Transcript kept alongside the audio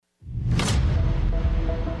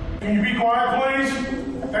Can you be quiet, please?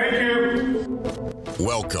 Thank you.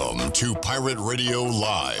 Welcome to Pirate Radio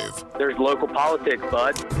Live. There's local politics,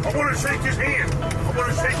 bud. I want to shake his hand. I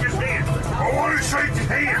want to shake his hand. I want to shake his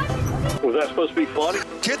hand. Was that supposed to be funny?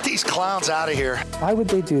 Get these clowns out of here. Why would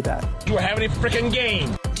they do that? You were having a freaking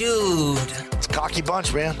game. Dude. It's a cocky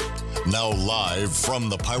bunch, man. Now live from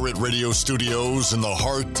the Pirate Radio studios in the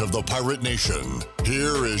heart of the Pirate Nation,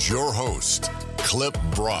 here is your host, Clip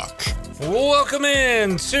Brock. Welcome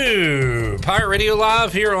in to Pirate Radio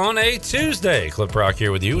Live here on a Tuesday. Clip Brock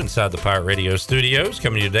here with you inside the Pirate Radio studios,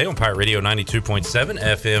 coming to you today on Pirate Radio 92.7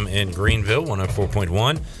 FM in Greenville,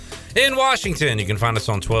 104.1 in Washington. You can find us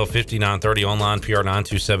on 1250, 930 online,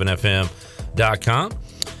 PR927FM.com.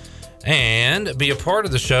 And be a part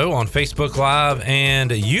of the show on Facebook Live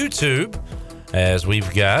and YouTube, as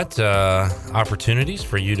we've got opportunities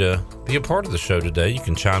for you to be a part of the show today. You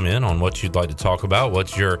can chime in on what you'd like to talk about.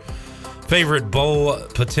 What's your favorite bowl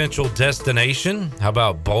potential destination? How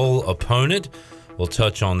about bowl opponent? We'll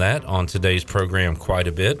touch on that on today's program quite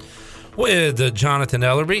a bit with Jonathan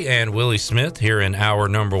Ellerby and Willie Smith here in hour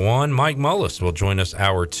number one. Mike Mullis will join us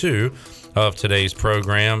hour two of today's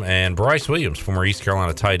program, and Bryce Williams, former East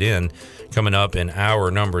Carolina tight end, coming up in hour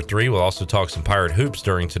number three. We'll also talk some Pirate hoops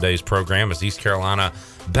during today's program as East Carolina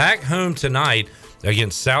back home tonight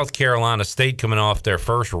against South Carolina State, coming off their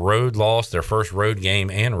first road loss, their first road game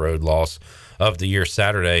and road loss of the year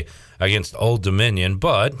Saturday against Old Dominion.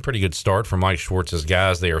 But pretty good start for Mike Schwartz's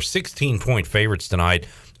guys. They are 16-point favorites tonight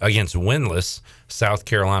against winless South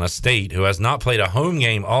Carolina State, who has not played a home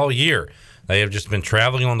game all year. They have just been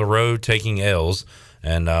traveling on the road, taking L's,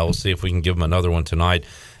 and we'll see if we can give them another one tonight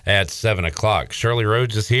at 7 o'clock. Shirley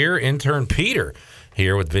Rhodes is here. Intern Peter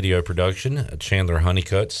here with video production. Chandler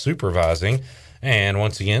Honeycutt supervising. And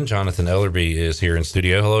once again, Jonathan Ellerby is here in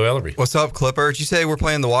studio. Hello, Ellerby. What's up, Clipper? Did you say we're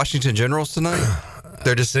playing the Washington Generals tonight?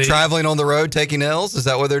 They're just traveling on the road, taking L's? Is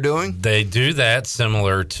that what they're doing? They do that,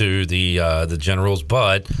 similar to the Generals,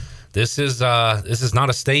 but this is not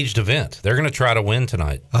a staged event. They're going to try to win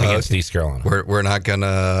tonight against East Carolina. We're not going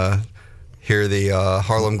to hear the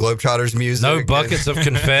Harlem Globetrotters music. No buckets of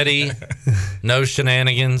confetti, no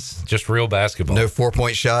shenanigans, just real basketball. No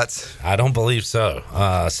 4-point shots? I don't believe so.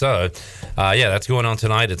 Yeah, that's going on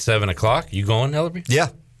tonight at 7 o'clock. You going, Ellerby? Yeah.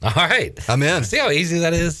 All right. I'm in. See how easy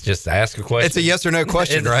that is? Just ask a question. It's a yes or no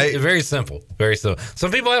question, right? Very simple. Very simple. Some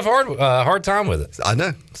people have hard time with it. I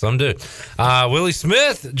know. Some do. Willie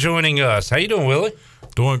Smith joining us. How you doing, Willie?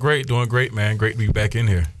 Doing great, man. Great to be back in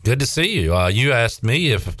here. Good to see you. You asked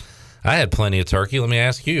me if I had plenty of turkey. Let me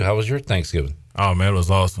ask you, how was your Thanksgiving? Oh, man, it was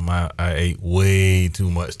awesome. I ate way too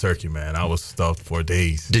much turkey, man. I was stuffed for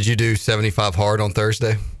days. Did you do 75 hard on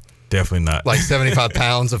Thursday? Definitely not. Like 75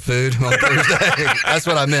 pounds of food on Thursday? That's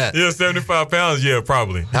what I meant. Yeah, 75 pounds. Yeah,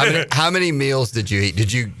 probably. How many meals did you eat?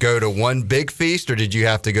 Did you go to one big feast or did you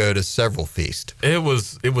have to go to several feasts? It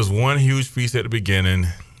was one huge feast at the beginning,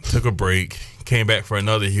 took a break, came back for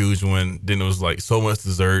another huge one. Then it was like so much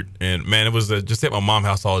dessert. And, man, it was just at my mom's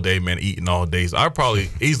house all day, man, eating all day. So I probably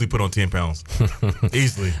easily put on 10 pounds.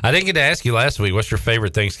 Easily. I didn't get to ask you last week, what's your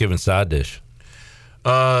favorite Thanksgiving side dish?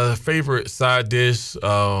 Favorite side dish,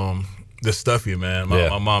 the stuffy, man.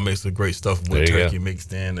 My mom makes a great stuff with turkey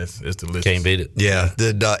mixed in. It's delicious. Can't beat it. Yeah.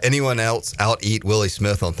 Did anyone else out-eat Willie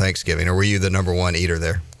Smith on Thanksgiving, or were you the number one eater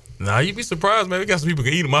there? Nah, you'd be surprised, man. We got some people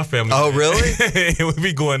can eat in my family. Oh, man. really? We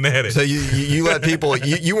be going at it. So you let people,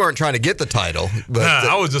 you weren't trying to get the title. But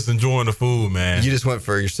I was just enjoying the food, man. You just went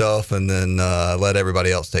for yourself and then let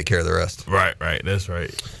everybody else take care of the rest. Right. That's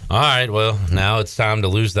right. All right, well, now it's time to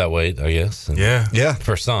lose that weight, I guess. And yeah.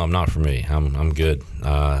 For some, not for me. I'm good.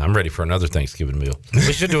 I'm ready for another Thanksgiving meal.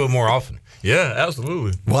 We should do it more often. Yeah,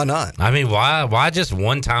 absolutely. Why not? I mean, why just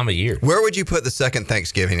one time a year? Where would you put the second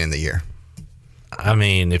Thanksgiving in the year? I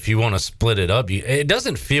mean, if you want to split it up, it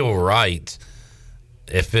doesn't feel right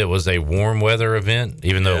if it was a warm weather event,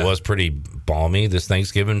 even though it was pretty balmy this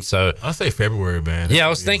Thanksgiving. So I'll say February, man. Yeah, I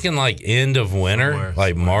was thinking like end of winter,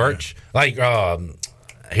 like March. Like,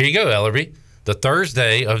 here you go, Ellerby. The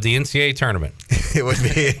Thursday of the NCAA tournament. It would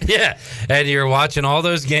be. Yeah. And you're watching all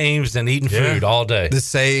those games and eating food all day. The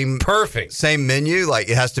same. Perfect. Same menu. Like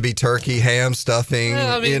it has to be turkey, ham, stuffing.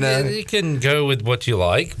 Well, I mean, you can go with what you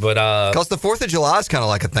like, but. Because the 4th of July is kind of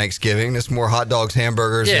like a Thanksgiving. It's more hot dogs,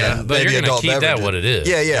 hamburgers, and but maybe you're adult keep beverages. That what it is.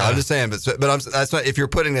 Yeah. I'm just saying. But that's not, if you're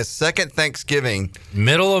putting a second Thanksgiving.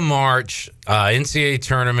 Middle of March, NCAA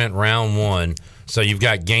tournament round 1. So you've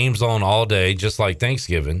got games on all day, just like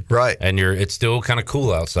Thanksgiving, right? And it's still kind of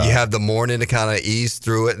cool outside. You have the morning to kind of ease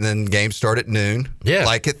through it, and then games start at noon. Yeah,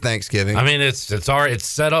 like at Thanksgiving. I mean, it's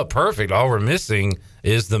set up perfect. All we're missing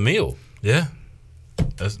is the meal. Yeah,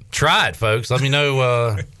 try it, folks. Let me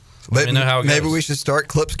know Let me know how it maybe goes. we should start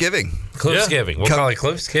Clipsgiving. Clipsgiving. We'll call it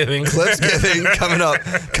Clipsgiving. Clipsgiving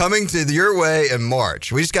coming to your way in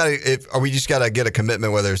March. We just got to get a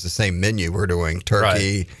commitment whether it's the same menu we're doing: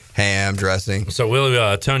 turkey, ham, dressing. So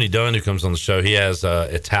Willie, Tony Dunn, who comes on the show, he has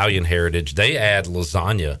Italian heritage. They add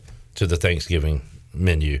lasagna to the Thanksgiving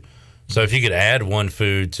menu. So if you could add one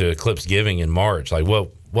food to Clipsgiving in March, like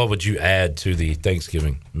what would you add to the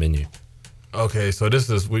Thanksgiving menu? Okay, so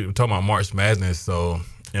we're talking about March Madness, so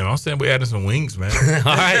I'm saying we adding some wings, man.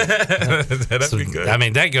 All right. That'd be good. I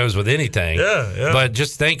mean, that goes with anything. Yeah. But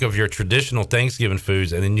just think of your traditional Thanksgiving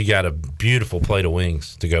foods, and then you got a beautiful plate of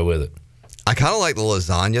wings to go with it. I kind of like the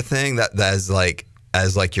lasagna thing that as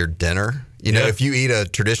like your dinner. If you eat a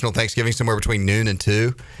traditional Thanksgiving somewhere between noon and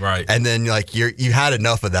 2, right, and then like you had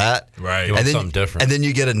enough of that, right, you want something different, and then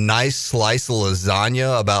you get a nice slice of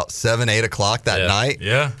lasagna about 7-8 o'clock that night.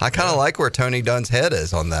 Yeah, I kind of like where Tony Dunn's head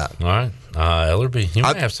is on that. All right, Ellerby, you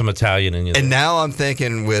might have some Italian in you. And now I'm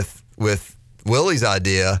thinking with Willie's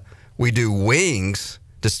idea, we do wings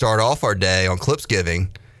to start off our day on Clipsgiving.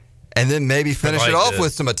 And then maybe finish it off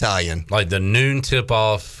with some Italian. Like the noon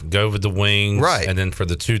tip-off, go with the wings. Right. And then for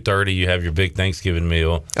the 2:30, you have your big Thanksgiving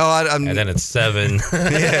meal. Oh, and then it's 7.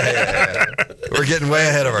 Yeah. We're getting way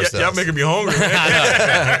ahead of ourselves. Y'all making me hungry,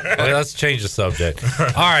 man. Okay, let's change the subject.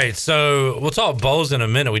 All right, so we'll talk bowls in a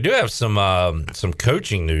minute. We do have some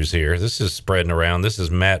coaching news here. This is spreading around. This is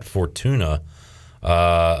Matt Fortuna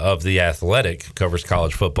of The Athletic, covers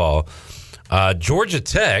college football. Georgia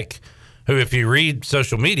Tech, who, if you read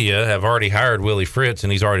social media, have already hired Willie Fritz,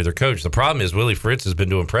 and he's already their coach. The problem is Willie Fritz has been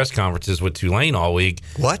doing press conferences with Tulane all week.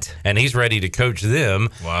 What? And he's ready to coach them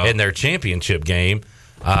in their championship game.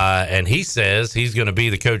 And he says he's going to be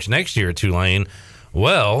the coach next year at Tulane.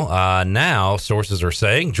 Well, now sources are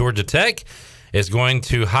saying Georgia Tech is going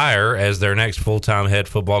to hire as their next full-time head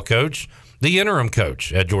football coach the interim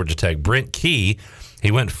coach at Georgia Tech, Brent Key. He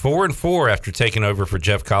went 4-4 after taking over for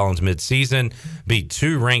Jeff Collins midseason, beat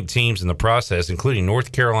 2 ranked teams in the process, including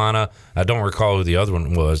North Carolina. I don't recall who the other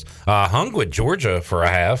one was. Hung with Georgia for a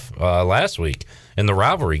half last week in the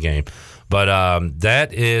rivalry game. But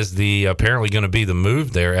that is apparently going to be the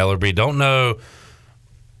move there, Ellerby. Don't know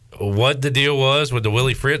what the deal was with the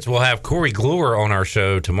Willie Fritz. We'll have Corey Glure on our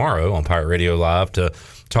show tomorrow on Pirate Radio Live to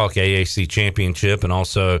talk AAC championship and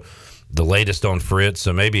also the latest on Fritz,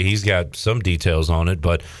 so maybe he's got some details on it,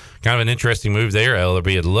 but kind of an interesting move there,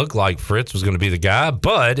 Ellerby. It looked like Fritz was going to be the guy,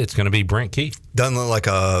 but it's going to be Brent Key. Doesn't look like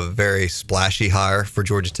a very splashy hire for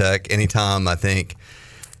Georgia Tech. Anytime I think,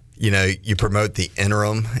 you promote the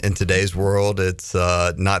interim in today's world, it's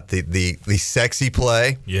not the sexy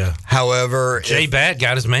play. Yeah. However, Jay Batt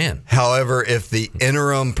got his man. However, if the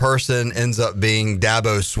interim person ends up being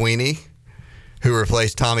Dabo Sweeney, who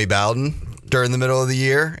replaced Tommy Bowden during the middle of the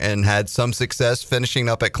year and had some success finishing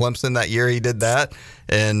up at Clemson that year, he did that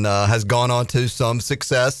and has gone on to some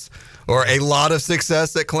success or a lot of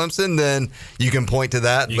success at Clemson, then you can point to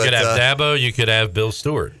that. You could have Dabo, you could have Bill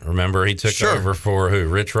Stewart. Remember, he took over for who?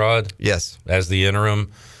 Rich Rod? Yes. As the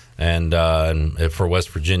interim and for West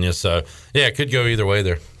Virginia. So, yeah, it could go either way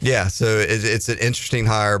there. Yeah, so it's an interesting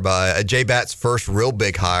hire by Jay Batt's first real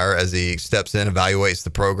big hire as he steps in, evaluates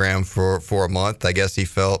the program for a month. I guess he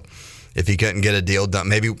felt if he couldn't get a deal done,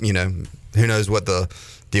 maybe, who knows what the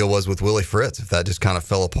deal was with Willie Fritz, if that just kind of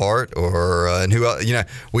fell apart or, and who,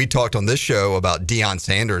 we talked on this show about Deion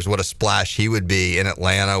Sanders, what a splash he would be in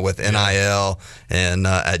Atlanta with NIL and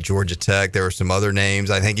at Georgia Tech. There were some other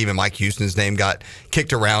names. I think even Mike Houston's name got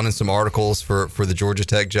kicked around in some articles for the Georgia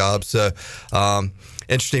Tech job. So,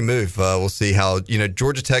 interesting move. We'll see how,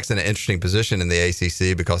 Georgia Tech's in an interesting position in the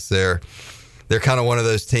ACC because they're kind of one of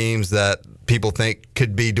those teams that people think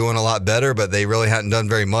could be doing a lot better, but they really hadn't done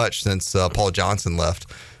very much since Paul Johnson left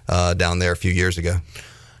down there a few years ago.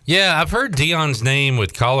 Yeah, I've heard Deion's name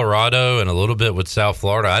with Colorado and a little bit with South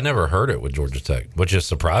Florida. I never heard it with Georgia Tech, which is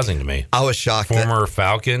surprising to me. I was shocked. Former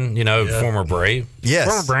Falcon, former Brave. Yes.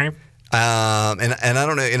 Former Brave. And I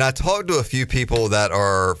don't know. And I talked to a few people that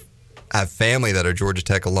have family that are Georgia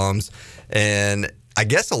Tech alums, and I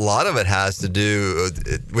guess a lot of it has to do,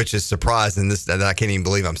 which is surprising, and I can't even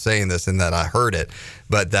believe I'm saying this and that I heard it,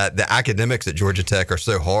 but that the academics at Georgia Tech are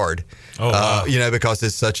so hard. Oh, wow. Because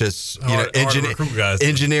it's such a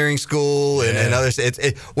engineering school and others. It's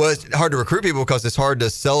hard to recruit people because it's hard to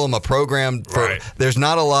sell them a program. There's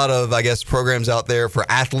not a lot of, I guess, programs out there for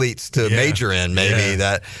athletes to major in,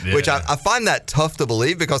 which I find that tough to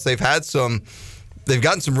believe because they've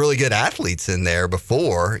gotten some really good athletes in there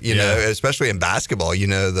before, especially in basketball,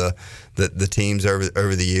 the teams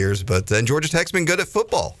over the years. But then Georgia Tech's been good at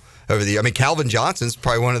football over the year. I mean, Calvin Johnson's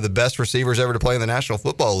probably one of the best receivers ever to play in the National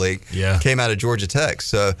Football League. Yeah. Came out of Georgia Tech.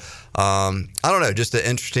 So, I don't know, just an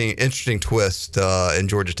interesting twist in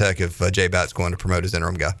Georgia Tech if Jay Batt's going to promote his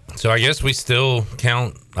interim guy. So I guess we still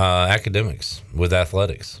count academics with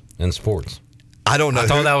athletics and sports. I don't know. I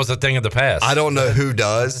thought that was a thing of the past. I don't know who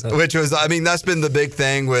does, which was, I mean, that's been the big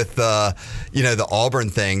thing with, the Auburn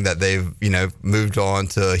thing that they've, moved on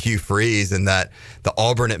to Hugh Freeze, and that the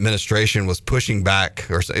Auburn administration was pushing back.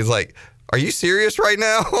 Or it's like, are you serious right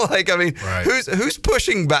now? Like, I mean, right. who's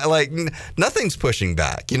pushing back? Like, nothing's pushing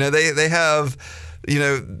back. They have,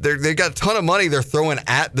 they've got a ton of money they're throwing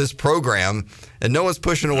at this program, and no one's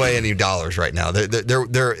pushing away any dollars right now.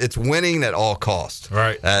 They're it's winning at all costs,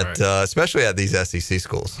 right? Especially at these SEC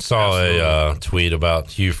schools. Saw a tweet about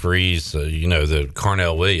Hugh Freeze. The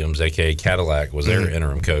Carnell Williams, aka Cadillac, was their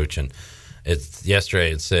interim coach, and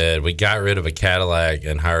yesterday it said we got rid of a Cadillac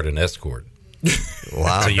and hired an escort.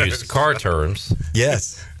 Wow. To use car terms.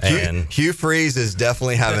 Yes. And Hugh Freeze is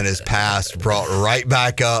definitely having his past brought right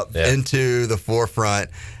back up into the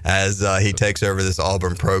forefront as he takes over this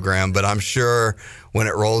Auburn program. But I'm sure when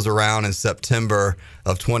it rolls around in September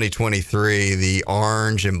of 2023, the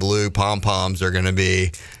orange and blue pom-poms are going to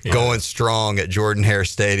be going strong at Jordan-Hare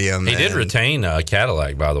Stadium. He did retain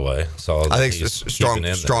Cadillac, by the way. So I think it's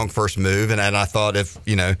a strong first move. And I thought if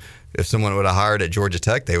someone would have hired at Georgia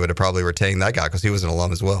Tech, they would have probably retained that guy because he was an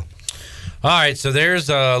alum as well. All right, so there's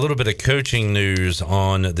a little bit of coaching news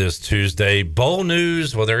on this Tuesday. Bowl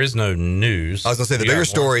news, well, there is no news. I was going to say the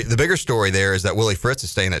bigger story there is that Willie Fritz is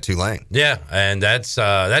staying at Tulane. Yeah, and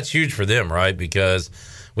that's huge for them, right? Because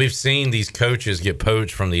we've seen these coaches get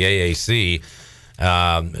poached from the AAC,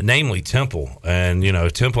 namely Temple. And,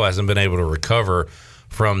 Temple hasn't been able to recover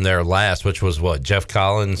from their last, which was what, Jeff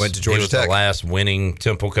Collins? Went to Georgia He was Tech. The last winning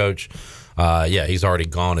Temple coach. He's already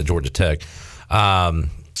gone to Georgia Tech.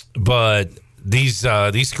 But these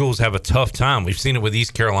schools have a tough time. We've seen it with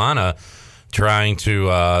East Carolina trying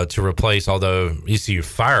to replace, although ECU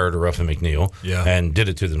fired Ruffin McNeil and did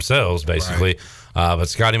it to themselves, basically. Right. But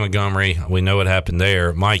Scotty Montgomery, we know what happened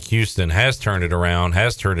there. Mike Houston has turned it around,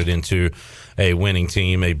 has turned it into a winning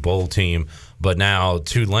team, a bowl team. But now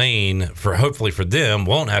Tulane, hopefully for them,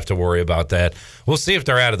 won't have to worry about that. We'll see if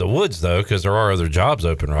they're out of the woods, though, because there are other jobs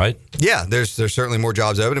open, right? Yeah, there's certainly more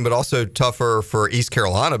jobs open, but also tougher for East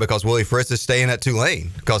Carolina because Willie Fritz is staying at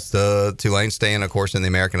Tulane because Tulane's staying, of course, in the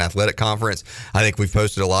American Athletic Conference. I think we've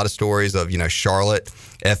posted a lot of stories of, Charlotte,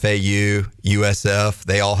 FAU, USF.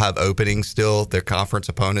 They all have openings still. Their conference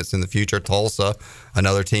opponents in the future. Tulsa,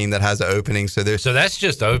 another team that has an opening. So that's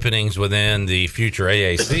just openings within the future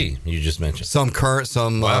AAC you just mentioned. Some current,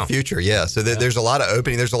 some future, yeah. So there's a lot of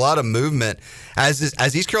opening. There's a lot of movement as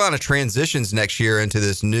East Carolina transitions next year into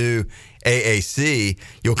this new AAC.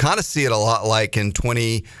 You'll kind of see it a lot like in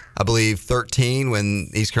 2013 when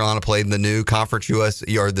East Carolina played in the new Conference USA,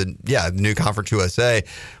 new Conference USA,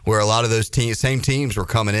 where a lot of those same teams were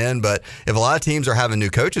coming in. But if a lot of teams are having new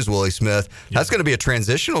coaches, Willie Smith, that's going to be a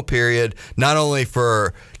transitional period, not only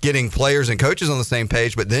for getting players and coaches on the same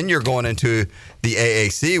page, but then you're going into the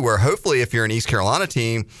AAC, where hopefully if you're an East Carolina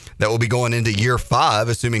team that will be going into year 5,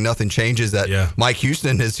 assuming nothing changes, that Mike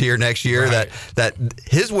Houston is here next year, that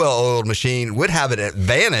his well-oiled machine would have an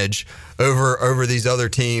advantage over these other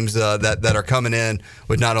teams that are coming in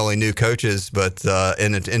with not only new coaches but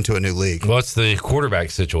into a new league. What's the quarterback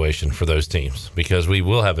situation for those teams? Because we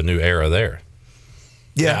will have a new era there.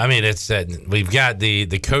 Yeah, I mean, it's that we've got the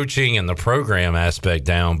coaching and the program aspect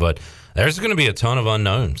down, but there's going to be a ton of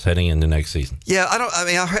unknowns heading into next season. Yeah,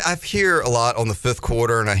 I hear a lot on the fifth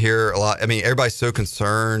quarter, and I hear a lot. I mean, everybody's so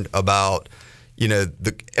concerned about,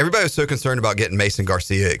 everybody was so concerned about getting Mason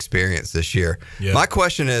Garcia experience this year. Yeah. My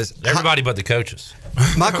question is, everybody but the coaches.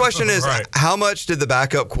 My question is, how much did the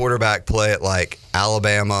backup quarterback play at like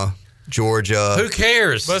Alabama, Georgia? Who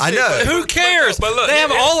cares? I know. Who cares? But look, they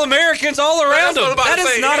have All-Americans all around them.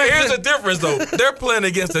 Here's the difference, though. They're playing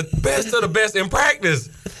against the best of the best in practice.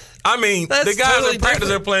 I mean, the guys totally in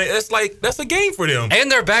practice are playing. It's like that's a game for them.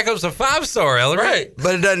 And their backup's a 5-star, Ellery. Right.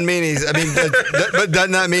 But it doesn't mean but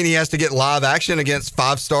doesn't that mean he has to get live action against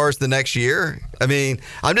 5 stars the next year? I mean,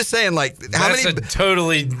 I'm just saying, how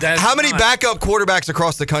many backup quarterbacks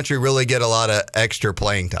across the country really get a lot of extra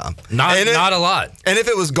playing time? Not a lot. And if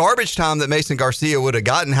it was garbage time that Mason Garcia would have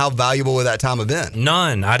gotten, how valuable would that time have been?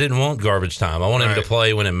 None. I didn't want garbage time. I wanted him to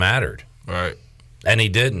play when it mattered. Right. And he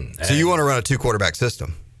didn't. So you want to run a 2-quarterback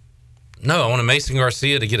system? No, I want Mason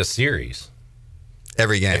Garcia to get a series.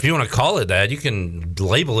 Every game. If you want to call it that, you can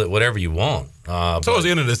label it whatever you want. Towards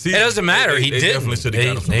the end of the season. It doesn't matter. He didn't. Definitely should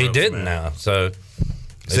have got him he didn't now. So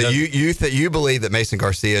So you believe that Mason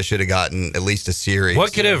Garcia should have gotten at least a series?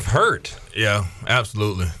 What could have hurt? Yeah,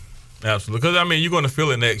 absolutely. Absolutely. Because, I mean, you're going to feel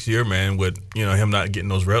it next year, man, with, him not getting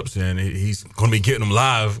those reps in. He's going to be getting them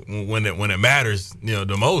live when it matters,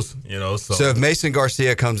 the most, So if Mason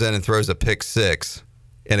Garcia comes in and throws a pick six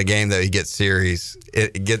in a game that he gets series,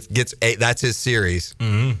 it gets eight, that's his series.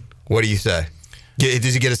 Mm-hmm. What do you say?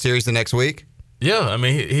 Does he get a series the next week? Yeah, I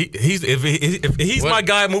mean, if he's my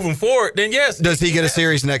guy moving forward, then yes. Does he get a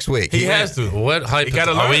series next week? He has to.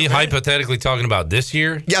 Are we hypothetically talking about this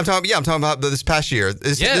year? Yeah, I'm talking about this past year.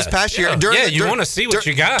 This past year. You want to see what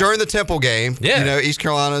you got during the Temple game. Yeah, East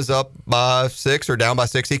Carolina's up by 6 or down by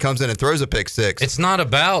 6. He comes in and throws a pick six. It's not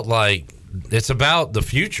about it's about the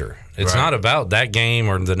future. It's not about that game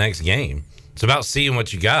or the next game. It's about seeing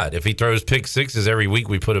what you got. If he throws pick sixes every week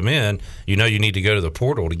we put him in, you need to go to the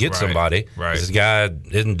portal to get somebody. Right. This guy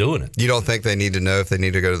isn't doing it. You don't think they need to know if they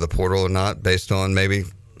need to go to the portal or not based on maybe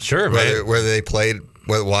whether they played,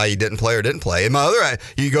 why he didn't play or didn't play? And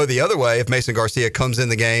you go the other way. If Mason Garcia comes in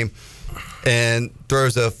the game and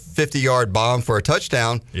throws a 50-yard bomb for a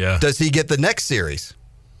touchdown, does he get the next series?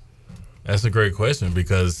 That's a great question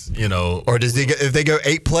because, Or does he get, if they go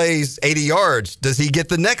 8 plays, 80 yards, does he get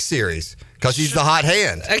the next series? Because he's the hot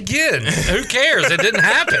hand. Again, who cares? It didn't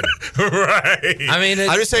happen. Right. I mean,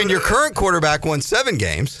 I'm just saying your current quarterback won 7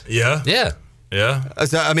 games. Yeah. Yeah. Yeah.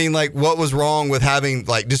 So, I mean, what was wrong with having,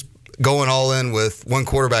 just going all in with one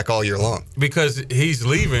quarterback all year long? Because he's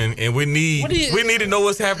leaving, and we need to know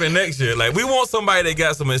what's happening next year. We want somebody that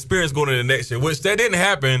got some experience going into next year, which that didn't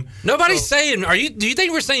happen. Nobody's saying. Do you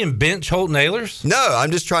think we're saying bench Holton Ahlers? No, I'm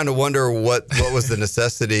just trying to wonder what was the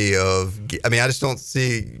necessity of. I mean, I just don't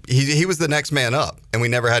see. He was the next man up, and we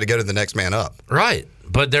never had to go to the next man up. Right,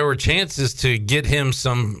 but there were chances to get him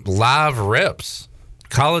some live reps,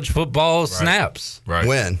 college football snaps. Right.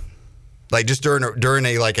 When? Just during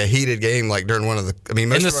a heated game, during one of the. I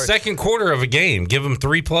mean, in the second quarter of a game, give him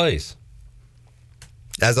 3 plays.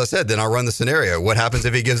 As I said, then I'll run the scenario. What happens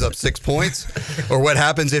if he gives up 6 points, or what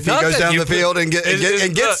happens if he goes down the field and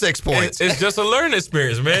gets 6 points? It's just a learning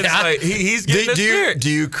experience, man. It's he's getting experience. Do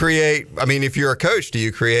you create? I mean, if you're a coach, do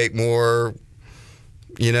you create more,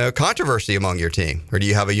 controversy among your team, or do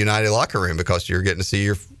you have a united locker room because you're getting to see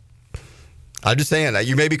your? I'm just saying that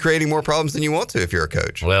you may be creating more problems than you want to if you're a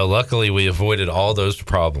coach. Well, luckily we avoided all those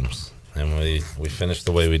problems, and we finished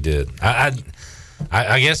the way we did.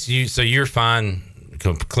 I guess you're fine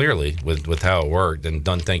clearly with how it worked, and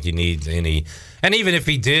don't think he needs any. And even if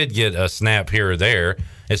he did get a snap here or there,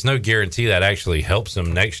 it's no guarantee that actually helps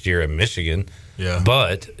him next year at Michigan. Yeah,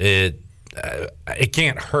 but it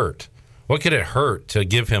can't hurt. What could it hurt to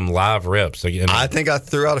give him live reps? I think I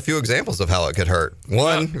threw out a few examples of how it could hurt.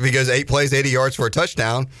 One, if he goes 8 plays, 80 yards for a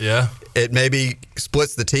touchdown, it maybe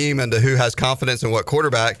splits the team into who has confidence in what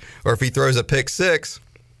quarterback. Or if he throws a pick six,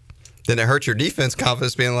 then it hurts your defense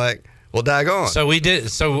confidence being like, well, daggone. So we did.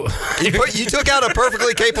 So you took out a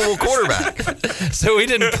perfectly capable quarterback. So we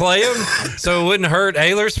didn't play him. So it wouldn't hurt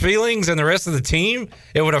Ahlers' feelings and the rest of the team.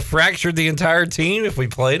 It would have fractured the entire team if we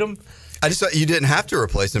played him. I just thought you didn't have to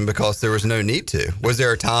replace him because there was no need to. Was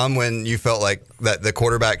there a time when you felt like that the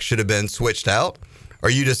quarterback should have been switched out?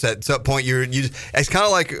 Or you just at some point it's kind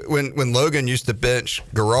of like when Logan used to bench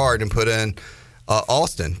Garrard and put in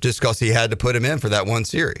Austin just because he had to put him in for that one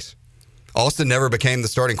series. Austin never became the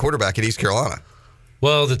starting quarterback at East Carolina.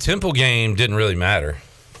 Well, the Temple game didn't really matter.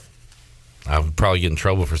 I would probably get in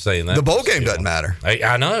trouble for saying that. The bowl game doesn't matter.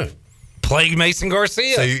 I know. Play Mason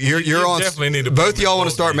Garcia. So you're on. Definitely need to both y'all want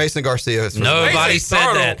to start Mason Garcia. Nobody said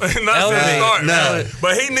that. No,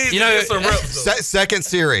 but he needs to get some reps. Second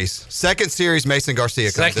series, Mason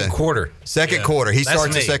Garcia comes in. Second quarter. Second quarter. He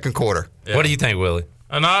starts the second quarter. Yeah. What do you think, Willie?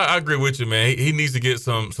 And I agree with you, man. He needs to get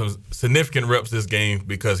some significant reps this game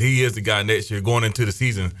because he is the guy next year going into the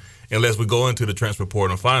season, unless we go into the transfer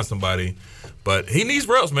portal and find somebody. But he needs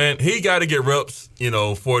reps, man. He got to get reps,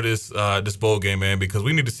 for this bowl game, man, because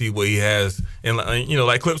we need to see what he has. And,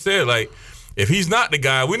 like Clip said, if he's not the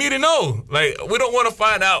guy, we need to know. We don't want to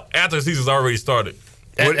find out after the season's already started.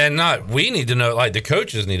 We need to know, the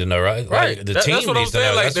coaches need to know, right? Right. The team needs to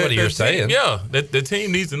know. That's what you're saying. Yeah, the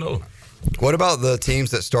team needs to know. What about the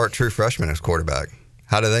teams that start true freshmen as quarterback?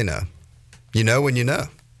 How do they know? You know when you know.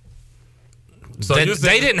 So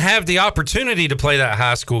they didn't have the opportunity to play that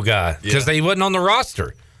high school guy because he wasn't on the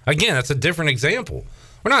roster. Again, that's a different example.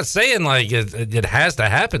 We're not saying it has to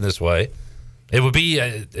happen this way. It would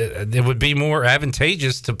be more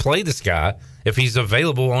advantageous to play this guy if he's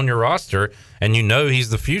available on your roster and he's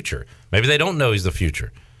the future. Maybe they don't know he's the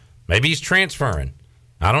future. Maybe he's transferring.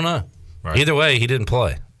 I don't know. Right. Either way, he didn't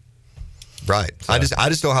play. Right. So. I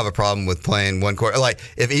just don't have a problem with playing one quarter. Like,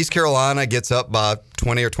 if East Carolina gets up by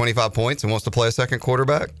 20 or 25 points and wants to play a second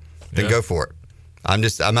quarterback, then go for it. I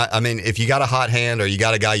mean, if you got a hot hand or you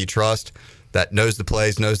got a guy you trust that knows the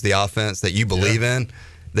plays, knows the offense that you believe in,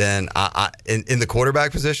 then in the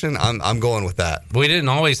quarterback position, I'm going with that. We didn't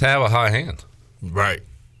always have a hot hand. Right.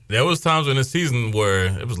 There was times in the season where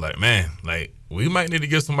it was like, man, like, we might need to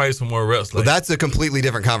give somebody some more reps. Well, that's a completely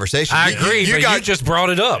different conversation. I agree, but you just brought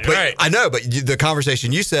it up. Right. I know, but the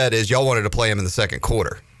conversation you said is y'all wanted to play him in the second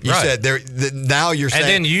quarter. You said now you're saying. And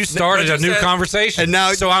then you started a new conversation. And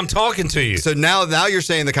now, so I'm talking to you. So now you're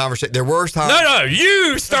saying the conversation. There were times. No,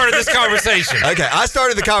 you started this conversation. Okay, I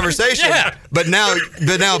started the conversation. Yeah. But now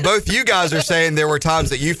both you guys are saying there were times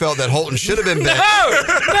that you felt that Holton should have been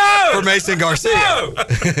benched for Mason Garcia. No.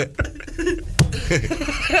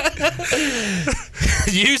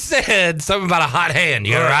 You said something about a hot hand.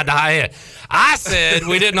 You got to ride the hot hand. I said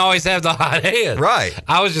we didn't always have the hot hand. Right.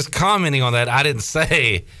 I was just commenting on that. I didn't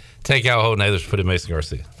say take out Holton Ahlers, put in Mason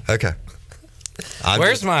Garcia. Okay.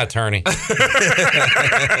 Where's my attorney?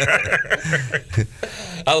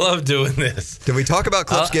 I love doing this. Did we talk about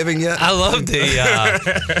Clipsgiving yet? I love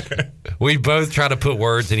we both try to put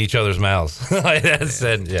words in each other's mouths. Like that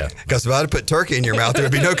said, yeah. Because if I had to put turkey in your mouth, there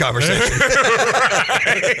would be no conversation.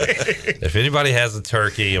 If anybody has a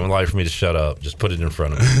turkey and would like for me to shut up, just put it in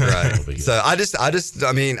front of me. Right. So I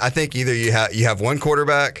think either you have one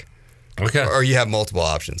quarterback, or you have multiple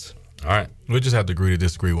options. All right. We'll just have to agree to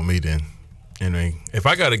disagree with me then. I mean, if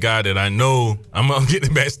I got a guy that I know, I'm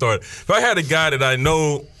getting back started. If I had a guy that I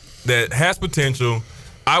know that has potential,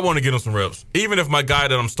 I want to get him some reps. Even if my guy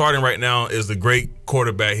that I'm starting right now is a great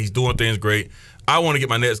quarterback, he's doing things great, I want to get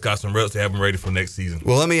my next guy some reps to have him ready for next season.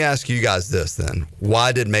 Well, let me ask you guys this then.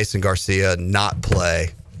 Why did Mason Garcia not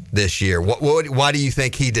play this year? Why do you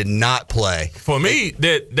think he did not play? For me,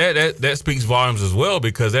 that speaks volumes as well,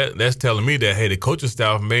 because that's telling me that, hey, the coaching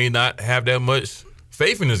staff may not have that much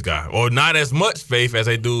faith in this guy, or not as much faith as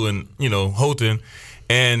they do in, Holton.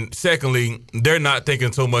 And secondly, they're not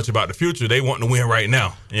thinking so much about the future. They want to win right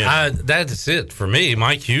now. Yeah. That's it for me.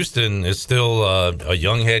 Mike Houston is still a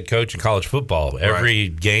young head coach in college football. Every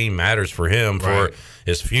game matters for him, for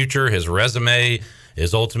his future, his resume,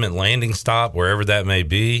 his ultimate landing stop, wherever that may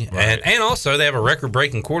be. Right. And also they have a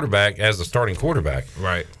record-breaking quarterback as the starting quarterback.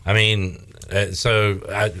 Right. I mean,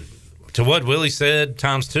 to what Willie said,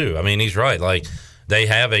 times two. I mean, he's right. Like, they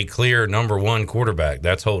have a clear number one quarterback.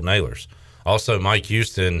 That's Holton Ahlers. Also, Mike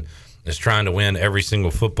Houston is trying to win every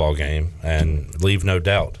single football game and leave no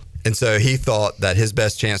doubt. And so he thought that his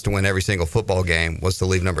best chance to win every single football game was to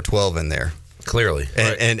leave number 12 in there. Clearly.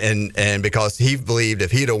 And because he believed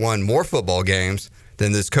if he'd have won more football games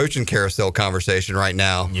than this coaching carousel conversation right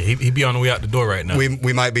now. Yeah, he'd be on the way out the door right now.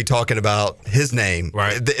 We might be talking about his name.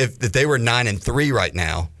 Right. If they were 9-3 right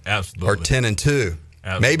now. Absolutely. Or 10-2.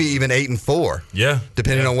 Absolutely. Maybe even 8-4. Yeah.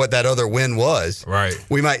 Depending on what that other win was. Right.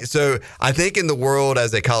 We might. So I think in the world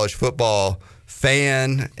as a college football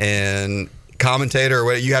fan and commentator, or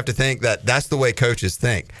what, you have to think that that's the way coaches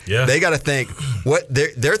think. Yeah. They got to think what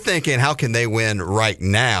they're thinking. How can they win right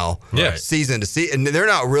now, season to season? And they're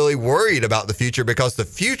not really worried about the future, because the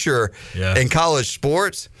future in college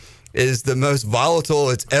sports is the most volatile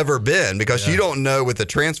it's ever been, because you don't know with the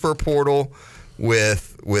transfer portal. I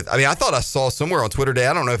mean, I thought I saw somewhere on Twitter today,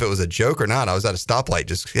 I don't know if it was a joke or not, I was at a stoplight,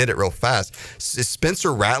 just hit it real fast. Is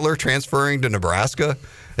Spencer Rattler transferring to Nebraska?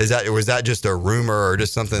 Was that just a rumor or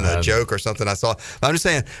just something, a joke or something I saw? I'm just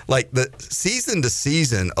saying, like, the season to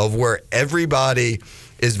season of where everybody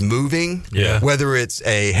is moving, whether it's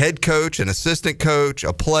a head coach, an assistant coach,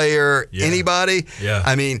 a player, anybody. Yeah.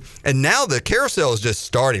 I mean, and now the carousel is just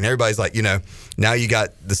starting. Everybody's like, now you got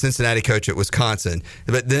the Cincinnati coach at Wisconsin,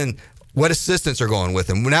 but then what assistants are going with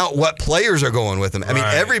him? Now, what players are going with him? I mean,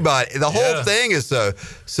 everybody, the whole thing is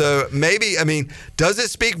so maybe, I mean, does it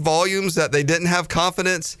speak volumes that they didn't have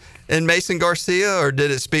confidence in Mason Garcia, or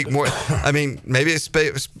did it speak more? I mean, maybe it's a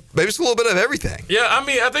little bit of everything. Yeah, I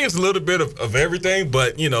mean, I think it's a little bit of everything,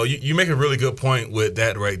 but, you make a really good point with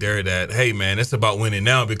that right there, that, hey, man, it's about winning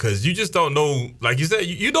now, because you just don't know, like you said,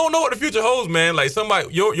 you don't know what the future holds, man. Like,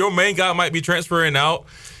 somebody, your main guy might be transferring out.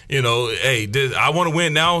 Hey, I want to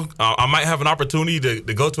win now. I might have an opportunity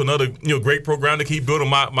to go to another, great program to keep building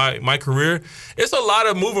my career. It's a lot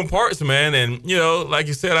of moving parts, man. And, like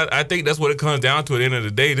you said, I think that's what it comes down to at the end of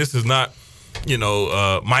the day. This is not,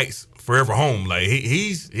 Mike's forever home. Like,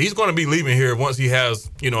 he's going to be leaving here once he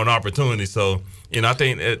has, an opportunity. So, I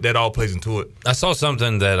think that all plays into it. I saw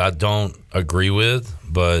something that I don't agree with,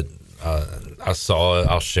 but I saw it.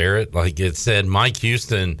 I'll share it. Like, it said Mike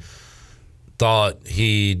Houston thought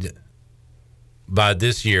he'd by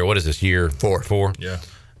this year, what is this, year 4? Yeah.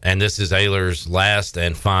 And this is Ayler's last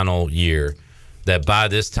and final year, that by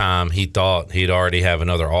this time he thought he'd already have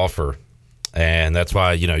another offer. And that's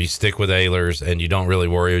why, you stick with Ayler's and you don't really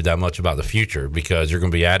worry that much about the future because you're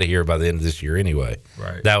going to be out of here by the end of this year anyway.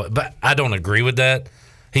 Right. But I don't agree with that.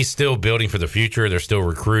 He's still building for the future. They're still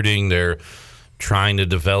recruiting. They're trying to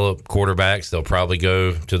develop quarterbacks. They'll probably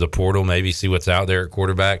go to the portal, maybe see what's out there at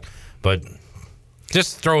quarterback. But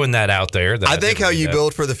just throwing that out there. I think how you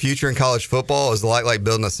build for the future in college football is like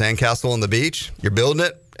building a sandcastle on the beach. You're building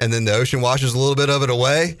it, and then the ocean washes a little bit of it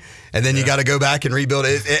away, and then you got to go back and rebuild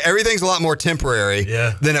it. Everything's a lot more temporary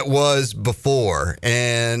than it was before,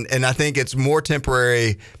 and I think it's more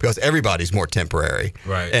temporary because everybody's more temporary.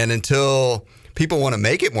 Right. And until people want to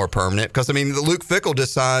make it more permanent, because Luke Fickell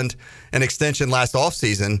just signed an extension last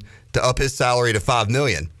offseason to up his salary to $5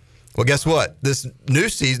 million. Well, guess what? This new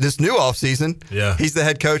offseason, he's the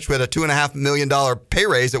head coach with a $2.5 million pay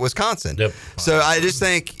raise at Wisconsin. Yep. So I just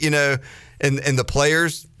think, and the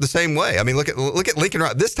players the same way. Look at Lincoln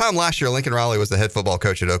Riley. This time last year, Lincoln Riley was the head football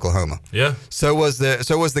coach at Oklahoma. Yeah. So was the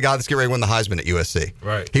guy that's getting ready to win the Heisman at USC.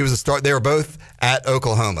 Right. He was a start. They were both at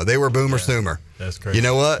Oklahoma. They were Boomer Sooner. That's crazy. You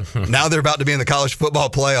know what? Now they're about to be in the college football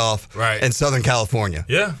playoff in Southern California.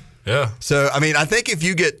 Yeah. Yeah. So, I think if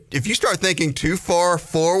you start thinking too far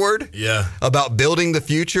forward about building the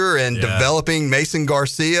future and developing Mason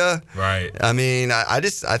Garcia, right.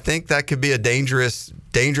 I think that could be a dangerous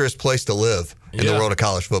place to live in the world of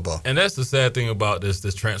college football. And that's the sad thing about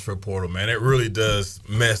this transfer portal, man. It really does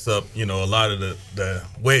mess up, a lot of the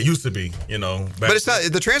way it used to be, But it's not.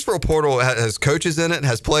 The transfer portal has coaches in it,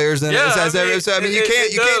 has players in it. You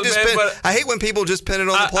can't just pin. I hate when people just pin it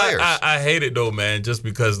on the players. I hate it though, man. Just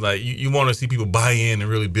because you want to see people buy in and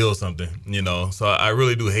really build something, So I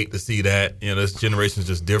really do hate to see that. This generation is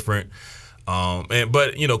just different.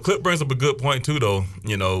 But Clip brings up a good point too, though.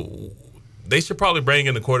 They should probably bring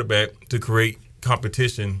in the quarterback to create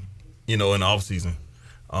competition, in the offseason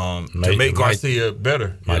to make Garcia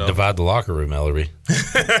better. Might divide the locker room, Ellerby.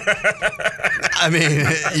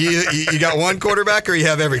 You got one quarterback or you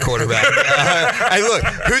have every quarterback. Hey, look,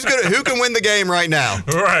 who can win the game right now?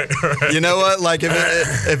 Right. You know what? Like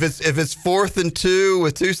if it's 4th and 2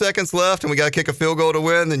 with 2 seconds left and we got to kick a field goal to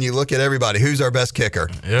win, then you look at everybody. Who's our best kicker?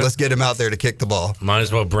 Yep. Let's get him out there to kick the ball. Might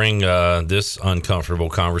as well bring this uncomfortable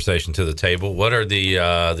conversation to the table. What are the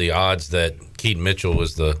odds that Keaton Mitchell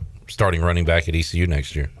is the starting running back at ECU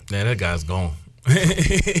next year? Man, that guy's gone.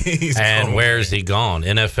 Where is he gone?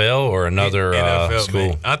 NFL or another NFL, school?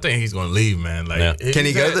 Man. I think he's going to leave, man. Can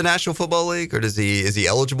he go to the National Football League, or is he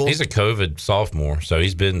eligible? He's a COVID sophomore, so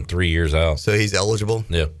he's been 3 years out. So he's eligible.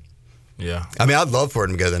 Yeah. Yeah. I'd love for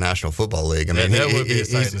him to go to the National Football League. That would be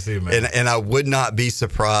exciting to see, man. And I would not be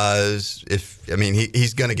surprised if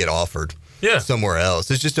he's going to get offered. Somewhere else.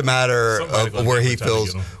 It's just a matter of where he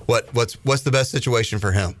feels what's the best situation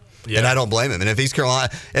for him. Yeah. And I don't blame him. And if East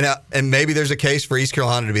Carolina, and maybe there's a case for East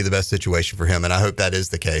Carolina to be the best situation for him, and I hope that is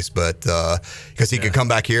the case. But because he could come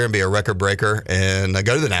back here and be a record breaker and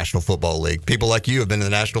go to the National Football League. People like you have been in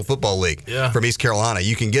the National Football League from East Carolina.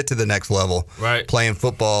 You can get to the next level playing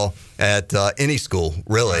football at any school,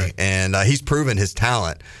 really. Right. And he's proven his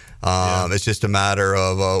talent. It's just a matter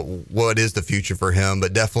of what is the future for him.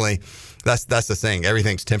 But definitely, that's the thing.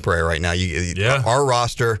 Everything's temporary right now. Our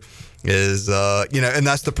roster is and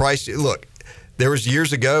that's the price. Look, there was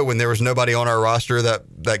years ago when there was nobody on our roster that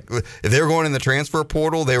if they were going in the transfer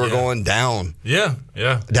portal, they were going down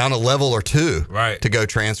down a level or two to go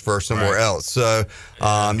transfer somewhere else. So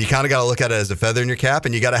you kind of got to look at it as a feather in your cap,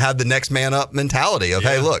 and you got to have the next man up mentality of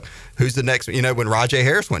hey, look, who's the next? When Rajay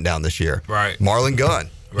Harris went down this year, Marlon Gunn,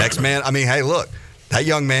 next man. Hey, look, that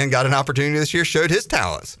young man got an opportunity this year, showed his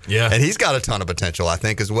talents, and he's got a ton of potential, I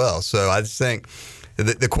think, as well. So I just think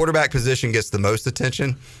the quarterback position gets the most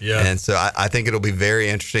attention, and so I think it'll be very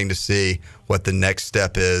interesting to see what the next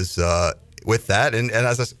step is with that. And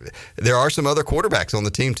as there are some other quarterbacks on the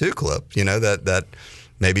team too, Clip, that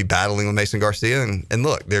may be battling with Mason Garcia. And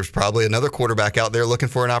look, there's probably another quarterback out there looking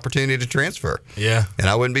for an opportunity to transfer. Yeah, and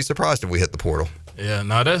I wouldn't be surprised if we hit the portal. Yeah,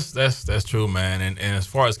 no, that's true, man. And as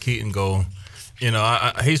far as Keaton go,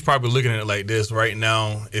 he's probably looking at it like this right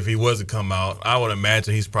now. If he was to come out, I would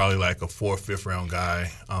imagine he's probably like a 4th, 5th round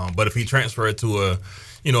guy. But if he transferred to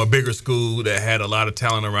a bigger school that had a lot of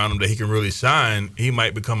talent around him that he can really shine, he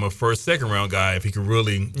might become a 1st, 2nd round guy if he can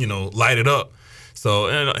really, light it up.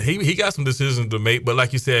 So he got some decisions to make. But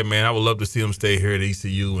like you said, man, I would love to see him stay here at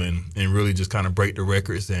ECU and really just kind of break the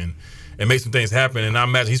records and make some things happen. And I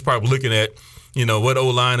imagine he's probably looking at what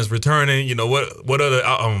O-line is returning, what other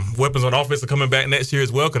weapons on offense are coming back next year as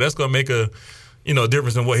well, because that's going to make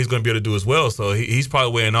difference in what he's going to be able to do as well. So he's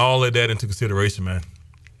probably weighing all of that into consideration, man.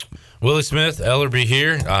 Willie Smith, Ellerby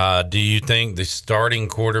here. Do you think the starting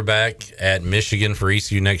quarterback at Michigan for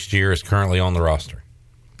ECU next year is currently on the roster?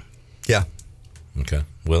 Yeah. Okay.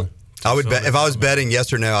 Willie? I would bet if I was betting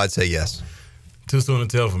yes or no, I'd say yes. Too soon to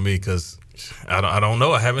tell for me because I don't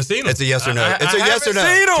know. I haven't seen him. It's a yes or no. It's a yes or no.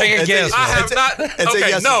 Seen him. Take a guess. I have not. It's okay, a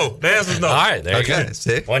yes. No. The answer's no. All right. There you Okay. go.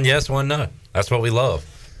 See? One yes, one no. That's what we love.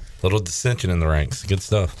 Little dissension in the ranks. Good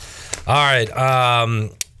stuff. All right.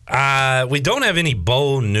 We don't have any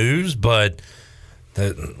bowl news, but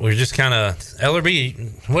we're just kind of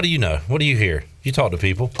Ellerby. What do you know? What do you hear? You talk to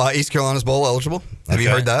people. East Carolina's bowl eligible. Have you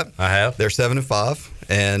heard that? I have. They're 7-5,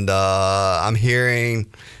 and I'm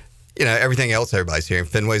hearing, everything else everybody's hearing.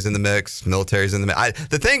 Fenway's in the mix. Military's in the mix.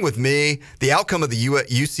 The thing with me, the outcome of the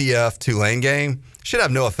UCF Tulane game should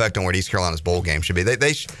have no effect on what East Carolina's bowl game should be.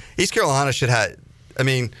 East Carolina should have. I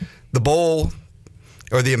mean, the bowl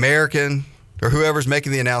or the American or whoever's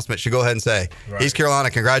making the announcement should go ahead and say, right. East Carolina,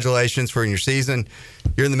 congratulations for your season.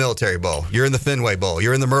 You're in the Military Bowl. You're in the Fenway Bowl.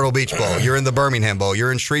 You're in the Myrtle Beach Bowl. You're in the Birmingham Bowl.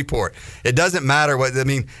 You're in Shreveport. It doesn't matter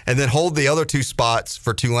and then hold the other two spots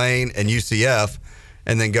for Tulane and UCF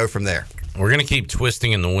and then go from there. We're going to keep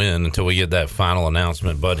twisting in the wind until we get that final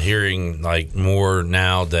announcement, but hearing more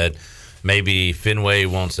now that maybe Fenway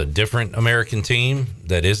wants a different American team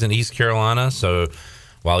that isn't East Carolina. So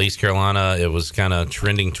while East Carolina, it was kind of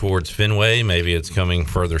trending towards Fenway, maybe it's coming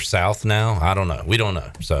further south now. I don't know. We don't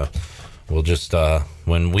know. So we'll just,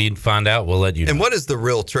 when we find out, we'll let you know. And what is the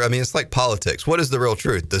real truth? I mean, it's like politics. What is the real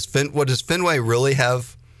truth? What does Fenway really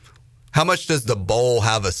have? How much does the bowl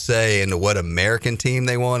have a say into what American team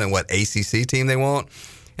they want and what ACC team they want?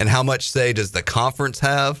 And how much say does the conference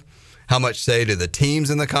have? How much say do the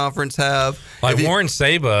teams in the conference have? Warren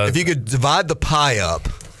Saban. If you could divide the pie up,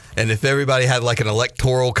 and if everybody had an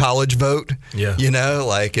electoral college vote, if,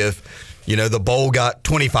 the bowl got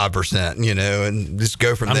 25%, and just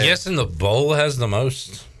go from there. I'm guessing the bowl has the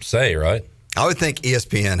most say, right? I would think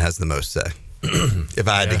ESPN has the most say, if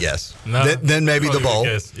I had to guess. No, then maybe the bowl.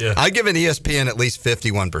 Yeah. I'd give an ESPN at least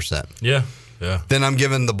 51%. Yeah. Then I'm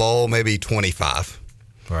giving the bowl maybe 25.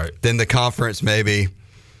 Right. Then the conference maybe,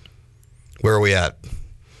 where are we at?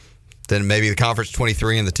 Then maybe the conference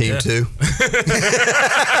 23 and the team 2.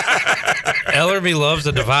 Ellerby loves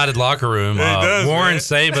a divided locker room. Warren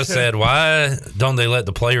Saban said, why don't they let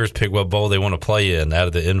the players pick what bowl they want to play in out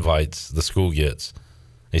of the invites the school gets?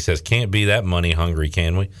 He says, can't be that money hungry,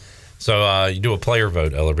 can we? So you do a player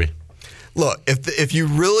vote, Ellerby. Look, if you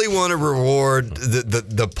really want to reward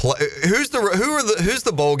the play, who's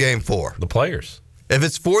the bowl game for? The players. If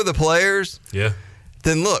it's for the players,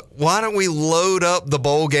 then look, why don't we load up the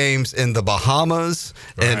bowl games in the Bahamas,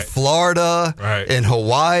 in Florida, in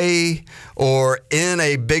Hawaii, or in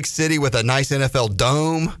a big city with a nice NFL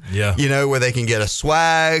dome, where they can get a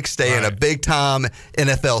swag, stay in a big-time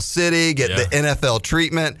NFL city, get the NFL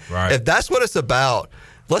treatment. Right. If that's what it's about,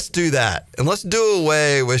 let's do that. And let's do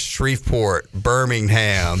away with Shreveport,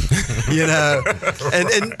 Birmingham,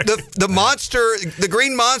 And the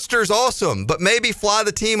Green Monster is awesome, but maybe fly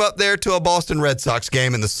the team up there to a Boston Red Sox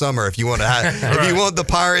game in the summer if you want to if you want the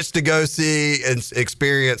Pirates to go see and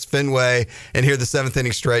experience Fenway and hear the 7th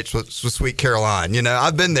inning stretch with Sweet Caroline.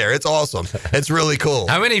 I've been there. It's awesome. It's really cool.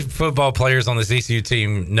 How many football players on this ECU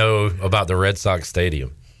team know about the Red Sox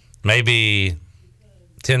Stadium? Maybe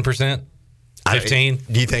 10%? 15?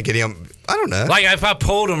 Do you think any of them? I don't know. If I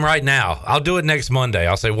pulled them right now, I'll do it next Monday.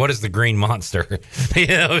 I'll say, what is the Green Monster? Be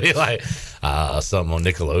like, something on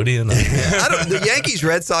Nickelodeon. The Yankees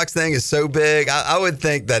Red Sox thing is so big. I would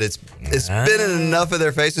think that it's been in enough of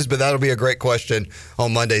their faces, but that'll be a great question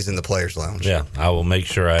on Mondays in the Players Lounge. Yeah, I will make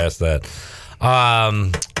sure I ask that.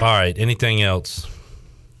 All right, anything else?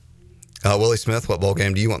 Willie Smith, what bowl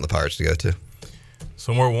game do you want the Pirates to go to?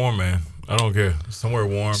 Somewhere warm, man. I don't care. Somewhere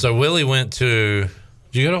warm. So Willie went to.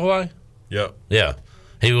 Did you go to Hawaii? Yep. Yeah.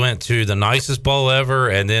 He went to the nicest bowl ever,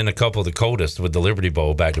 and then a couple of the coldest with the Liberty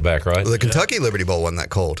Bowl back to back, right? The Kentucky Liberty Bowl wasn't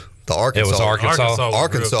that cold. The Arkansas. It was Arkansas.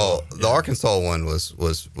 The Arkansas one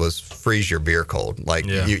was freeze your beer cold.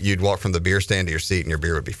 You'd walk from the beer stand to your seat, and your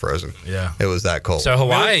beer would be frozen. Yeah. It was that cold. So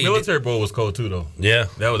Hawaii. Military Bowl was cold too, though. Yeah.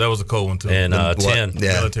 That was a cold one too. And 10.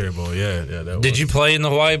 Yeah. Military Bowl. Yeah. Did you play in the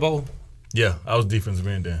Hawaii Bowl? Yeah, I was defensive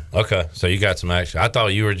end then. Okay, so you got some action. I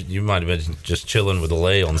thought you might have been just chilling with a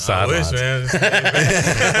lay on the sidelines. Man.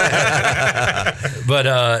 But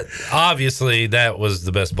obviously that was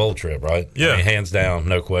the best bowl trip, right? Yeah. I mean, hands down,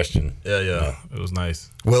 no question. Yeah. It was nice.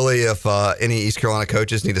 Willie, if any East Carolina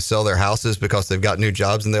coaches need to sell their houses because they've got new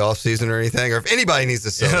jobs in the offseason or anything, or if anybody needs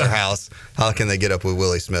to sell their house, how can they get up with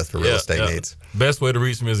Willie Smith for real estate needs? Best way to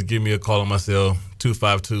reach me is to give me a call on my cell,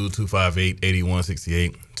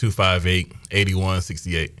 252-258-8168,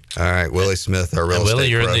 258-8168. All right, Willie Smith, our real estate Willie,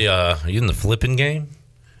 you're pro. are you in the flipping game?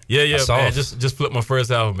 Yeah, saw man. it. Just flipped my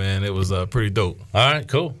first album, man. It was pretty dope. All right,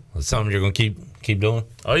 cool. That's something you're gonna keep doing.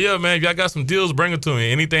 Oh yeah, man. If y'all got some deals, bring it to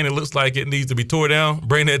me. Anything that looks like it needs to be tore down,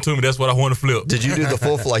 bring that to me. That's what I want to flip. Did you do the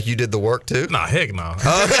full, like you did the work too? Nah, heck no.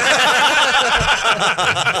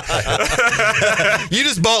 You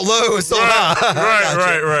just bought low and sold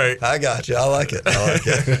high. Right. I got you. I like it.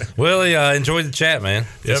 Willie, enjoyed the chat, man.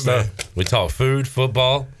 Yeah, Good man. stuff. We talked food,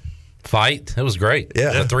 football, fight. It was great.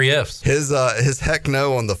 Yeah. The 3 Fs. His heck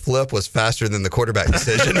no on the flip was faster than the quarterback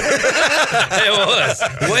decision. It was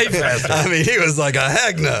way faster. I mean, he was like a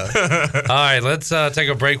heck no. All right, let's take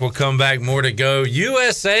a break. We'll come back. More to go.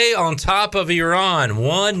 USA on top of Iran,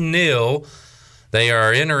 1-0. They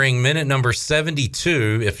are entering minute number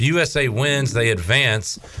 72. If USA wins, they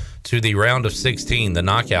advance to the round of 16, the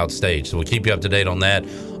knockout stage. So we'll keep you up to date on that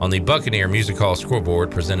on the Buccaneer Music Hall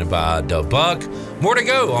scoreboard presented by Da Buck. More to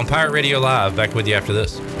go on Pirate Radio Live. Back with you after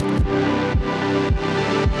this.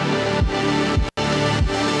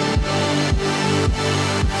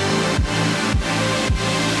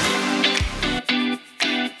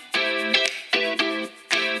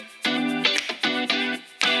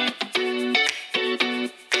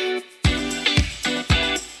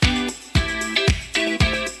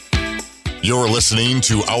 You're listening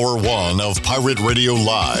to Hour 1 of Pirate Radio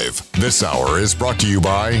Live. This hour is brought to you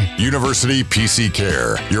by University PC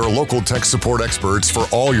Care, your local tech support experts for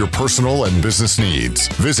all your personal and business needs.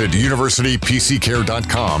 Visit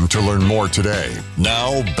universitypccare.com to learn more today.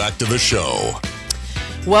 Now, back to the show.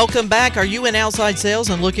 Welcome back. Are you in outside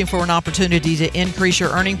sales and looking for an opportunity to increase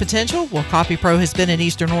your earning potential? Well, CopyPro has been in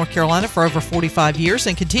Eastern North Carolina for over 45 years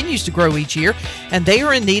and continues to grow each year, and they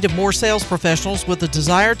are in need of more sales professionals with a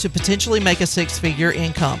desire to potentially make a six-figure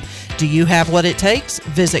income. Do you have what it takes?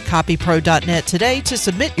 Visit copypro.net today to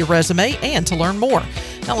submit your resume and to learn more.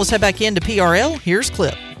 Now let's head back into PRL. Here's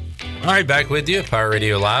Clip. All right, back with you. Pirate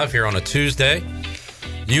Radio Live here on a Tuesday.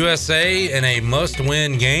 USA in a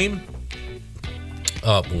must-win game.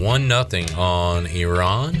 Up 1-0 on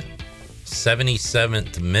Iran,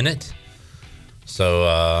 77th minute. So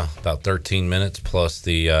about 13 minutes plus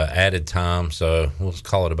the added time. So we'll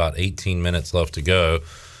call it about 18 minutes left to go.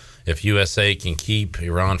 If USA can keep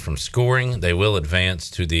Iran from scoring, they will advance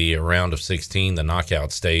to the round of 16, the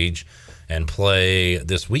knockout stage, and play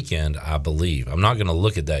this weekend, I believe. I'm not going to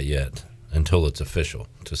look at that yet until it's official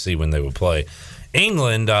to see when they will play.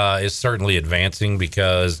 England is certainly advancing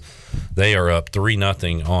because they are up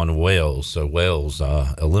 3-0 on Wales. So Wales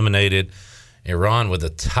eliminated. Iran with a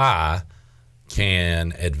tie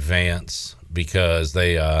can advance because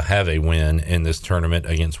they have a win in this tournament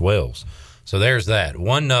against Wales. So there's that.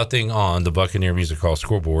 1-0 on the Buccaneer Music Hall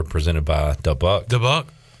scoreboard presented by Da Buck. Da Buck.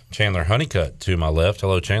 Chandler Honeycutt to my left.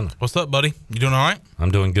 Hello, Chandler. What's up, buddy? You doing all right?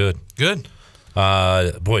 I'm doing good. Good.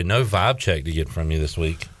 Boy, no vibe check to get from you this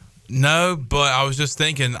week. No, but I was just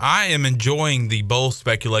thinking, I am enjoying the bowl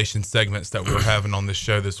speculation segments that we're having on this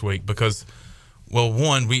show this week because, well,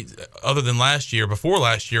 one, we other than before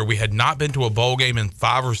last year, we had not been to a bowl game in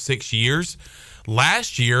 5 or 6 years.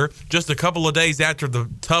 Last year, just a couple of days after the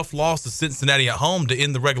tough loss to Cincinnati at home to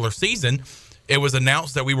end the regular season, it was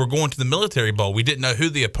announced that we were going to the Military Bowl. We didn't know who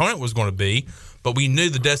the opponent was going to be, but we knew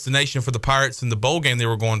the destination for the Pirates and the bowl game they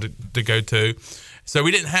were going to go to. So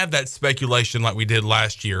we didn't have that speculation like we did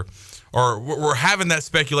last year. Or we're having that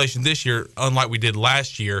speculation this year, unlike we did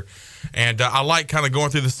last year. And I like kind of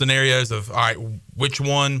going through the scenarios of, all right, which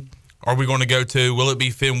one are we going to go to? Will it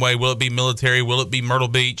be Fenway? Will it be Military? Will it be Myrtle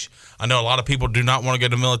Beach? I know a lot of people do not want to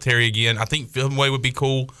go to Military again. I think Fenway would be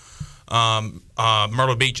cool.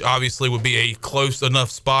 Myrtle Beach obviously would be a close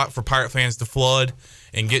enough spot for Pirate fans to flood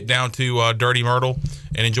and get down to Dirty Myrtle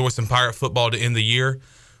and enjoy some Pirate football to end the year.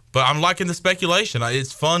 But I'm liking the speculation.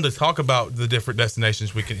 It's fun to talk about the different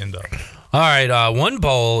destinations we can end up. All right, one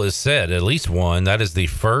bowl is set, at least one. That is the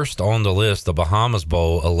first on the list, the Bahamas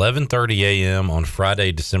Bowl, 11:30 a.m. on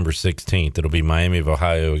Friday, December 16th. It'll be Miami of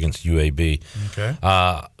Ohio against UAB. Okay.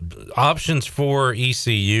 Options for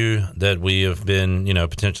ECU that we have been,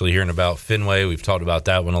 potentially hearing about. Fenway, we've talked about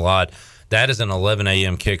that one a lot. That is an 11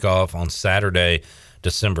 a.m. kickoff on Saturday,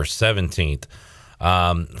 December 17th.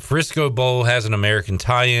 Frisco Bowl has an American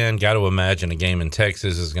tie-in. Got to imagine a game in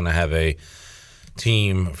Texas is going to have a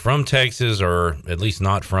team from Texas, or at least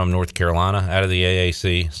not from North Carolina, out of the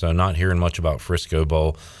AAC. So not hearing much about Frisco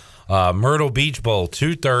Bowl. Myrtle Beach Bowl,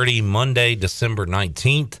 2:30, Monday, December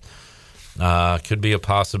 19th. Could be a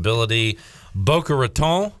possibility. Boca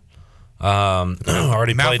Raton,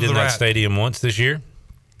 already played in that stadium once this year.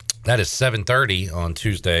 That is 7:30 on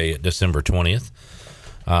Tuesday, December 20th,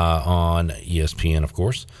 on ESPN, of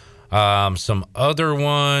course. Some other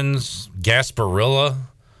ones, Gasparilla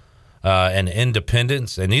and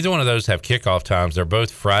Independence, and neither one of those have kickoff times. They're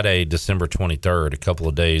both Friday, December 23rd, a couple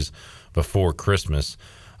of days before Christmas.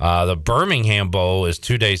 The Birmingham Bowl is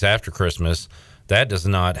 2 days after Christmas. That does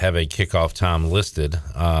not have a kickoff time listed.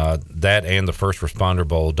 That and the First Responder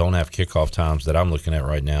Bowl don't have kickoff times that I'm looking at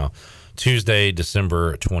right now. Tuesday,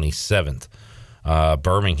 December 27th.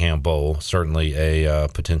 Birmingham Bowl, certainly a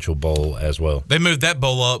potential bowl as well. They moved that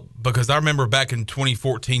bowl up because I remember back in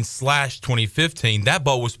 2014/2015, that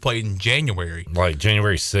bowl was played in January. Like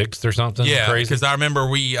January 6th or something? Yeah, because I remember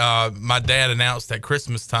my dad announced at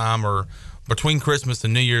Christmas time or between Christmas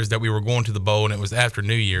and New Year's that we were going to the bowl, and it was after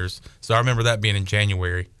New Year's. So I remember that being in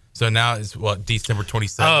January. So now it's December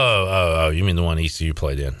 27th. Oh, you mean the one ECU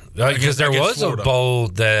played in? Because there was Florida. A bowl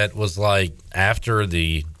that was like after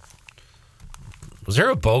the. Was there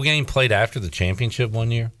a bowl game played after the championship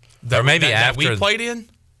one year? Or maybe after that we played in?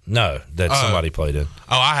 No, that somebody played in.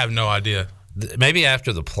 Oh, I have no idea. Maybe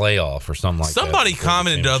after the playoff or something like somebody that. Somebody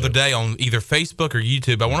commented the other day on either Facebook or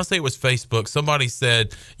YouTube. I want to say it was Facebook. Somebody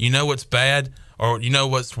said, you know what's bad or you know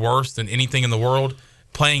what's worse than anything in the world?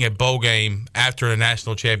 Playing a bowl game after a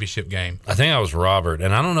national championship game. I think I was Robert,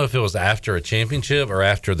 and I don't know if it was after a championship or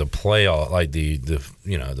after the playoff, like the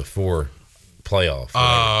 4 playoff.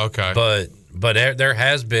 Oh, okay. But there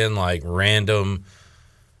has been like random,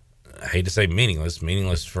 I hate to say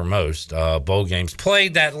meaningless for most, bowl games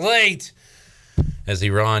played that late. As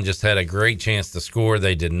Iran just had a great chance to score,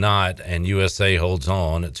 they did not, and USA holds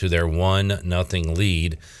on to their 1-0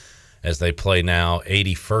 lead as they play now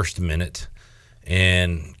 81st minute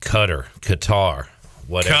in Qatar,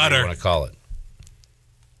 whatever you want to call it.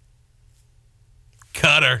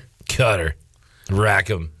 Qatar. Rack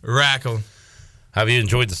 'em. Have you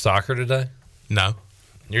enjoyed the soccer today? No.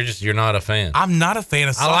 You're not a fan. I'm not a fan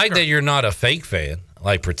of soccer. I like that you're not a fake fan,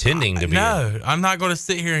 like pretending to be. No, I'm not going to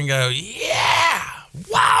sit here and go, yeah,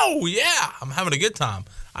 wow, yeah, I'm having a good time.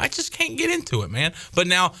 I just can't get into it, man. But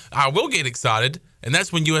now I will get excited, and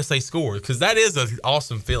that's when USA scores, because that is an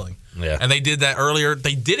awesome feeling. Yeah. And they did that earlier.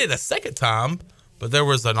 They did it a second time, but there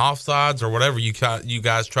was an offsides or whatever you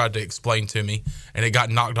guys tried to explain to me, and it got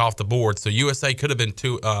knocked off the board. So USA could have been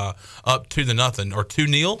up 2-0 or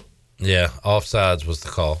 2-0. Yeah, offsides was the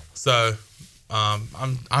call. So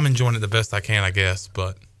I'm enjoying it the best I can, I guess.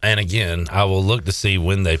 And again, I will look to see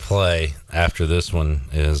when they play after this one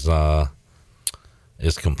is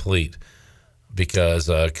complete, because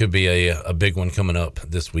it could be a big one coming up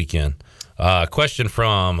this weekend. Question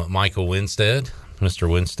from Michael Winstead. Mr.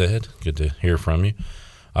 Winstead, good to hear from you.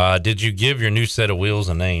 Did you give your new set of wheels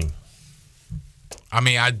a name? I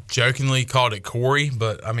mean, I jokingly called it Corey,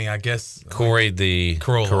 but I mean, I guess Corey the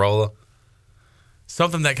Corolla.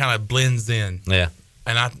 Something that kind of blends in. Yeah.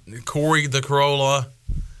 And Corey the Corolla.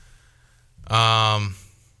 And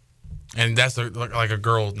that's like a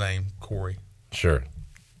girl's name, Corey. Sure.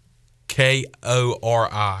 Kori.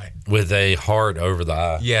 With a heart over the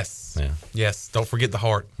I. Yes. Yeah. Yes. Don't forget the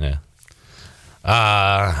heart. Yeah. All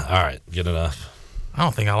right. Good enough. I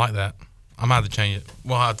don't think I like that. I might have to change it.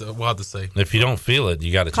 We'll have to see. If you don't feel it,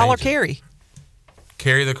 you got to change it. Call her Carrie.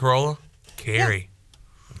 Carrie the Corolla? Carrie.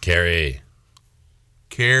 Yeah.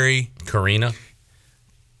 Carrie. Karina.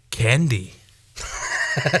 Candy.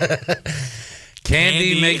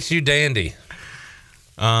 Candy makes you dandy.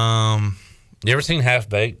 You ever seen Half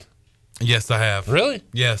Baked? Yes, I have. Really?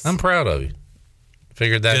 Yes. I'm proud of you.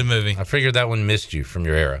 Good movie. I figured that one missed you from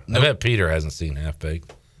your era. Nope. I bet Peter hasn't seen Half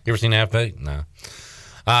Baked. You ever seen Half Baked? No.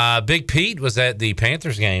 Big Pete was at the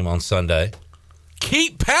Panthers game on Sunday.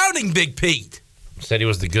 Keep pounding Big Pete. Said he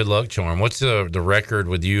was the good luck charm. What's the record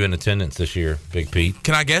with you in attendance this year, Big Pete?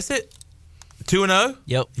 Can I guess it? 2-0?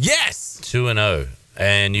 Yep. Yes. 2-0.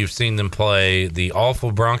 And you've seen them play the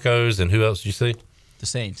awful Broncos, and who else did you see? The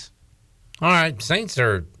Saints. All right. Saints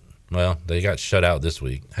are, well, they got shut out this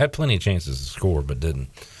week. Had plenty of chances to score, but didn't.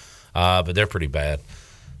 But they're pretty bad.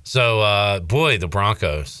 So, boy, the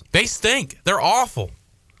Broncos. They stink. They're awful.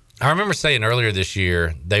 I remember saying earlier this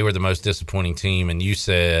year they were the most disappointing team, and you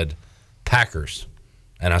said Packers.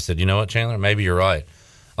 And I said, you know what, Chandler? Maybe you're right.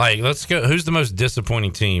 Like, let's go. Who's the most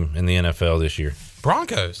disappointing team in the NFL this year?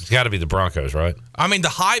 Broncos. It's got to be the Broncos, right? I mean, the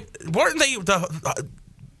hype. Weren't they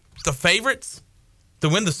the favorites to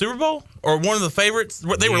win the Super Bowl, or one of the favorites?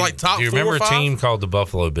 They were like top. Do you 4 remember or 5? a team called the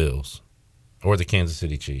Buffalo Bills or the Kansas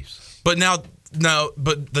City Chiefs? But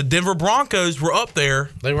but the Denver Broncos were up there.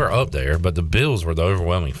 They were up there, but the Bills were the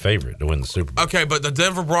overwhelming favorite to win the Super Bowl. Okay, but the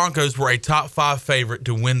Denver Broncos were a top 5 favorite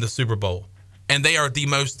to win the Super Bowl. And they are the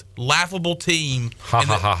most laughable team in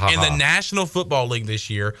the National Football League this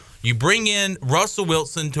year. You bring in Russell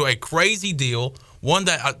Wilson to a crazy deal, one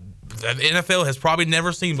that the NFL has probably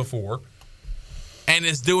never seen before, and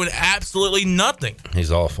is doing absolutely nothing. He's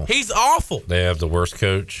awful. He's awful. They have the worst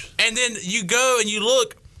coach. And then you go and you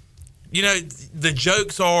look, the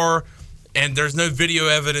jokes are, and there's no video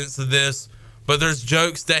evidence of this, but there's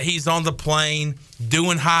jokes that he's on the plane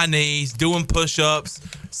doing high knees, doing push-ups,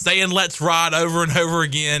 saying "let's ride" over and over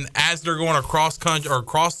again as they're going across country or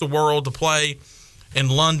across the world to play in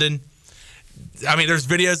London. I mean, there's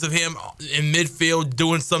videos of him in midfield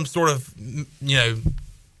doing some sort of,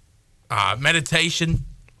 meditation.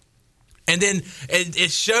 And then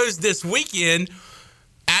it shows this weekend,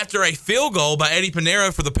 after a field goal by Eddie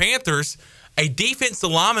Pinheiro for the Panthers, a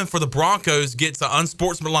defensive lineman for the Broncos gets an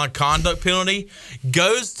unsportsmanlike conduct penalty,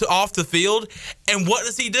 goes off the field, and what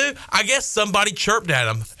does he do? I guess somebody chirped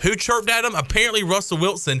at him. Who chirped at him? Apparently Russell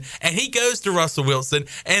Wilson. And he goes to Russell Wilson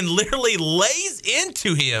and literally lays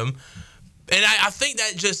into him. And I think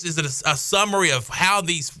that just is a summary of how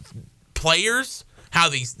these players,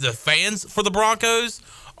 the fans for the Broncos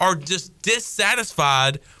are just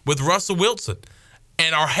dissatisfied with Russell Wilson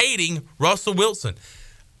and are hating Russell Wilson.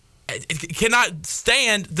 Cannot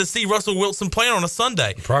stand to see Russell Wilson playing on a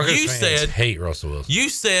Sunday. Broncos fans hate Russell Wilson. You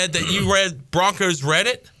said that you read Broncos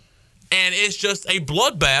Reddit, and it's just a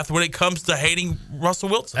bloodbath when it comes to hating Russell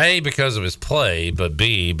Wilson. A, because of his play, but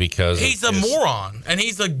B, because he's a moron, and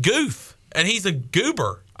he's a goof, and he's a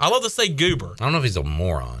goober. I love to say goober. I don't know if he's a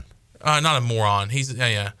moron. Not a moron. He's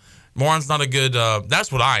moron's not a good. That's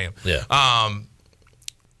what I am. Yeah.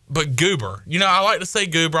 But goober. I like to say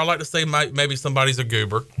goober. I like to say maybe somebody's a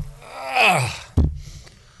goober.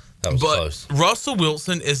 That was close. Russell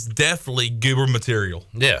Wilson is definitely goober material.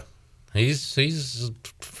 Yeah. He's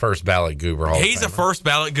first ballot goober. He's a first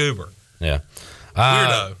ballot goober. Yeah.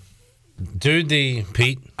 Weirdo. Dude,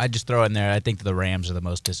 Pete. I just throw in there, I think the Rams are the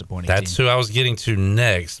most disappointing That's team. who I was getting to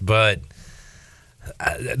next, but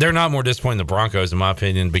they're not more disappointing than the Broncos, in my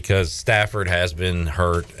opinion, because Stafford has been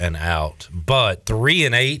hurt and out. But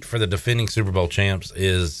 3-8 for the defending Super Bowl champs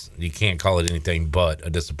you can't call it anything but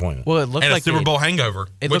a disappointment. Well, it looked like a Super Bowl hangover.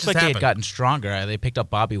 It looked like they had gotten stronger. They picked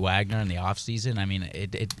up Bobby Wagner in the offseason. I mean,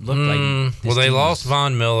 it looked like. Well, they lost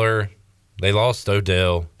Von Miller. They lost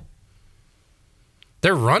Odell.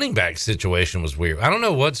 Their running back situation was weird. I don't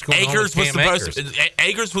know what's going on with Cam Akers.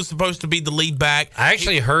 Akers was supposed to be the lead back. I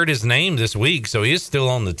actually heard his name this week, so he is still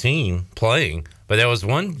on the team playing. But there was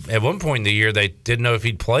at one point in the year they didn't know if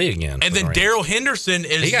he'd play again. And then Darrell Henderson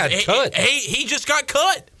he got cut. He just got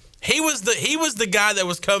cut. He was the guy that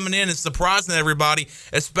was coming in and surprising everybody,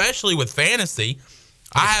 especially with fantasy.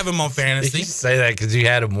 I have him on fantasy. You say that because you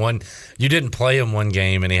had him you didn't play him one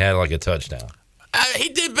game and he had like a touchdown. He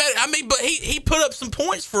did better. I mean, but he put up some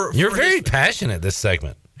points for. You're very passionate this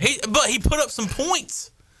segment. He put up some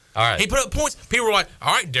points. All right. He put up points. People were like,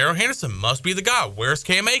 "All right, Darrell Henderson must be the guy. Where's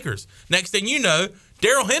Cam Akers?" Next thing you know,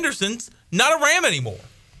 Darrell Henderson's not a Ram anymore.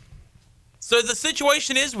 So the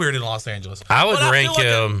situation is weird in Los Angeles. I would rank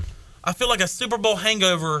him. I feel like a Super Bowl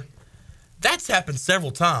hangover. That's happened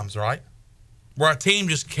several times, right? Where a team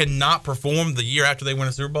just cannot perform the year after they win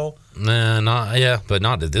a Super Bowl. But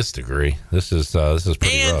not to this degree. This is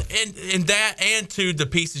pretty rough. And that, and to the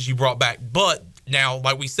pieces you brought back. But now,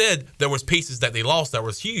 like we said, there was pieces that they lost that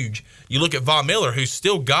was huge. You look at Von Miller, who's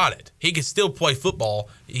still got it. He can still play football.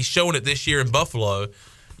 He's showing it this year in Buffalo.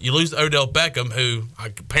 You lose Odell Beckham, who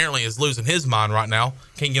apparently is losing his mind right now.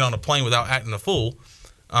 Can't get on a plane without acting a fool.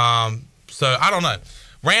 So I don't know.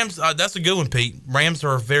 Rams, that's a good one, Pete. Rams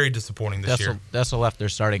are very disappointing this year. That's left their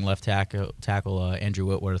starting left tackle Andrew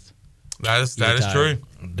Whitworth. That is true.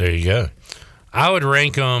 There you go. I would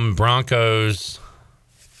rank them Broncos,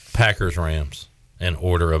 Packers, Rams in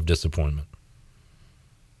order of disappointment.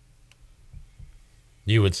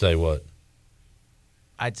 You would say what?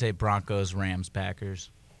 I'd say Broncos, Rams,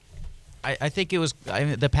 Packers. I think it was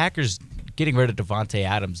the Packers getting rid of Devontae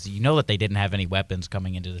Adams. You know that they didn't have any weapons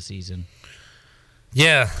coming into the season.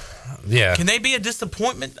 Yeah. Can they be a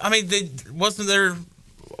disappointment? I mean,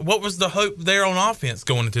 what was the hope there on offense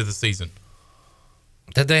going into the season?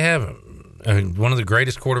 Did they have one of the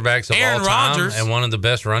greatest quarterbacks of Aaron all time, Rodgers. and one of the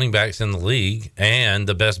best running backs in the league, and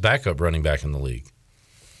the best backup running back in the league.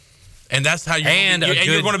 And that's how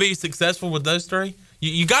you're going to be successful with those three.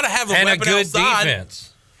 You got to have a weapon good outside.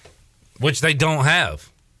 defense, which they don't have.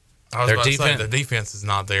 I was about to say the defense is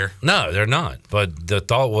not there. No, they're not. But the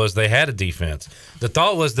thought was they had a defense. The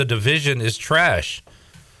thought was the division is trash.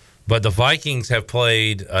 But the Vikings have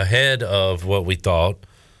played ahead of what we thought,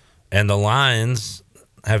 and the Lions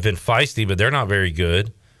have been feisty, but they're not very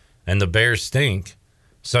good, and the Bears stink.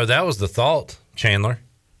 So that was the thought, Chandler.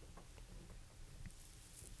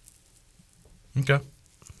 Okay.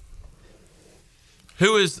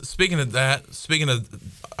 Who is, speaking of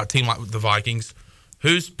a team like the Vikings,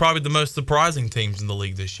 who's probably the most surprising teams in the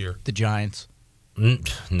league this year? The Giants. No.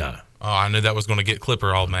 Oh, I knew that was going to get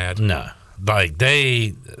Clipper all mad. No. Like,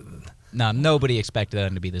 No, nobody expected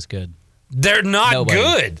them to be this good. They're not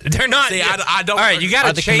good. They're not. See, I don't. All right, you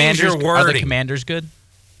got to change your wording. Are the Commanders good?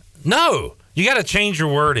 No. You got to change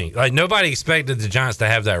your wording. Like, nobody expected the Giants to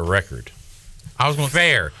have that record. I was going to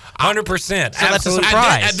fair. 100%. So that's a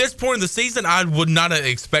surprise. At this point in the season, I would not have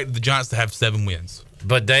expected the Giants to have 7 wins.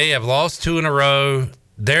 But they have lost 2 in a row.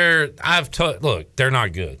 Look, they're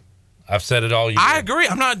not good. I've said it all year. I agree.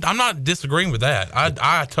 I'm not disagreeing with that.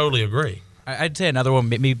 I totally agree. I'd say another one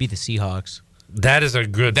maybe the Seahawks. That is a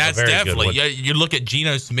good. That's very definitely. Good one. Yeah, you look at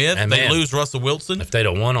Geno Smith. And they man, lose Russell Wilson. If they'd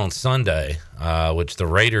have won on Sunday, which the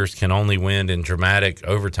Raiders can only win in dramatic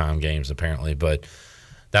overtime games apparently, but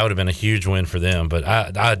that would have been a huge win for them. But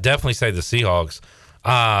I definitely say the Seahawks.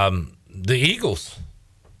 The Eagles.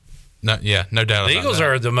 No doubt. The Eagles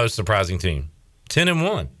are the most surprising team.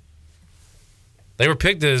 10-1. They were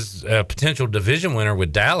picked as a potential division winner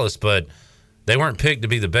with Dallas, but they weren't picked to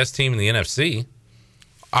be the best team in the NFC.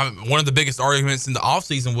 One of the biggest arguments in the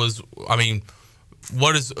offseason was,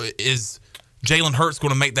 what is Jalen Hurts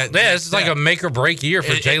going to make that? Yeah, this is like a make or break year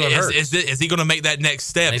for Jalen Hurts. Is he going to make that next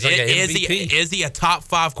step? He's like is he a top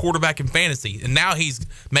 5 quarterback in fantasy? And now he's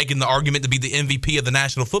making the argument to be the MVP of the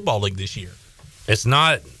National Football League this year. It's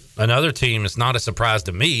not another team. It's not a surprise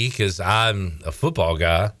to me because I'm a football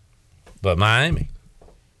guy, but Miami.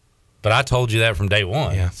 But I told you that from day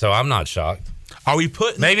one, so I'm not shocked. Are we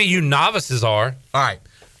putting? Maybe you novices are. All right.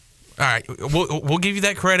 We'll give you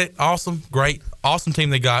that credit. Awesome, great, awesome team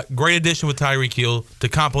they got. Great addition with Tyreek Hill to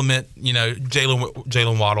complement,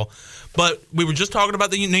 Jalen Waddle. But we were just talking about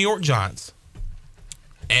the New York Giants,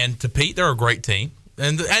 and to Pete, they're a great team.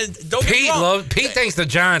 And don't get me wrong. Pete thinks the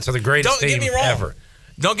Giants are the greatest team ever.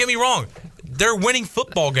 Don't get me wrong. They're winning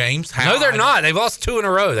football games. No, they're not. They've lost 2 in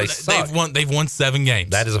a row. They suck. They've won 7 games.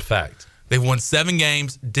 That is a fact. They've won 7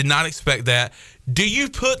 games. Did not expect that. Do you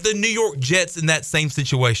put the New York Jets in that same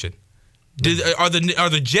situation? Are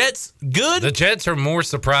the Jets good? The Jets are more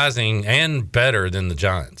surprising and better than the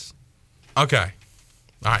Giants. Okay.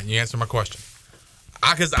 All right, you answer my question.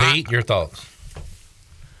 Pete, your thoughts?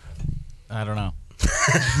 I don't know.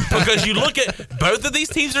 Because you look at both of these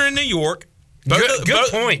teams are in New York.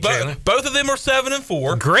 Good point, Chandler. Both of them are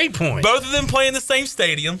 7-4. Great point. Both of them play in the same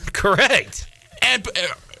stadium. Correct.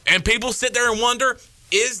 And people sit there and wonder,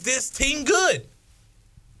 is this team good?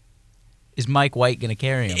 Is Mike White going to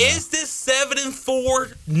carry him? Is this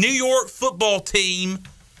 7-4 New York football team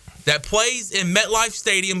that plays in MetLife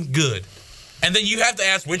Stadium good? And then you have to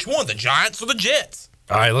ask which one, the Giants or the Jets?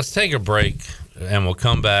 All right, let's take a break, and we'll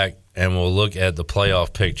come back, and we'll look at the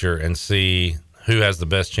playoff picture and see who has the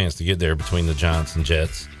best chance to get there between the Giants and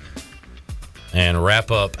Jets. And wrap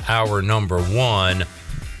up hour number 1.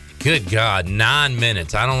 Good God, 9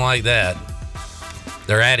 minutes. I don't like that.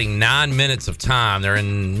 They're adding 9 minutes of time. They're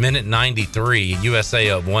in minute 93. USA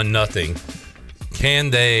up 1-0. Can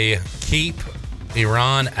they keep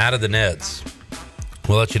Iran out of the nets?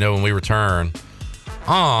 We'll let you know when we return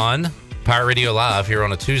on Pirate Radio Live here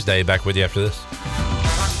on a Tuesday. Back with you after this.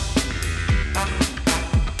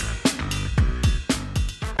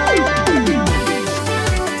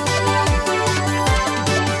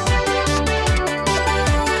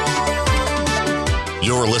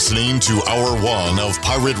 You're listening to Hour 1 of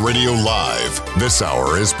Pirate Radio Live. This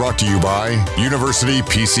hour is brought to you by University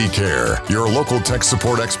PC Care, your local tech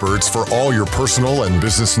support experts for all your personal and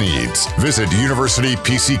business needs. Visit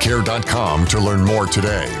universitypccare.com to learn more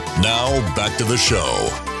today. Now, back to the show.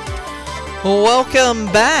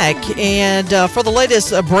 Welcome back. And for the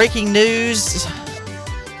latest breaking news,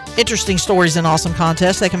 interesting stories and awesome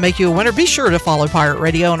contests that can make you a winner, be sure to follow Pirate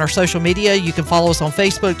Radio on our social media. You can follow us on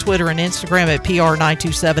Facebook, Twitter, and Instagram at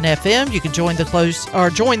PR927FM. You can join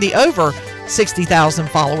the over 60,000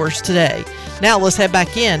 followers today. Now let's head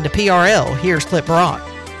back in to PRL. Here's Clip Brock.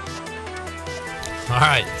 All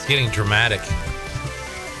right, it's getting dramatic.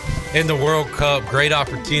 in the World Cup. Great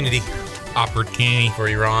opportunity for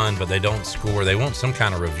Iran, but they don't score. They want some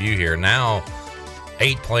kind of review here. Now,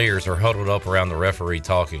 8 players are huddled up around the referee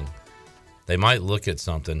talking. They might look at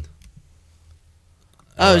something.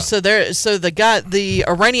 So the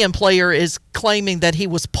Iranian player is claiming that he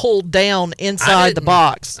was pulled down inside the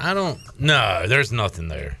box. No, there's nothing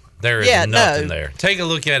there. There is nothing there. Take a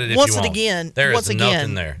look at it if once you want. Again, there once is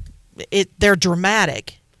again, nothing there. They're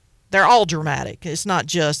dramatic. They're all dramatic. It's not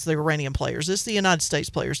just the Iranian players. It's the United States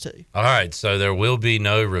players too. All right, so there will be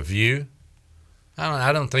no review.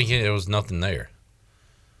 I don't think there was nothing there.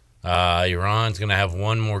 Iran's going to have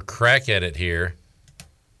one more crack at it here.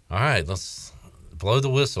 All right, let's blow the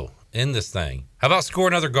whistle. End this thing. How about score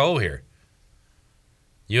another goal here?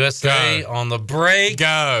 USA on the break.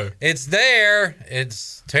 Go. It's there.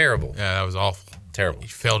 It's terrible. Yeah, that was awful. Terrible. He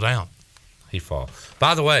fell down. He fall.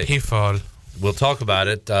 By the way, he fall. We'll talk about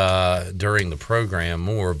it during the program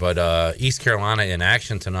more, but East Carolina in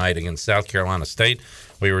action tonight against South Carolina State.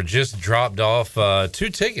 We were just dropped off 2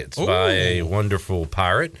 tickets by a wonderful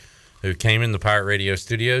pirate who came in the Pirate Radio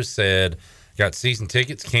studio, said, got season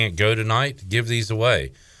tickets, can't go tonight, give these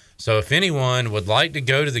away. So if anyone would like to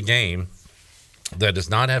go to the game that does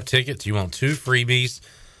not have tickets, you want 2 freebies,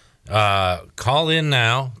 call in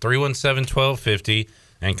now, 317-1250,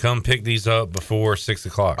 and come pick these up before 6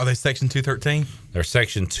 o'clock. Are they section 213? They're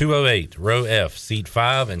section 208, row F, seat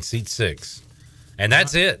 5 and seat 6. And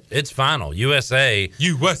that's it. It's final. USA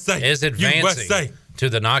is advancing to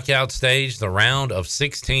the knockout stage, the round of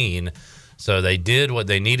 16. So they did what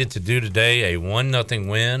they needed to do today, a 1-0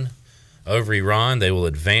 win over Iran. They will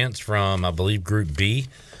advance from, I believe, Group B,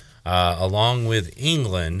 along with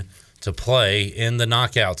England, to play in the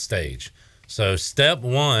knockout stage. So step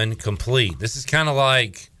 1 complete. This is kind of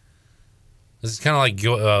like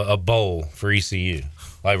a bowl for ECU.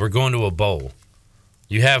 Like we're going to a bowl.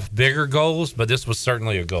 You have bigger goals, but this was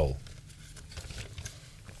certainly a goal.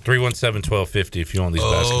 317-1250 if you want these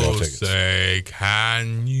basketball tickets. Say,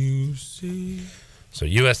 can you see? So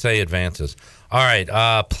USA advances. All right,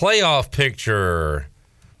 playoff picture.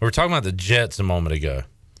 We were talking about the Jets a moment ago.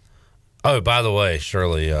 Oh, by the way,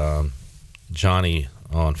 Shirley, Johnny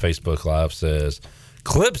on Facebook Live says,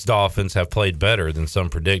 Clips Dolphins have played better than some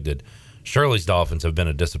predicted. Shirley's Dolphins have been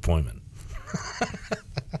a disappointment.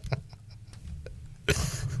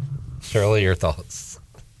 Shirley, your thoughts?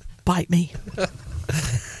 Bite me.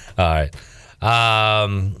 All right.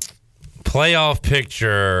 Playoff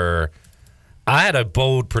picture. I had a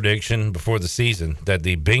bold prediction before the season that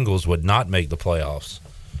the Bengals would not make the playoffs.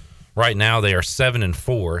 Right now, they are 7-4,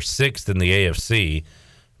 6th in the AFC,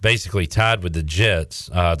 basically tied with the Jets.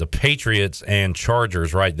 The Patriots and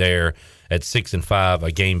Chargers right there at 6-5,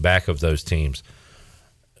 a game back of those teams.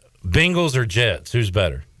 Bengals or Jets? Who's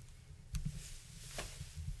better?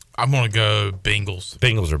 I'm going to go Bengals.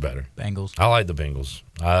 Bengals are better. Bengals. I like the Bengals.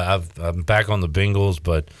 I'm back on the Bengals,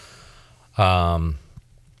 but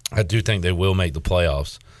I do think they will make the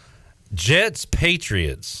playoffs. Jets,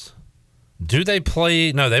 Patriots. Do they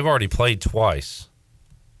play? No, they've already played twice.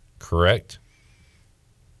 Correct?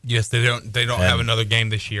 Yes, they don't have another game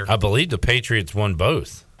this year. I believe the Patriots won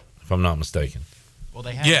both, if I'm not mistaken. Well,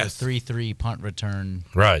 they had a 3-3 punt return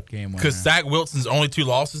game winner. Because Zach Wilson's only 2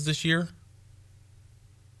 losses this year?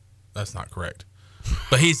 That's not correct.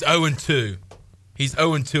 But he's 0-2. He's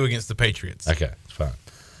 0-2 against the Patriots. Okay, it's fine.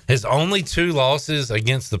 His only 2 losses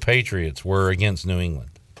against the Patriots were against New England.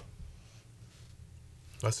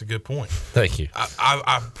 That's a good point. Thank you.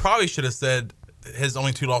 I probably should have said his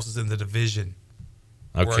only 2 losses in the division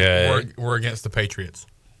were against the Patriots.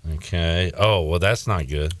 Okay. Oh, well, that's not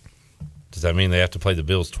good. Does that mean they have to play the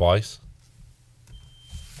Bills twice?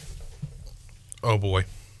 Oh, boy.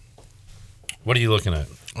 What are you looking at?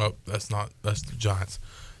 Oh, that's the Giants.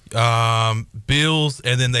 Bills,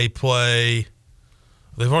 and then they've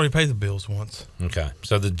already played the Bills once. Okay.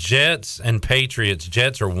 So the Jets and Patriots,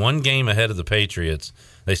 Jets are 1 game ahead of the Patriots.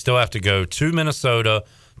 They still have to go to Minnesota,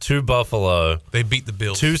 to Buffalo. They beat the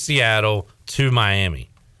Bills. To Seattle, to Miami.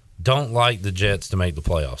 Don't like the Jets to make the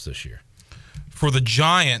playoffs this year. For the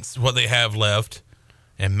Giants, what they have left,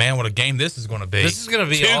 and man, what a game this is going to be. This is going to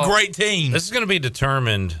be 2 great teams. This is going to be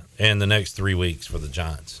determined in the next 3 weeks for the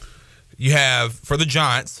Giants. For the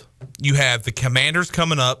Giants, you have the Commanders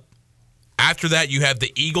coming up. After that, you have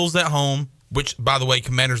the Eagles at home, which, by the way,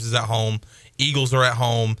 Commanders is at home. Eagles are at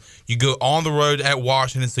home. You go on the road at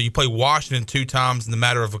Washington, so you play Washington 2 times in the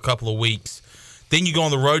matter of a couple of weeks. Then you go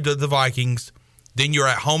on the road to the Vikings. Then you're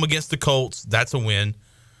at home against the Colts. That's a win.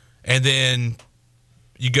 And then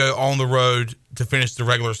you go on the road to finish the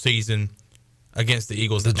regular season against the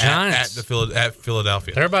Eagles. The Giants at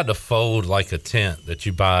Philadelphia. They're about to fold like a tent that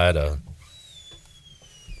you buy at a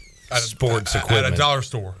sports equipment at a dollar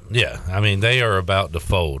store. Yeah, I mean they are about to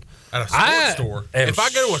fold at a sports store. If I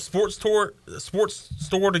go to a sports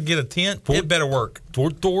store to get a tent, it better work.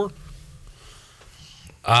 Store.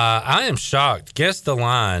 I am shocked. Guess the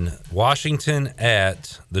line: Washington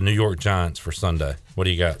at the New York Giants for Sunday. What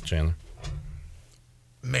do you got, Chandler?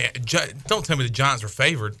 Man, don't tell me the Giants are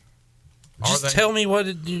favored. Just tell me what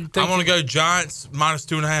did you think. I want to go Giants minus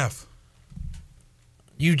 2.5.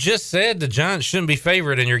 You just said the Giants shouldn't be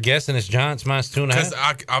favored, and you're guessing it's Giants minus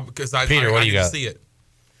 2.5. Because Peter, what do you got? See it.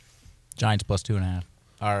 Giants plus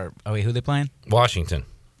 2.5. Wait, who are they playing? Washington.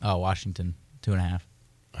 Oh, Washington 2.5.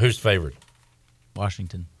 Who's favored?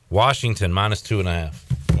 Washington. Washington minus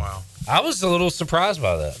 2.5. Wow. I was a little surprised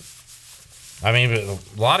by that. I mean, a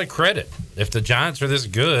lot of credit. If the Giants are this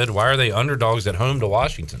good, why are they underdogs at home to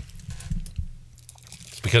Washington?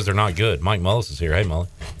 It's because they're not good. Mike Mullis is here. Hey, Mully.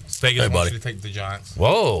 Vegas wants you to take the Giants.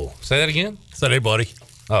 Whoa. Say that again? Say, hey, buddy.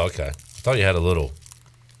 Oh, okay. I thought you had a little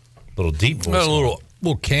deep voice. Got a little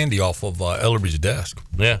candy off of Ellerby's desk.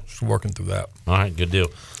 Yeah. Just working through that. All right, good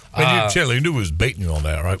deal. Chandler, you knew he was baiting you on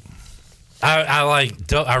that, right?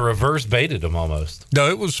 I reverse baited him almost. No,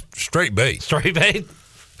 it was straight bait. Straight bait?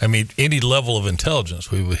 I mean, any level of intelligence,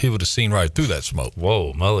 he would have seen right through that smoke.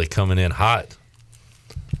 Whoa, Mully coming in hot.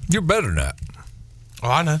 You're better than that. Oh,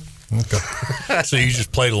 I know. Okay. So you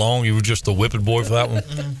just played along? You were just the whipping boy for that one?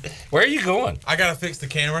 Where are you going? I got to fix the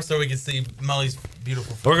camera so we can see Mully's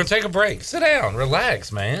beautiful face. We're going to take a break. Sit down.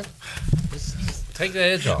 Relax, man. Just take the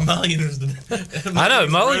edge off. Mully I know.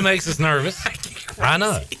 Mully makes us nervous. I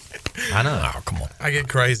know. Oh, come on. I get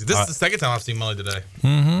crazy. This is the second time I've seen Mully today.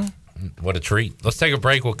 Mm-hmm. What a treat. Let's take a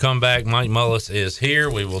break. We'll come back. Mike Mullis is here.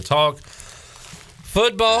 We will talk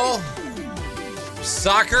football,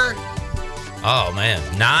 soccer. Oh, man.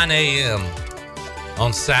 9 a.m.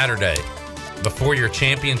 on Saturday before your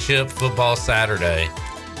championship football Saturday.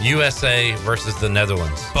 USA versus the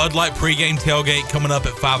Netherlands. Bud Light pregame tailgate coming up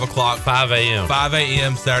at 5 o'clock. 5 a.m. 5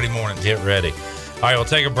 a.m. Saturday morning. Get ready. All right, we'll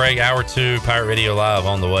take a break. Hour 2, Pirate Radio Live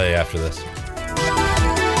on the way after this.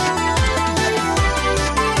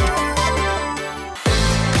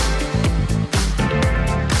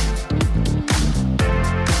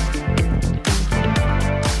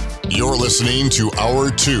 You're listening to Hour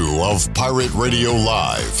 2 of Pirate Radio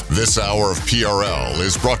Live. This hour of PRL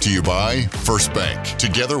is brought to you by First Bank.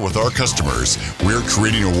 Together with our customers, we're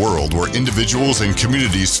creating a world where individuals and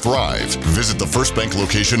communities thrive. Visit the First Bank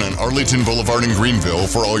location on Arlington Boulevard in Greenville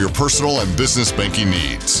for all your personal and business banking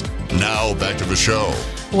needs. Now, back to the show.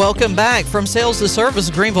 Welcome back. From sales to service,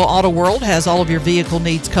 Greenville Auto World has all of your vehicle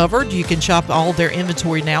needs covered. You can shop all of their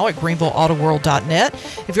inventory now at greenvilleautoworld.net.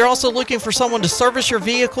 If you're also looking for someone to service your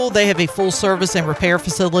vehicle, they have a full service and repair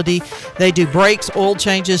facility. They do brakes, oil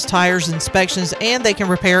changes, tires, inspections, and they can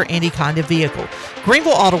repair any kind of vehicle.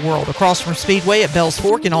 Greenville Auto World, across from Speedway at Bells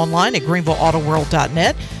Fork and online at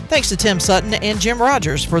greenvilleautoworld.net. Thanks to Tim Sutton and Jim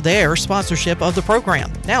Rogers for their sponsorship of the program.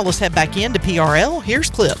 Now let's head back into PRL. Here's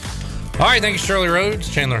Clip. All right, thank you, Shirley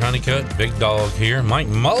Rhodes, Chandler Honeycutt, Big Dog here. Mike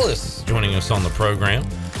Mullis joining us on the program.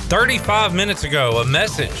 35 minutes ago, a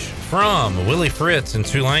message from Willie Fritz in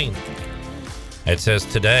Tulane. It says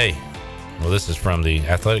today, well, this is from the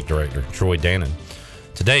athletic director, Troy Dannon.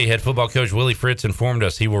 Today, head football coach Willie Fritz informed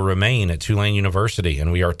us he will remain at Tulane University,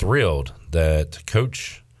 and we are thrilled that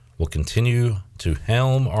coach will continue to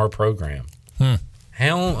helm our program.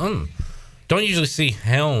 Helm? Don't usually see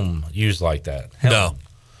helm used like that. Helm. No.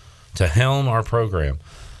 To helm our program.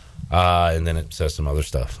 And then it says some other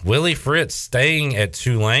stuff. Willie Fritz staying at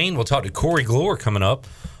Tulane. We'll talk to Corey Glore coming up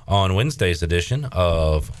on Wednesday's edition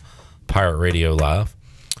of Pirate Radio Live.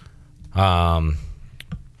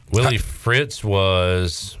 Willie Fritz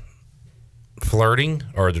was flirting,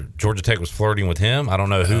 or Georgia Tech was flirting with him. I don't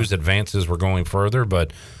know whose advances were going further,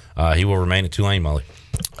 but he will remain at Tulane, Mully.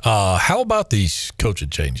 How about these coaching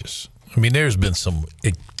changes? I mean, there's been some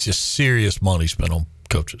just serious money spent on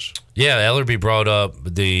coaches. Yeah, Ellerby brought up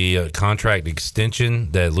the contract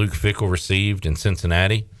extension that Luke Fickell received in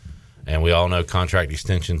Cincinnati, and we all know contract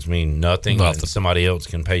extensions mean nothing. And somebody else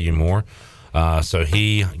can pay you more. So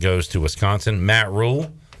he goes to Wisconsin. Matt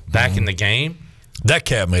Rule back in the game. That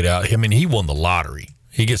cat made out. I mean, he won the lottery.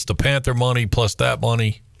 He gets the Panther money plus that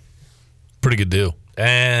money. Pretty good deal.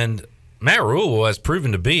 And Matt Rule has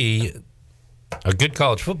proven to be a good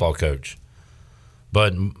college football coach.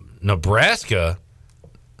 But Nebraska...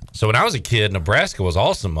 So when I was a kid, Nebraska was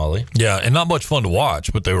awesome, Mully. Yeah, and not much fun to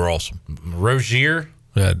watch, but they were awesome. Rozier.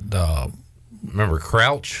 Remember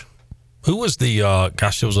Crouch? Who was the,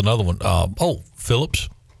 there was another one. Phillips.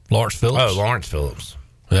 Lawrence Phillips. Oh, Lawrence Phillips.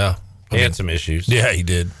 Yeah. He had some issues. Yeah, he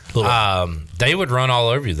did. They would run all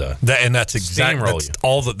over you, though. That's exactly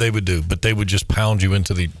all that they would do, but they would just pound you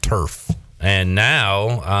into the turf. And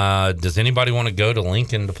now, does anybody want to go to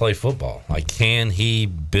Lincoln to play football? Like, can he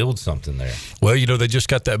build something there? Well, they just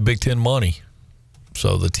got that Big Ten money,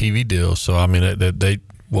 so the TV deal. So, I mean, they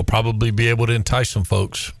will probably be able to entice some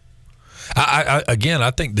folks. I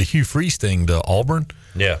think the Hugh Freeze thing to Auburn.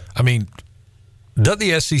 Yeah. I mean, doesn't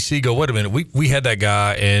the SEC go, wait a minute, we had that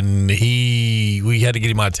guy, and we had to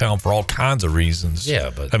get him out of town for all kinds of reasons. Yeah,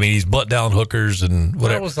 but I mean, he's butt down hookers and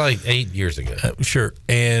whatever. That was like 8 years ago. Sure.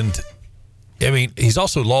 And, I mean, he's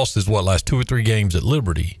also lost his, last 2 or 3 games at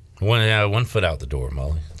Liberty. One foot out the door,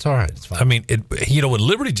 Molly. It's all right. It's fine. I mean, when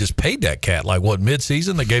Liberty just paid that cat,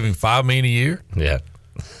 mid-season, they gave him $5 million a year. Yeah.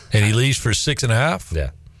 And he leaves for $6.5.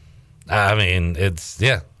 Yeah. I mean,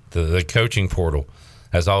 the coaching portal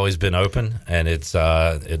has always been open, and it's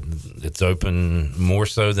open more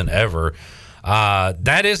so than ever.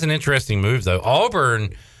 That is an interesting move, though.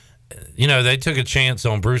 Auburn, they took a chance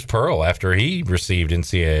on Bruce Pearl after he received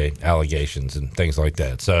NCAA allegations and things like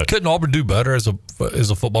that. So couldn't Auburn do better as a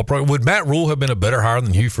football program? Would Matt Rule have been a better hire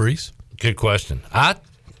than Hugh Freeze? Good question. I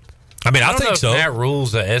think know so. If Matt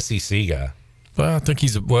Rule's a SEC guy. Well, I think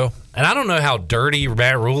he's and I don't know how dirty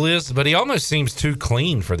Matt Rule is, but he almost seems too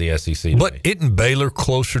clean for the SEC. But isn't Baylor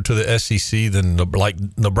closer to the SEC than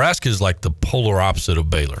Nebraska is like the polar opposite of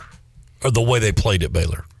Baylor, or the way they played at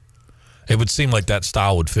Baylor? It would seem like that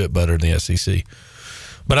style would fit better in the SEC,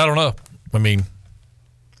 but I don't know. I mean,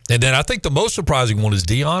 and then I think the most surprising one is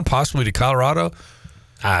Deion possibly to Colorado.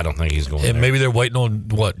 I don't think he's going. And maybe they're waiting on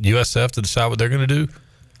USF to decide what they're going to do.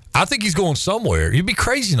 I think he's going somewhere. You'd be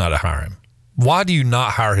crazy not to hire him. Why do you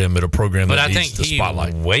not hire him at a program that needs the spotlight? But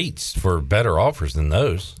I think he waits for better offers than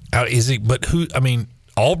those. Is he? But who? I mean,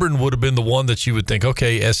 Auburn would have been the one that you would think,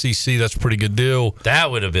 okay, SEC, that's a pretty good deal.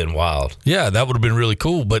 That would have been wild. Yeah, that would have been really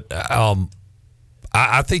cool. But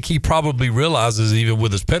I think he probably realizes, even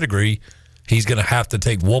with his pedigree, he's going to have to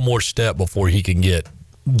take one more step before he can get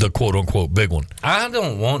the quote-unquote big one. I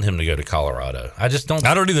don't want him to go to Colorado. I just don't.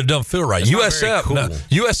 I don't either. Doesn't feel right. USF, cool.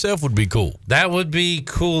 USF would be cool. That would be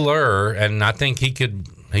cooler, and I think he could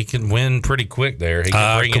win pretty quick there. He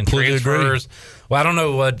could bring in transfers. Agree. Well, I don't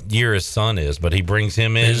know what year his son is, but he brings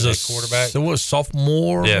him in as a quarterback. So what,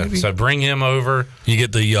 sophomore? Yeah. Maybe? So bring him over. You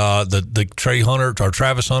get the Trey Hunter or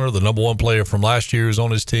Travis Hunter, the number 1 player from last year, is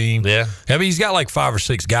on his team. Yeah. I mean, he's got like 5 or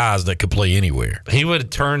 6 guys that could play anywhere. He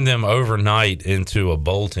would turn them overnight into a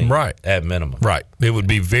bowl team, right? At minimum, right? It would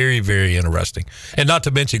be very, very interesting, and not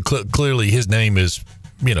to mention clearly his name is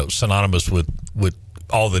synonymous with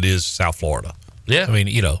all that is South Florida. Yeah. I mean,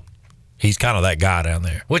 he's kind of that guy down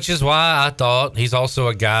there. Which is why I thought he's also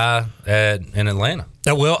a guy in Atlanta.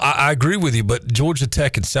 Well, I agree with you, but Georgia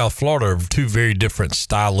Tech and South Florida are 2 very different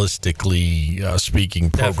stylistically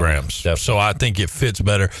speaking programs. Definitely. So I think it fits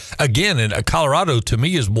better. Again, and Colorado to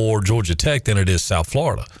me is more Georgia Tech than it is South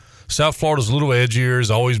Florida. South Florida's a little edgier,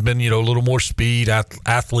 has always been, a little more speed,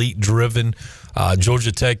 athlete driven.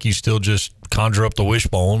 Georgia Tech, you still just conjure up the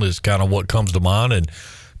wishbone is kind of what comes to mind. And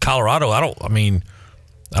Colorado, the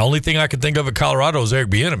only thing I can think of at Colorado is Eric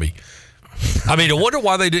Bieniemy. I mean, I wonder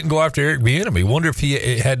why they didn't go after Eric Bieniemy. Wonder if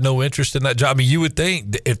he had no interest in that job. I mean, you would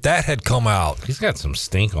think if that had come out, he's got some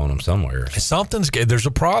stink on him somewhere. There's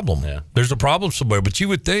a problem. Yeah, there's a problem somewhere. But you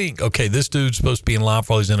would think, okay, this dude's supposed to be in line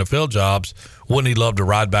for all these NFL jobs. Wouldn't he love to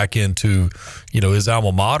ride back into, his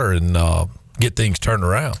alma mater and get things turned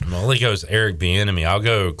around? Well, he goes Eric Bieniemy. I'll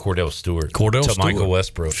go Cordell Stewart. Michael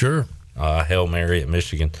Westbrook. Sure. Hail Mary at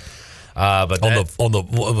Michigan. But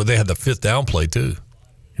they had the 5th down play too.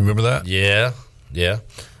 You remember that? Yeah.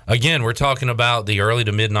 Again, we're talking about the early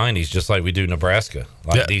to mid 90s, just like we do Nebraska.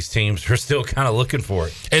 These teams are still kind of looking for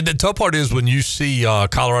it. And the tough part is when you see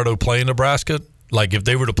Colorado play Nebraska, like if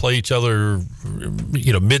they were to play each other,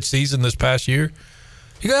 mid-season this past year,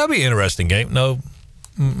 that'd be an interesting game. No,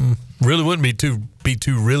 really wouldn't be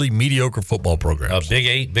two really mediocre football programs. A Big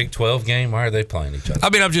 8, Big 12 game. Why are they playing each other? I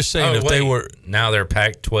mean, I'm just saying they were now they're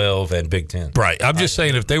Pac-12 and Big 10. Right. I'm just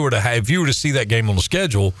saying if you were to see that game on the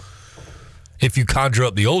schedule, if you conjure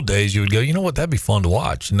up the old days, you would go, you know what, that'd be fun to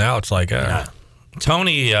watch. Now it's like,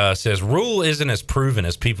 Tony says Rule isn't as proven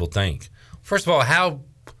as people think. First of all,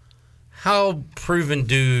 how proven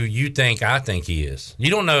do you think I think he is?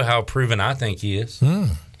 You don't know how proven I think he is.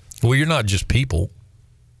 Well, you're not just people.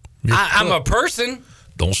 I'm a person.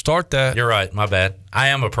 Don't start that. You're right. My bad. I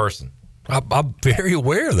am a person. I'm very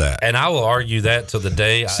aware of that. And I will argue that till the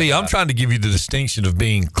day. I'm trying to give you the distinction of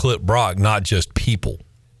being Clip Brock, not just people.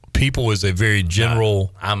 People is a very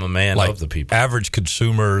general. I'm a man of the people. Average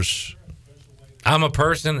consumers. I'm a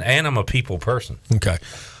person and I'm a people person. Okay.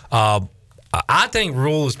 I think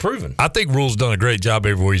Rule is proven. I think Rule's done a great job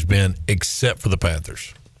everywhere he's been, except for the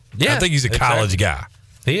Panthers. Yeah, I think he's a college guy.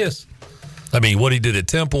 He is. I mean, what he did at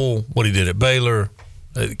Temple, what he did at Baylor,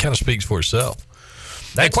 it kind of speaks for itself.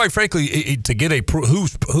 And quite frankly, to get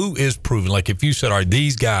who is proven, like if you said, all right,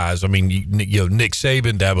 these guys, I mean, you know, Nick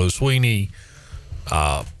Saban, Dabo Swinney,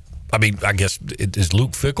 I mean, I guess is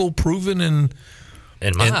Luke Fickell proven in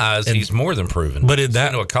my eyes, he's more than proven. But in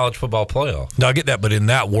that, a college football playoff. No, I get that, but in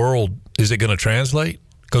that world, is it going to translate?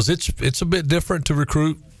 Because it's a bit different to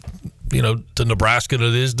recruit, you know, to Nebraska than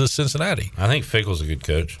it is to Cincinnati. I think Fickell's a good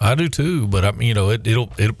coach. I do too, but I mean, you know,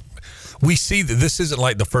 it'll. We see that this isn't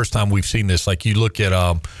like the first time we've seen this. Like you look at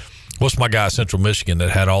what's my guy at Central Michigan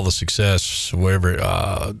that had all the success wherever.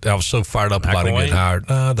 I was so fired up about him getting hired.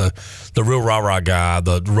 The real rah-rah guy,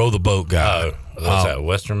 the row the boat guy. Oh, what's that?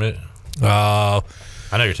 Western Mitt?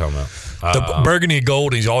 I know you're talking about. The burgundy and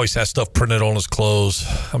gold. He's always had stuff printed on his clothes.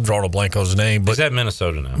 I'm drawing a blank on his name. But he's at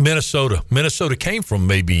Minnesota now. Minnesota came from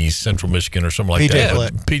maybe Central Michigan or something like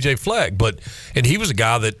that. PJ Fleck. And he was a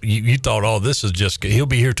guy that you thought, oh, this is just, he'll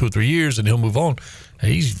be here 2 or 3 years and he'll move on.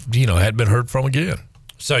 He's, hadn't been heard from again.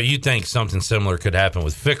 So you think something similar could happen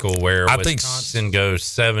with Fickell, where Wisconsin goes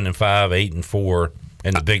 7-5, 8-4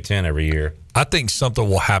 in the Big Ten every year? I think something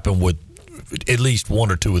will happen with at least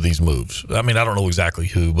 1 or 2 of these moves. I mean, I don't know exactly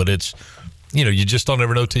who, but it's, you just don't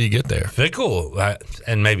ever know till you get there. Fickell,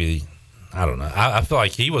 and maybe, I don't know. I feel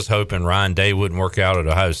like he was hoping Ryan Day wouldn't work out at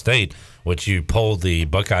Ohio State, which you polled the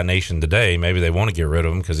Buckeye Nation today. Maybe they want to get rid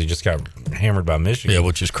of him because he just got hammered by Michigan. Yeah,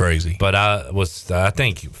 which is crazy. But I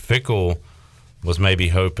think Fickell was maybe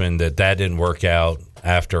hoping that didn't work out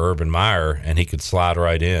after Urban Meyer and he could slide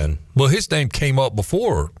right in. Well, his name came up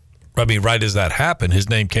before. I mean, right as that happened, his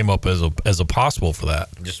name came up as a possible for that.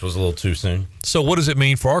 Just was a little too soon. So what does it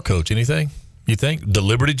mean for our coach? Anything? You think? The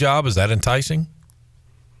Liberty job, is that enticing?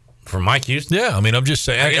 For Mike Houston? Yeah, I mean, I'm just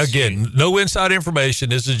saying, again, no inside information.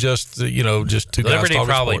 This is just, just two guys Liberty talking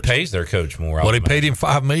probably sports. pays their coach more. Well, they paid him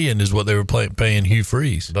 $5 million is what they were paying Hugh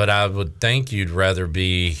Freeze. But I would think you'd rather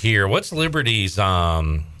be here. What's Liberty's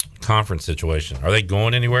conference situation? Are they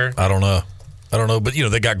going anywhere? I don't know. But,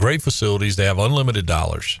 they got great facilities. They have unlimited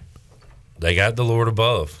dollars. They got the Lord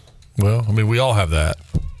above. Well, I mean, we all have that.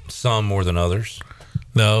 Some more than others.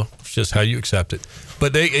 No, it's just how you accept it.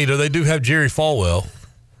 But they do have Jerry Falwell.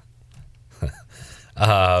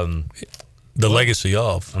 The legacy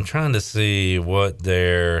of. I'm trying to see what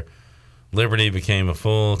their Liberty became a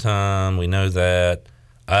full-time. We know that.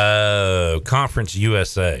 Conference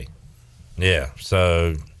USA. Yeah.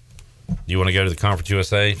 So you want to go to the Conference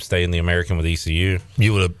USA, stay in the American with ECU?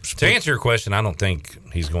 You would have. To answer your question, I don't think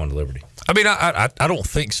he's going to Liberty. I mean, I don't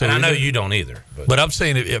think so. And I know you don't either. But I'm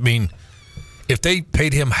saying, I mean, if they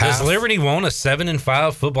paid him half. Does Liberty want a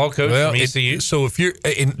 7-5 football coach from ECU? So if you're,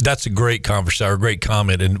 and that's a great conversation, or a great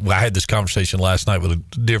comment. And I had this conversation last night with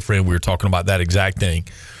a dear friend. We were talking about that exact thing.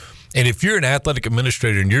 And if you're an athletic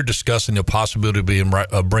administrator and you're discussing the possibility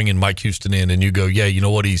of bringing Mike Houston in, and you go, yeah, you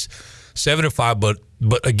know what, he's 7-5,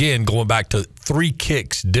 but again, going back to 3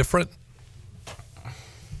 kicks different.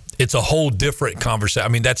 It's a whole different conversation. I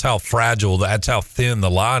mean, that's how fragile, that's how thin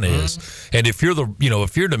the line is. Mm-hmm. And if you're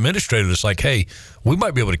if you're an administrator, it's like, hey, we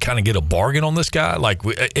might be able to kind of get a bargain on this guy. Like,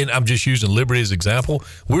 and I'm just using Liberty as an example.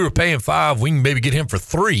 We were paying 5. We can maybe get him for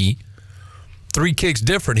 3. 3 kicks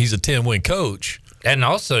different. He's a 10-win coach. And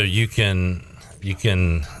also, you can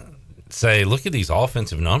say, look at these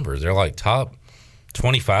offensive numbers. They're like top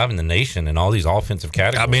 25 in the nation in all these offensive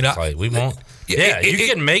categories. I mean, we won't. Yeah, you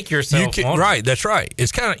can make yourself right. That's right.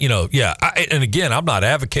 It's kind of, and again, I'm not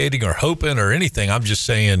advocating or hoping or anything. I'm just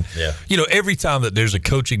saying, every time that there's a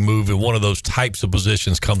coaching move and one of those types of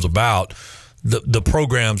positions comes about, the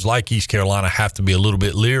programs like East Carolina have to be a little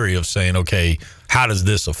bit leery of saying, okay, how does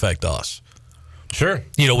this affect us? Sure.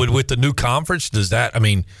 With the new conference, does that? I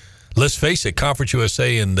mean, let's face it, Conference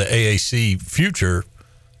USA and the AAC future,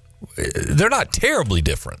 they're not terribly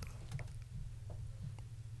different.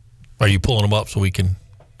 Are you pulling them up so we can?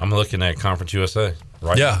 I'm looking at Conference USA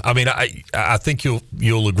right now. now. I mean, I think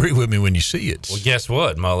you'll agree with me when you see it. Well, guess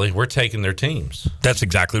what, Mully? We're taking their teams. That's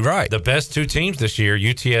exactly right. The best 2 teams this year,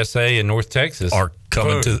 UTSA and North Texas, are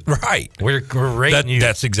coming to right. We're rating you.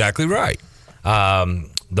 That's exactly right.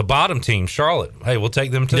 The bottom team, Charlotte. Hey, we'll take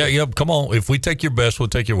them too. Yeah. Come on. If we take your best, we'll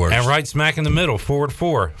take your worst. And right smack in the middle,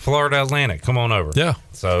 4-4, Florida Atlantic. Come on over. Yeah.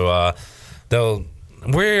 So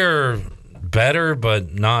we're better,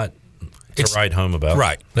 but not to write home about.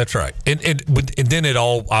 Right. That's right. And then it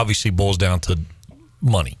all obviously boils down to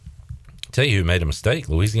money. Tell you who made a mistake: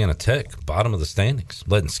 Louisiana Tech, bottom of the standings,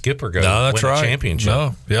 letting Skipper go. No, that's win right. A championship.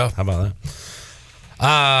 No, yeah. How about that?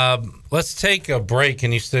 Let's take a break.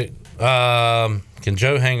 Can you stick? Can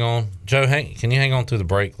Joe hang on? Joe, can you hang on through the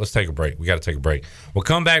break? Let's take a break. We got to take a break. We'll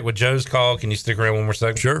come back with Joe's call. Can you stick around one more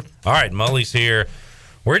second? Sure. All right, Mully's here.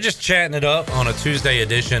 We're just chatting it up on a Tuesday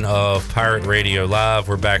edition of Pirate Radio Live.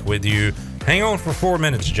 We're back with you. Hang on for 4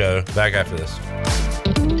 minutes, Joe. Back after this.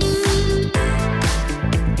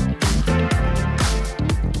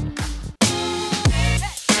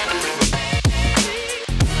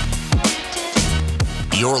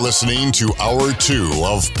 You're listening to Hour 2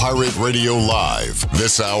 of Pirate Radio Live.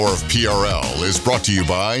 This hour of PRL is brought to you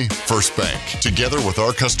by First Bank. Together with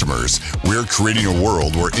our customers, we're creating a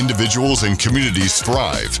world where individuals and communities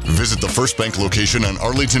thrive. Visit the First Bank location on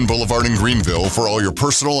Arlington Boulevard in Greenville for all your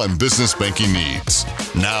personal and business banking needs.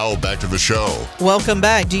 Now, back to the show. Welcome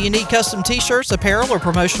back. Do you need custom t-shirts, apparel, or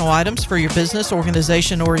promotional items for your business,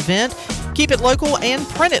 organization, or event? Keep it local and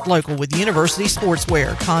print it local with University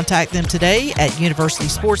Sportswear. Contact them today at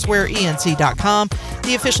universitysportswearenc.com,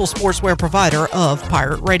 the official sportswear provider of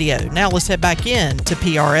Pirate Radio. Now let's head back in to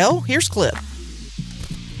PRL. Here's Clip.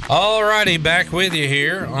 All righty, back with you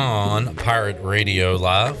here on Pirate Radio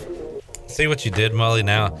Live. See what you did, Mully?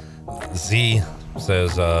 Now, Z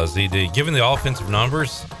says, ZD, given the offensive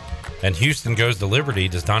numbers and Houston goes to Liberty,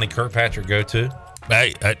 does Donnie Kirkpatrick go too?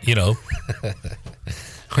 Hey,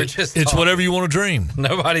 it's whatever you want to dream.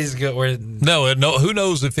 Nobody's good. No. Who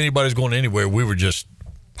knows if anybody's going anywhere? We were just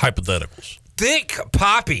hypotheticals. Thick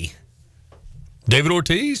Poppy. David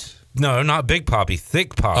Ortiz? No, not Big Poppy.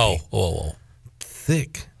 Thick Poppy. Oh.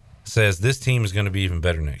 Thick says this team is going to be even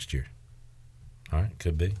better next year. All right,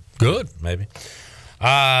 could be. Good. Maybe.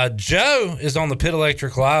 Joe is on the Pit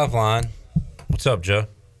Electric Live line. What's up, Joe?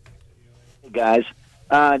 Hey, guys.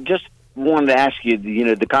 Just wanted to ask you,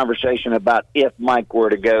 the conversation about if Mike were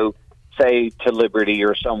to go, say, to Liberty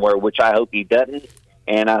or somewhere, which I hope he doesn't,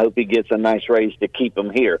 and I hope he gets a nice raise to keep him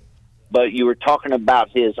here. But you were talking about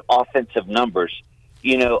his offensive numbers.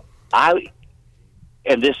 And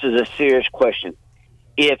this is a serious question.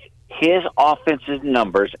 If his offensive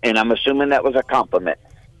numbers, and I'm assuming that was a compliment,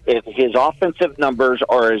 if his offensive numbers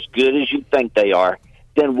are as good as you think they are,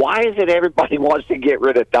 then why is it everybody wants to get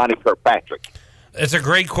rid of Donnie Kirkpatrick? It's a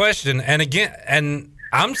great question. And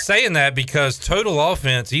I'm saying that because total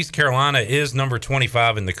offense, East Carolina is number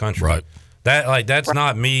 25 in the country. Right. That's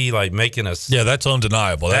not me making a... Yeah, that's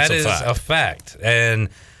undeniable. That's a fact. And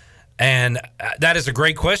that is a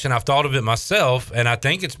great question. I've thought of it myself, and I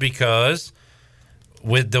think it's because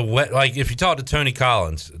with if you talk to Tony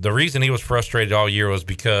Collins, the reason he was frustrated all year was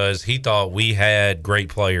because he thought we had great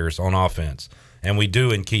players on offense, and we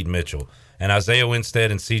do in Keaton Mitchell. And Isaiah Winstead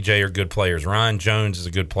and CJ are good players. Ryan Jones is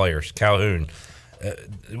a good player. Calhoun.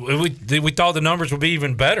 We thought the numbers would be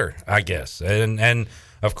even better, I guess. And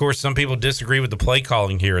of course, some people disagree with the play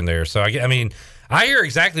calling here and there. So, I hear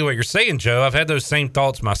exactly what you're saying, Joe. I've had those same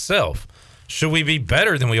thoughts myself. Should we be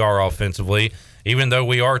better than we are offensively, even though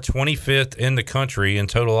we are 25th in the country in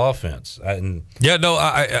total offense? I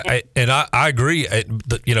agree.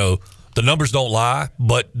 The numbers don't lie,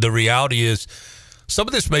 but the reality is some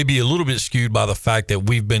of this may be a little bit skewed by the fact that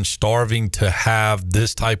we've been starving to have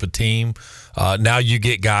this type of team. Now you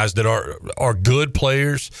get guys that are good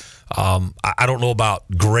players. I don't know about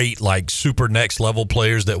great, super next level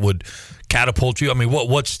players that would catapult you. I mean, what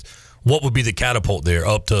would be the catapult there?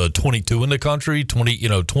 Up to 22 in the country,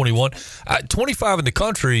 21, 25 in the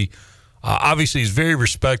country. Obviously, is very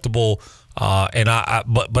respectable.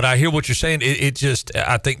 But I hear what you're saying. It just,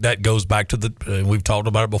 I think that goes back to we've talked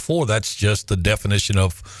about it before. That's just the definition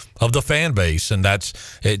of the fan base, and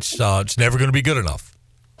it's never going to be good enough.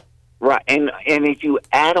 Right, and if you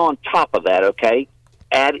add on top of that, okay,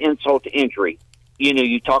 add insult to injury.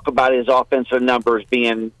 You talk about his offensive numbers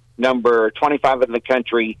being number 25 in the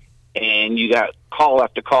country, and you got call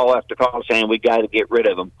after call after call saying we got to get rid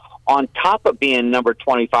of him. On top of being number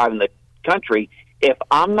 25 in the country, if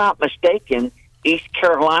I'm not mistaken, East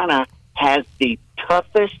Carolina has the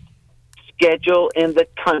toughest schedule in the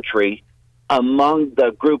country among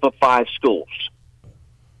the group of 5 schools.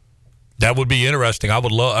 That would be interesting. I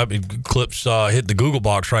would love. Clips hit the Google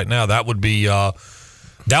box right now. That would be.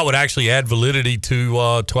 That would actually add validity to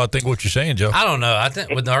I think what you're saying, Joe. I don't know. I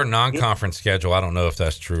think with our non-conference schedule, I don't know if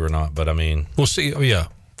that's true or not. But we'll see. Oh, yeah,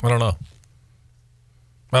 I don't know.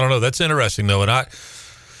 That's interesting though,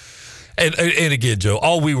 and again, Joe,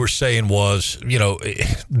 all we were saying was,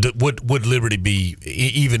 would Liberty be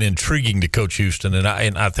even intriguing to Coach Houston? And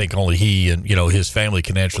I think only he and his family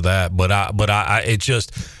can answer that.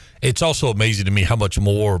 It's also amazing to me how much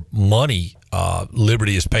more money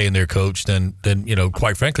Liberty is paying their coach than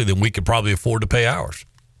quite frankly, than we could probably afford to pay ours.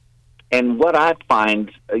 And what I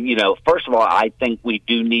find, first of all, I think we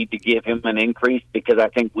do need to give him an increase because I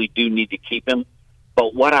think we do need to keep him.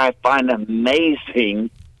 But what I find amazing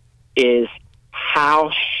is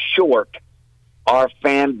how short our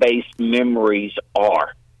fan base memories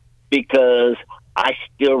are, because I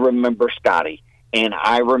still remember Scotty and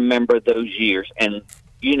I remember those years. And,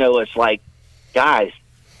 it's like, guys,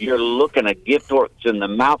 you're looking a gift horse in the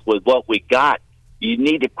mouth with what we got. You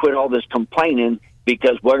need to quit all this complaining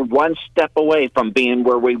because we're one step away from being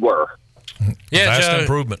where we were. Yeah, vast Joe,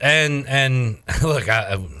 improvement. And look,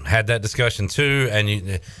 I had that discussion too,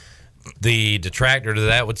 and the detractor to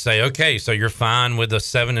that would say, okay, so you're fine with a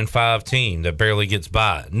 7-5 team that barely gets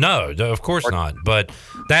by. No, of course not. But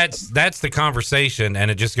that's the conversation,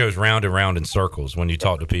 and it just goes round and round in circles when you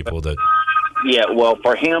talk to people that. Yeah, well,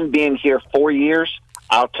 for him being here 4 years,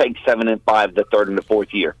 I'll take 7-5 the third and the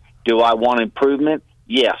fourth year. Do I want improvement?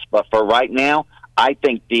 Yes, but for right now, I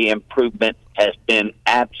think the improvement has been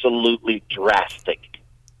absolutely drastic.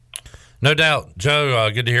 No doubt.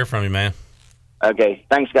 Joe, good to hear from you, man. Okay,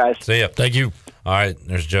 thanks, guys. See ya. Thank you. All right,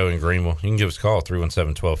 there's Joe in Greenville. You can give us a call,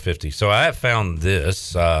 317-1250. So I have found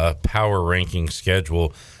this power ranking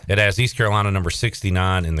schedule. It has East Carolina number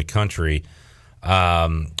 69 in the country.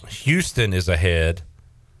 Houston is ahead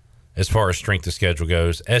as far as strength of schedule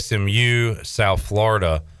goes. SMU, South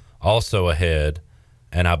Florida also ahead.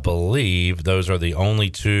 And I believe those are the only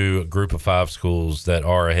two Group of 5 schools that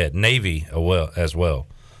are ahead. Navy as well.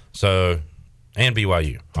 So, and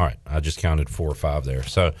BYU. All right, I just counted 4 or 5 there.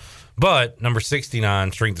 So, but number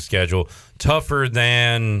 69 strength of schedule, tougher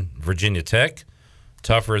than Virginia Tech,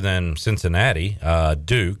 tougher than Cincinnati,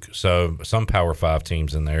 Duke. So some Power 5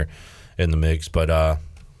 teams in there in the mix. But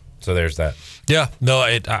so there's that. Yeah, no.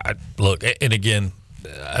 Look, and again,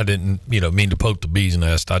 I didn't mean to poke the bee's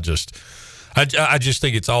nest. I just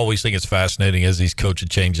think it's fascinating as these coaching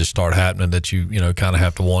changes start happening that you kind of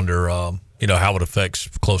have to wonder how it affects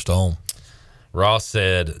close to home. Ross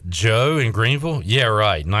said, Joe in Greenville? Yeah,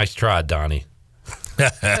 right. Nice try, Donnie.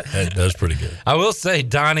 That's pretty good. I will say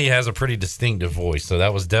Donnie has a pretty distinctive voice, so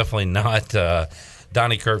that was definitely not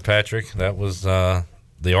Donnie Kirkpatrick. That was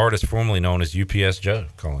the artist formerly known as UPS Joe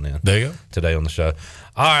calling in. There you go. Today on the show.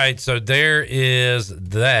 All right, so there is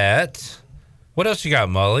that. What else you got,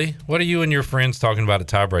 Mully? What are you and your friends talking about at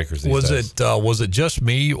Tiebreakers these days? Was it just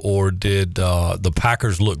me, or did the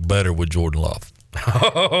Packers look better with Jordan Love?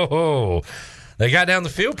 Oh, they got down the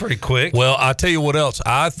field pretty quick. Well, I'll tell you what else.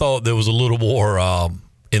 I thought there was a little more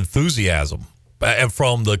enthusiasm and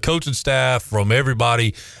from the coaching staff, from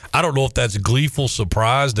everybody. I don't know if that's a gleeful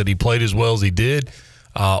surprise that he played as well as he did,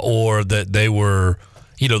 or that they were,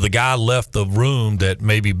 the guy left the room that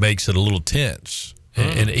maybe makes it a little tense.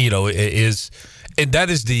 And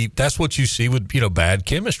that's what you see with bad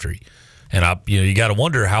chemistry, and you got to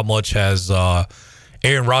wonder how much has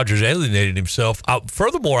Aaron Rodgers alienated himself.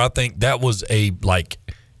 Furthermore, I think that was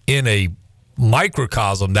in a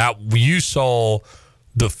microcosm that you saw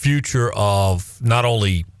the future of not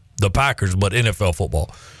only the Packers but NFL football.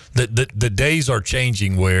 The days are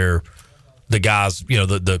changing where the guys,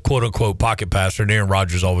 the quote unquote pocket passer, and Aaron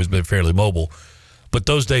Rodgers has always been fairly mobile. But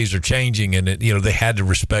those days are changing, and they had to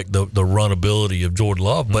respect the runability of Jordan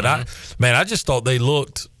Love. But I just thought they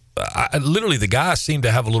looked. Literally, the guys seemed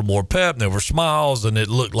to have a little more pep, and there were smiles, and it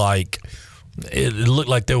looked like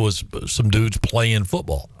there was some dudes playing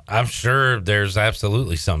football. I'm sure there's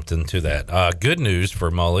absolutely something to that. Good news for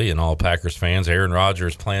Mully and all Packers fans. Aaron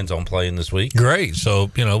Rodgers plans on playing this week. Great. So,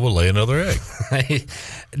 we'll lay another egg.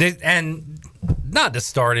 And not to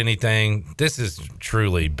start anything, this is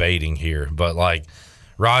truly baiting here, but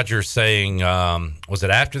Rodgers saying, was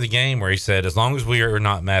it after the game where he said, as long as we are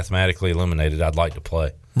not mathematically eliminated, I'd like to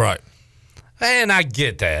play. Right. And I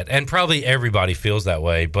get that. And probably everybody feels that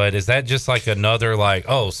way. But is that just another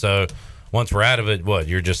so once we're out of it, what,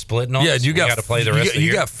 you're just splitting on us? You got to play the rest of the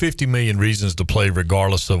year? You got 50 million reasons to play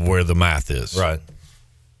regardless of where the math is. Right.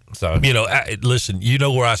 So listen,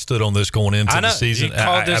 where I stood on this going into the season. You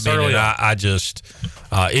called this early on. I just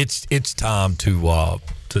it's time to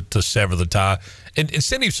sever the tie and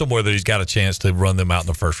send him somewhere that he's got a chance to run them out in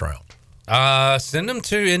the first round. Send them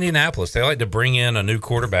to Indianapolis. They like to bring in a new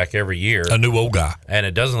quarterback every year, a new old guy, and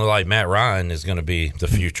it doesn't look like Matt Ryan is going to be the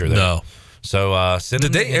future there. No. So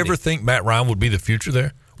did they ever think Matt Ryan would be the future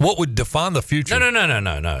there? What would define the future? No.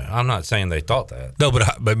 I'm not saying they thought that. No, but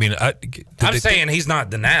I'm saying he's not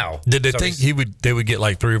the now. Did they think they would get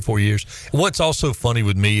 3 or 4 years? What's also funny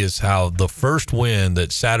with me is how the first win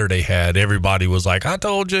that Saturday had, everybody was like, "I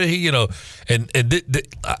told you," I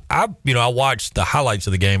watched the highlights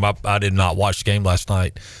of the game. I did not watch the game last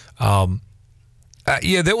night.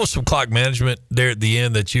 Yeah, there was some clock management there at the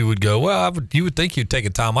end that you would go, well, you would think you'd take a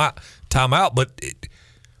timeout, but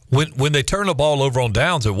when they turned the ball over on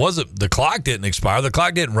downs, it wasn't the clock didn't expire. The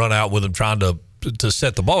clock didn't run out with them trying to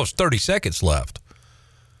set the ball. It was 30 seconds left.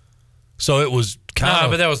 So it was kind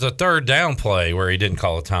of. But that was the third down play where he didn't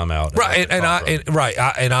call a timeout. Right,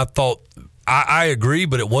 and I thought I agree,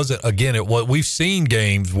 but it wasn't. Again, we've seen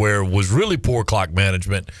games where it was really poor clock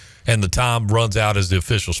management, and the time runs out as the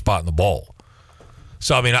official spotting the ball.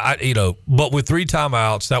 So I mean, but with 3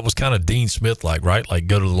 timeouts, that was kind of Dean Smith like, right? Like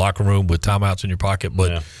go to the locker room with timeouts in your pocket,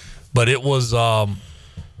 but it was,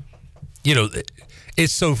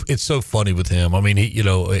 it's so funny with him. I mean,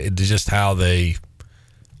 just how the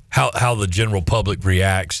general public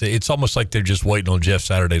reacts. It's almost like they're just waiting on Jeff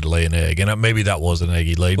Saturday to lay an egg, and maybe that was an egg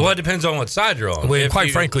he laid. Well, it depends on what side you're on. Well, quite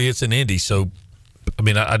frankly, it's an Indy, so I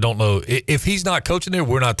mean, I don't know if he's not coaching there.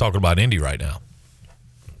 We're not talking about Indy right now.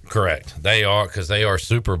 Correct. They are, because they are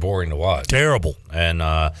super boring to watch. Terrible. And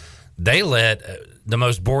they let the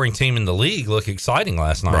most boring team in the league look exciting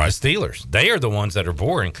last night, right. The Steelers. They are the ones that are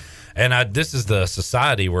boring. And this is the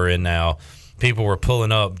society we're in now. People were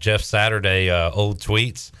pulling up Jeff Saturday old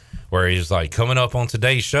tweets where he's like, coming up on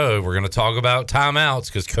today's show, we're going to talk about timeouts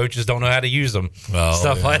because coaches don't know how to use them.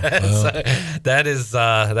 Stuff like that. Well.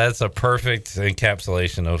 So that's a perfect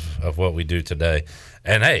encapsulation of what we do today.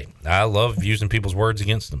 And hey, I love using people's words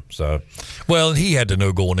against them. So, well, he had to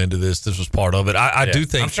know going into this was part of it. I do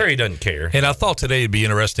think. I'm sure he doesn't care. And I thought today it'd be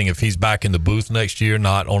interesting if he's back in the booth next year,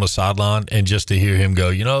 not on a sideline, and just to hear him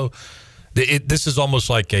go, this is almost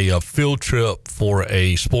like a field trip for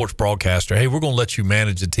a sports broadcaster. Hey, we're going to let you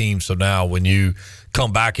manage the team, so now when you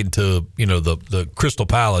come back into the Crystal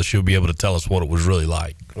Palace, you'll be able to tell us what it was really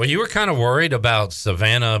like. Well, you were kind of worried about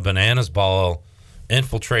Savannah Bananas Ball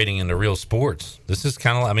infiltrating into real sports. This is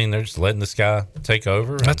kind of, they're just letting this guy take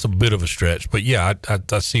over. That's a bit of a stretch, but yeah,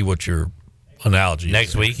 I see what your analogy is.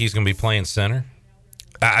 Next week, he's going to be playing center.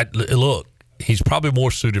 Look, he's probably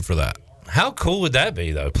more suited for that. How cool would that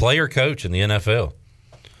be, though? Player coach in the NFL.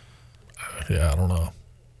 Yeah, I don't know.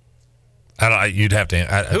 You'd have to.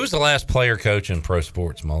 Who was the last player coach in pro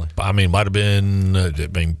sports, Molly? Might have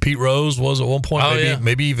been. Pete Rose was at one point. Oh,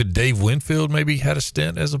 maybe even Dave Winfield maybe had a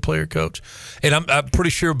stint as a player coach. And I'm pretty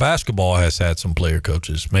sure basketball has had some player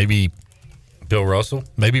coaches. Maybe Bill Russell.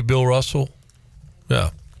 Yeah,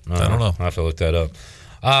 I don't know. I have to look that up.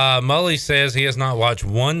 Mully says he has not watched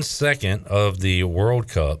 1 second of the World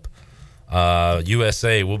Cup.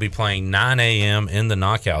 USA will be playing 9 a.m. in the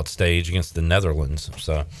knockout stage against the Netherlands.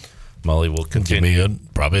 So Mully will continue. Give me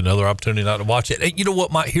probably another opportunity not to watch it. Hey, you know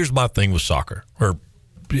what? Here's my thing with soccer. I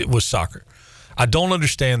don't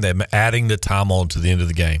understand them adding the time on to the end of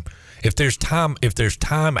the game. If there's time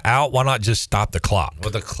out, why not just stop the clock?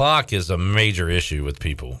 Well, the clock is a major issue with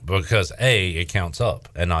people because A, it counts up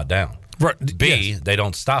and not down. Right. B, they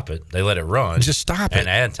don't stop it. They let it run. Just stop it. And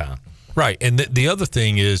add time. Right. And the other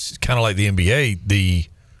thing is kind of like the NBA,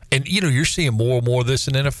 you're seeing more and more of this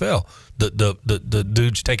in NFL. The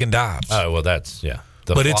dudes taking dives. Oh, well, that's, yeah.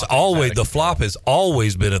 But it's always, the flop has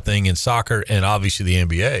always been a thing in soccer and obviously the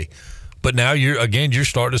NBA. But now you're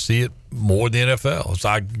starting to see it more in the NFL. It's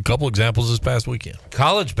like a couple examples this past weekend.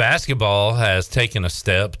 College basketball has taken a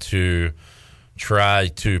step to try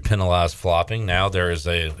to penalize flopping. Now there's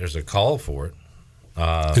a call for it.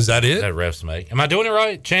 Is that it? That refs make. Am I doing it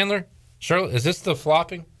right, Chandler? Shirley, is this the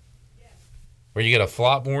flopping? Yeah. Where you get a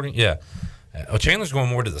flop warning? Yeah. Oh, Chandler's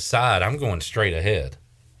going more to the side. I'm going straight ahead.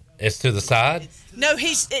 It's to the side? No,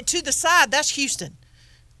 he's to the side. That's Houston.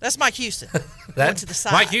 That's Mike Houston. That's to the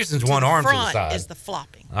side. Mike Houston's one arm to the front side. Is the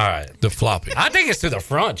flopping. All right. The flopping. I think it's to the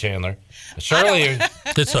front, Chandler. Shirley,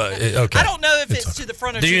 okay. I don't know if it's to the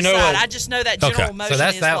front or to the side. I just know that general motion so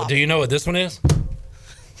that's is that. flopping. Do you know what this one is?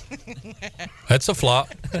 That's a flop.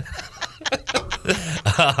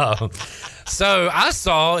 So I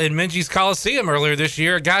saw in Minji's Coliseum earlier this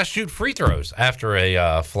year a guy shoot free throws after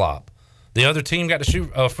a flop. The other team got to shoot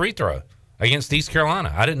a free throw against East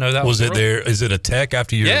Carolina. I didn't know that was it there. Is it a tech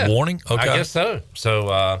after your warning? Okay. I guess so.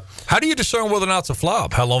 So how do you discern whether or not it's a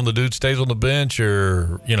flop? How long the dude stays on the bench,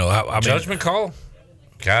 or judgment call?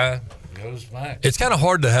 Guy goes back. It's kind of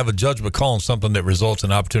hard to have a judgment call on something that results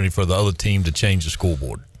in an opportunity for the other team to change the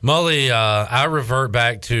scoreboard. Mully, I revert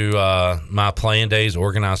back to my playing days,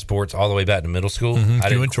 organized sports, all the way back to middle school. I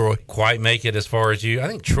didn't and Troy quite make it as far as you. I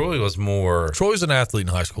think Troy was more. Troy's an athlete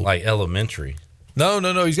in high school, like elementary. No.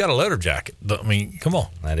 He's got a letter jacket. I mean, come on.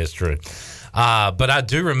 That is true. But I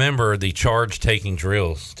do remember the charge taking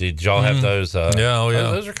drills. Did y'all have those? Yeah.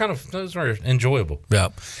 Those are enjoyable. Yeah.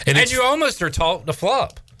 And you almost are taught to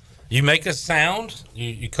flop. You make a sound.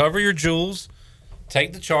 You cover your jewels,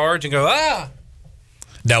 take the charge, and go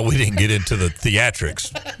Now we didn't get into the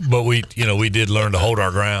theatrics, but we did learn to hold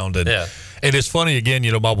our ground. And and it's funny again.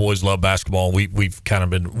 My boys love basketball. We've kind of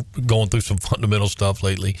been going through some fundamental stuff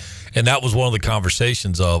lately, and that was one of the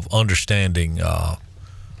conversations of understanding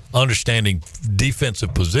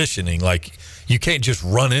defensive positioning. Like you can't just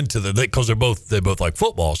run into because they're both like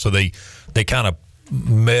football, so they kind of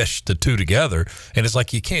mesh the two together, and it's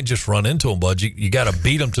like you can't just run into them, bud. You got to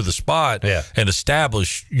beat them to the spot and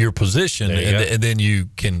establish your position, and then you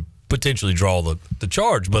can potentially draw the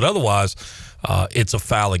charge. But otherwise, it's a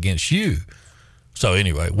foul against you. So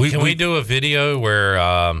anyway, can we do a video where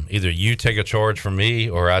either you take a charge from me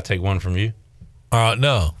or I take one from you?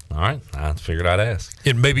 No. All right, I figured I'd ask.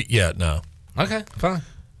 It maybe no. Okay, fine.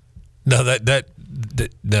 No,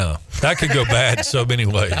 no, that could go bad so many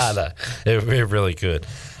ways. I know. It really could.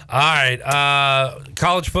 All right,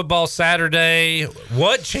 college football Saturday.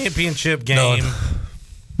 What championship game? None.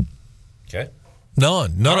 Okay.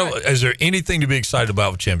 None. Is there anything to be excited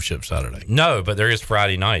about with championship Saturday? No, but there is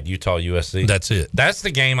Friday night, Utah USC. That's it. That's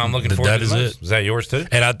the game I'm looking forward to. That is it. Is that yours too?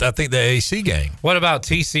 And I think the AC game. What about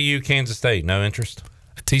TCU Kansas State? No interest?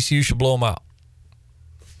 TCU should blow them out.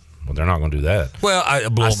 Well, they're not going to do that. Well,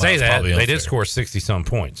 I say that they did score 60-some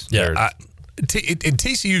points. Yeah, and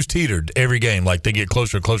TCU's teetered every game. Like they get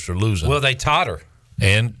closer and closer to losing. Well, they totter,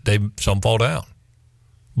 and some fall down.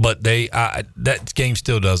 But that game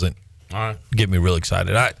still doesn't get me real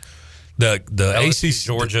excited. The LSU, ACC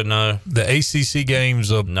Georgia, no. The ACC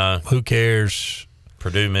games of no. Who cares?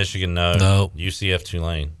 Purdue, Michigan, no. No. UCF,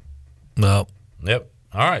 Tulane, no. Yep.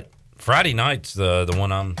 All right. Friday night's the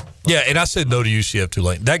one I'm. Yeah, and I said no to UCF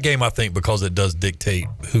Tulane. That game, I think, because it does dictate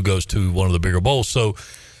who goes to one of the bigger bowls. So,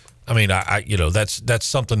 I mean, that's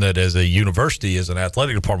something that as a university, as an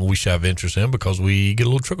athletic department, we should have interest in because we get a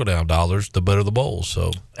little trickle down dollars the better the bowls.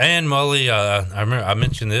 So. And Mully, I remember I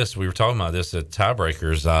mentioned this. We were talking about this at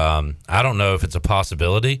Tiebreakers. I don't know if it's a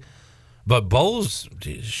possibility, but bowls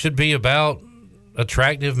should be about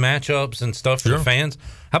attractive matchups and stuff for the fans.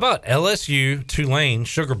 How about LSU Tulane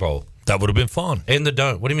Sugar Bowl? That would have been fun. In the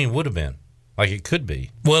dome. What do you mean would have been? Like it could be.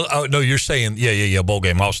 Well, no, you're saying, bowl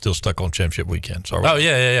game. I was still stuck on championship weekend. Sorry. Oh,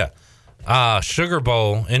 yeah. Sugar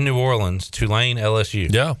Bowl in New Orleans, Tulane,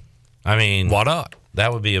 LSU. Yeah. I mean. Why not?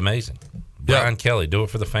 That would be amazing. Brian Kelly, do it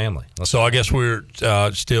for the family. So I guess we're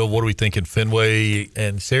still, what are we thinking, Fenway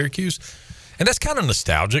and Syracuse? And that's kind of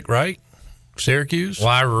nostalgic, right? Syracuse?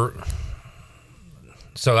 Well,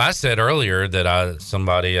 so I said earlier that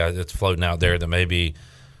somebody that's floating out there that maybe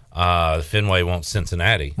Fenway wants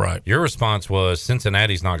Cincinnati. Right. Your response was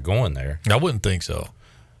Cincinnati's not going there. I wouldn't think so.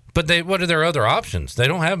 But what are their other options? They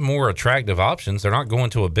don't have more attractive options. They're not going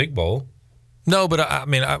to a big bowl. No, but I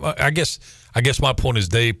mean, I guess my point is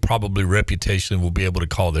they probably reputationally will be able to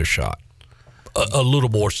call their shot a little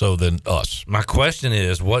more so than us. My question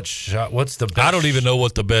is, what's the best? I don't even know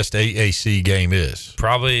what the best AAC game is.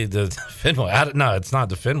 Probably the Fenway. No, it's not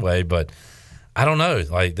the Fenway, but I don't know.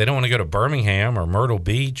 Like they don't want to go to Birmingham or Myrtle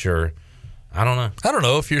Beach or I don't know. I don't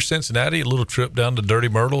know if you're Cincinnati, a little trip down to Dirty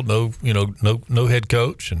Myrtle. No head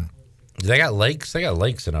coach, and they got lakes. They got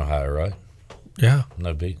lakes in Ohio, right? Yeah,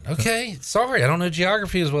 no beach. Okay, sorry, I don't know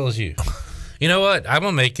geography as well as you. You know what? I'm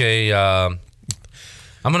gonna make a.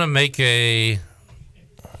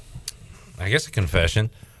 I guess a confession.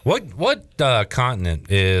 What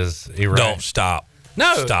continent is Iran? Don't stop.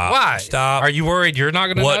 No, stop. Why? Stop. Are you worried you're not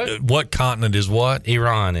going to know? What continent is what?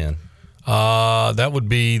 Iran in. That would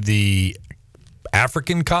be the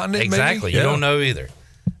African continent. Exactly. Maybe? You don't know either.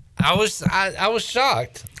 I was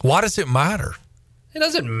shocked. Why does it matter? It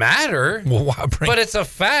doesn't matter. Well, why but it's a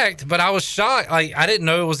fact. But I was shocked. Like I didn't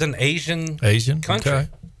know it was an Asian country. Okay.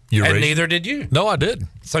 And neither did you. No, I didn't.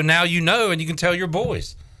 So now you know, and you can tell your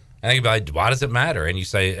boys. And they'd be like, why does it matter? And you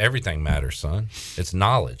say, everything matters, son. It's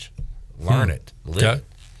knowledge. Learn it. Live it.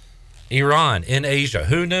 Iran in Asia.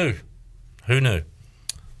 Who knew?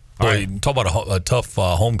 Boy, talk about a tough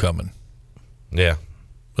homecoming. Yeah.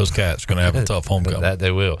 Those cats are going to have a tough homecoming. That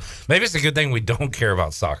they will. Maybe it's a good thing we don't care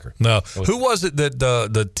about soccer. No. Who was it that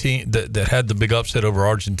the team that had the big upset over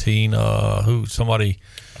Argentina?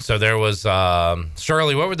 So there was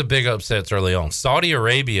Shirley. What were the big upsets early on? Saudi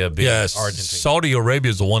Arabia beat Argentina. Saudi Arabia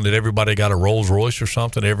is the one that everybody got a Rolls Royce or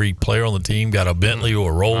something. Every player on the team got a Bentley or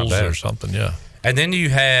a Rolls or something. Yeah. And then you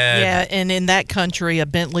had and in that country, a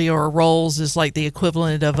Bentley or a Rolls is like the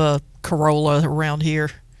equivalent of a Corolla around here.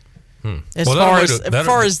 As far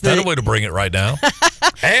as that a way to bring it right down.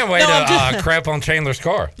 And way to crap on Chandler's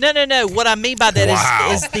car. No. What I mean by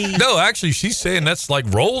that is the no. Actually, she's saying that's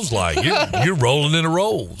like Rolls like you're rolling in a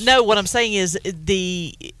Rolls. No, what I'm saying is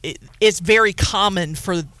it's very common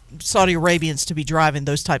for Saudi Arabians to be driving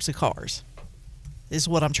those types of cars. is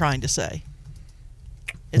what I'm trying to say.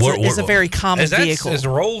 It's a very common vehicle. Is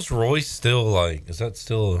Rolls Royce still like? Is that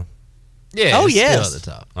still? Yeah. Oh, it's yes. Still at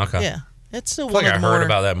the top. Okay. Yeah, it's still I one feel like of I the heard more.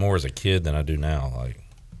 about that more as a kid than I do now. Like,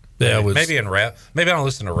 Yeah, it was- maybe in rap. Maybe I don't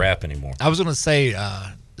listen to rap anymore. I was going to say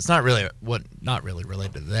it's not really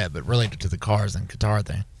related to that, but related to the cars and Qatar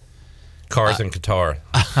thing. Cars in Qatar.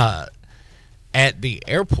 At the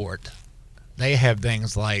airport, they have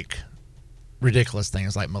things like ridiculous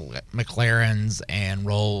things like McLarens and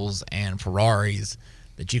Rolls and Ferraris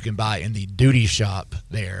that you can buy in the duty shop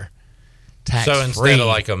there. Tax So instead free. of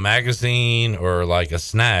like a magazine or like a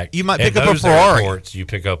snack, You might at pick up a those Ferrari. airports, you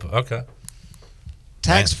pick up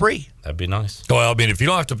tax free. That'd be nice. Well, I mean, if you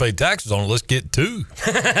don't have to pay taxes on it, let's get two.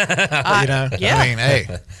 Yeah. I mean,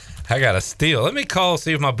 hey, I got a steal. Let me call,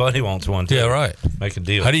 see if my buddy wants one too. Yeah, right. Make a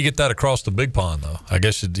deal. How do you get that across the big pond, though? I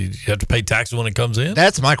guess you have to pay taxes when it comes in?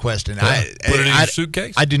 that's my question. Yeah. Put it in your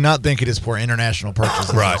suitcase? I do not think it is for international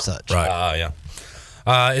purchases Right, or such. right. Yeah.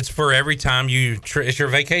 It's for every time it's your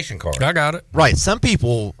vacation card. I got it. Right. Some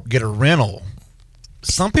people get a rental.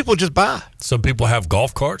 Some people just buy. Some people have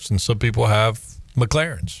golf carts and some people have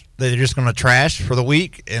McLarens. They're just going to trash for the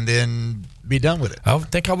week and then be done with it. I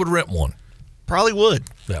think I would rent one. Probably would.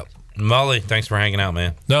 Yeah. Mully, thanks for hanging out,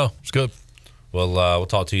 man. No, it's good. Well, we'll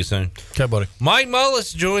talk to you soon. Okay, buddy. Mike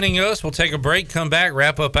Mullis joining us. We'll take a break, come back,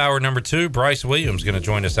 wrap up hour number 2. Bryce Williams going to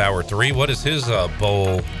join us hour 3. What is his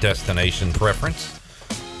bowl destination preference?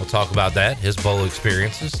 We'll talk about that, his bowl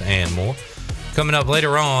experiences, and more. Coming up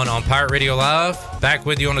later on Pirate Radio Live. Back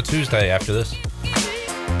with you on a Tuesday after this.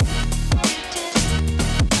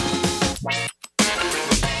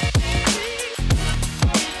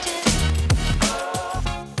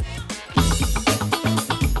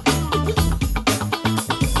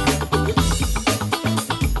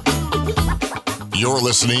 You're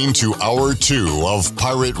listening to Hour 2 of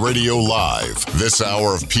Pirate Radio Live. This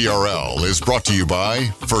hour of PRL is brought to you by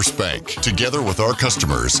First Bank. Together with our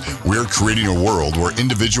customers, we're creating a world where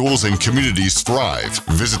individuals and communities thrive.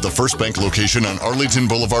 Visit the First Bank location on Arlington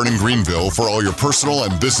Boulevard in Greenville for all your personal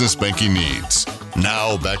and business banking needs.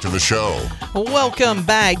 Now, back to the show. Welcome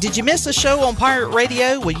back. Did you miss a show on Pirate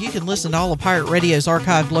Radio? Well, you can listen to all of Pirate Radio's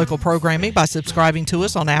archived local programming by subscribing to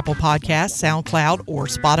us on Apple Podcasts, SoundCloud, or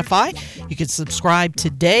Spotify. You can subscribe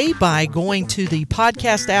today by going to the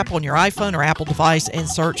podcast app on your iPhone or Apple device and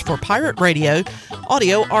search for Pirate Radio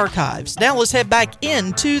Audio Archives. Now let's head back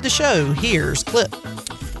into the show. Here's Clip.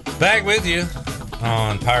 Back with you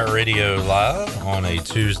on Pirate Radio Live on a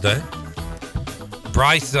Tuesday.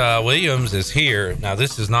 Bryce Williams is here. Now,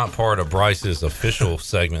 this is not part of Bryce's official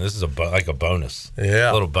segment. This is like a bonus. Yeah.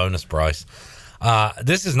 A little bonus, Bryce.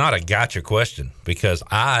 This is not a gotcha question because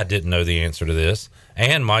I didn't know the answer to this,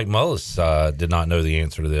 and Mike Mullis did not know the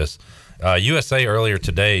answer to this. USA earlier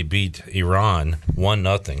today beat Iran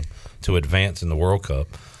 1-0 to advance in the World Cup.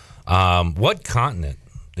 What continent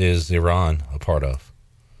is Iran a part of?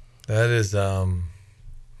 That is,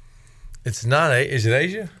 it's not, is it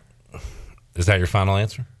Asia? Is that your final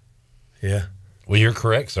answer? Yeah. Well, you're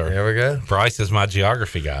correct, sir. There we go. Bryce is my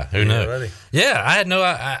geography guy. Who knew? Buddy. Yeah, I had no.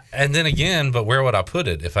 And then again, but where would I put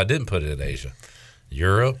it if I didn't put it in Asia?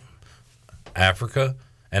 Europe, Africa,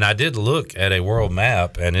 and I did look at a world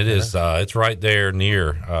map, and it is it's right there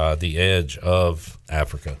near the edge of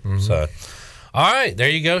Africa. Mm-hmm. So, all right, there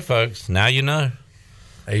you go, folks. Now you know.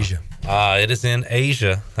 Asia. It is in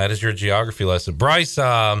Asia. That is your geography lesson, Bryce.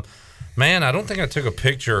 Man, I don't think I took a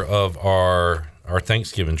picture of our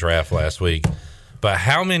Thanksgiving draft last week, but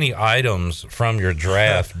how many items from your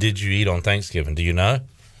draft did you eat on Thanksgiving? Do you know?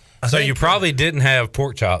 So you probably didn't have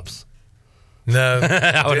pork chops. No,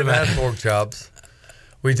 I would didn't imagine. have pork chops.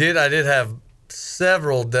 I did have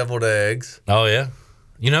several deviled eggs. Oh, yeah?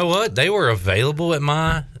 You know what? They were available at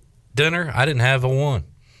my dinner. I didn't have a one.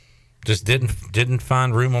 Just didn't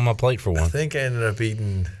find room on my plate for one. I think I ended up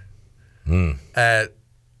eating at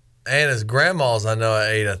Anna's grandma's. I know I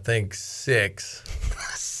ate, I think, 6.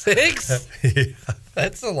 6? Yeah.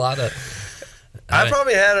 That's a lot of.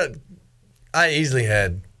 I easily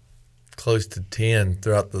had close to 10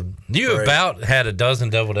 throughout the. You break. about had a dozen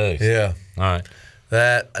deviled eggs. Yeah. All right.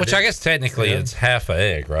 Which I guess technically it's half an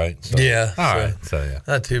egg, right? So, yeah. All right. So, yeah.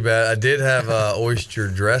 Not too bad. I did have oyster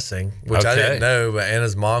dressing, which I didn't know, but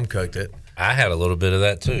Anna's mom cooked it. I had a little bit of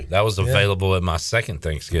that too. That was available at my second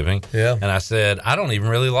Thanksgiving. Yeah. And I said, I don't even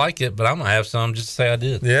really like it, but I'm going to have some just to say I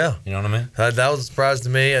did. Yeah. You know what I mean? That was a surprise to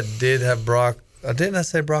me. I did have didn't I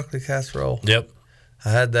say broccoli casserole? Yep. I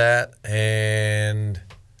had that, and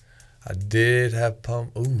I did have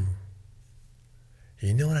Ooh.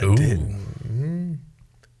 You know what I did?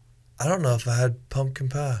 I don't know if I had pumpkin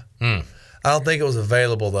pie. I don't think it was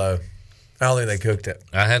available, though. I don't think they cooked it.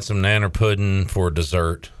 I had some nanner pudding for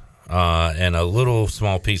dessert, and a little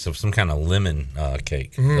small piece of some kind of lemon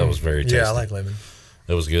cake. That was very tasty. Yeah, I like lemon.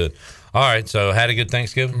 It was good. All right, so had a good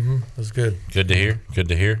Thanksgiving? It was good. Good to hear. Good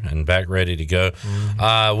to hear. And back ready to go.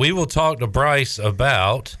 We will talk to Bryce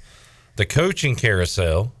about the coaching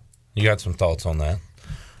carousel. You got some thoughts on that?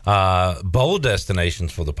 Bowl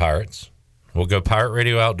destinations for the Pirates. We'll go Pirate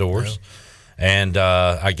Radio Outdoors. Yeah. And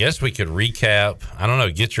I guess we could recap, I don't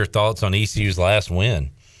know, get your thoughts on ECU's last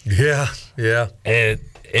win. Yeah.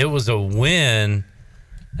 It was a win,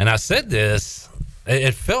 and I said this,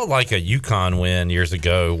 it felt like a UConn win years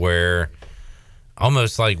ago where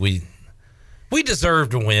almost like we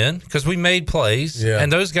deserved to win because we made plays,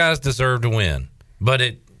 and those guys deserved to win. But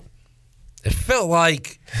it felt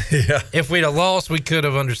like if we'd have lost, we could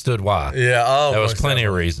have understood why. Yeah, there was plenty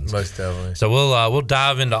of reasons. Most definitely. So we'll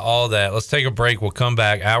dive into all that. Let's take a break. We'll come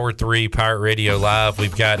back. Hour 3, Pirate Radio Live.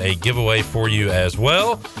 We've got a giveaway for you as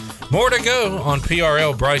well. More to go on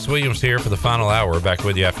PRL. Bryce Williams here for the final hour. Back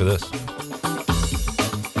with you after this.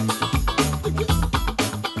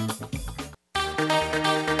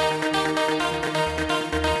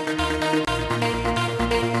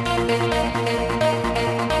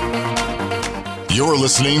 You're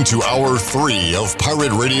listening to Hour 3 of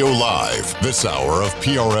Pirate Radio Live. This hour of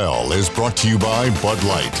PRL is brought to you by Bud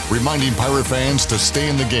Light, reminding Pirate fans to stay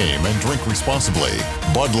in the game and drink responsibly.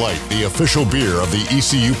 Bud Light, the official beer of the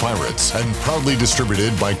ECU Pirates, and proudly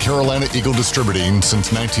distributed by Carolina Eagle Distributing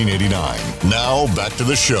since 1989. Now, back to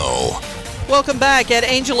the show. Welcome back. At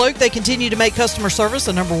Angel Oak, they continue to make customer service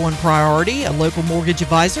a number one priority. A local mortgage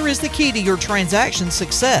advisor is the key to your transaction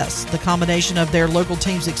success. The combination of their local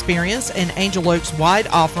team's experience and Angel Oak's wide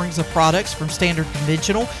offerings of products from standard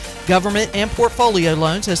conventional, government, and portfolio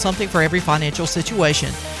loans has something for every financial situation.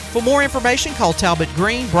 For more information, call Talbot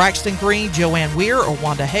Green, Braxton Green, Joanne Weir, or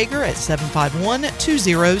Wanda Hager at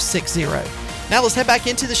 751-2060. Now let's head back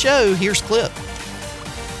into the show. Here's Clip.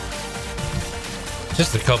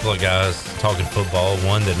 Just a couple of guys talking football,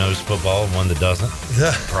 one that knows football, one that doesn't.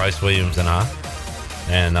 Bryce Williams and I.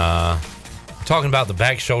 And talking about the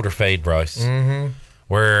back shoulder fade, Bryce,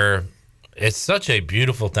 where it's such a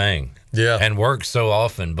beautiful thing and works so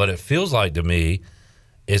often, but it feels like to me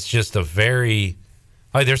it's just a very,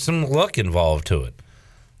 like there's some luck involved to it.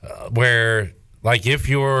 Where, like if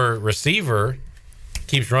your receiver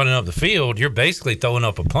keeps running up the field, you're basically throwing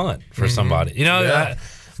up a punt for somebody. You know,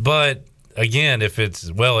 but again, if it's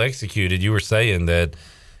well executed, you were saying that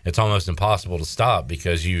it's almost impossible to stop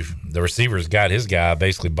because the receiver's got his guy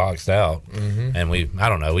basically boxed out. And we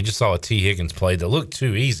just saw a T. Higgins play that looked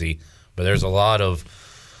too easy, but there's a lot of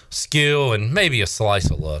skill and maybe a slice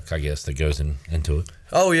of luck, I guess, that goes into it.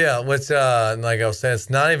 Oh, yeah. What's like I was saying, it's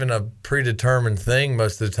not even a predetermined thing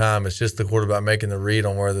most of the time. It's just the quarterback making the read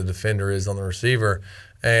on where the defender is on the receiver.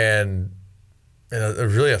 And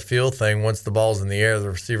it's really a feel thing. Once the ball's in the air, the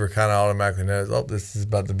receiver kind of automatically knows, this is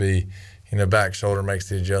about to be, back shoulder makes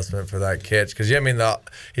the adjustment for that catch. Because,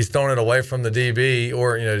 he's throwing it away from the DB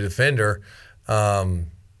or, defender. So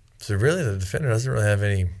really the defender doesn't really have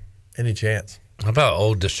any chance. How about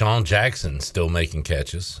old Deshaun Jackson still making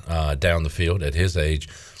catches down the field at his age?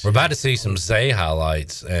 We're about to see some Zay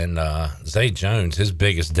highlights. And Zay Jones, his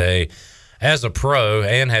biggest day as a pro,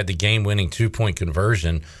 and had the game-winning 2-point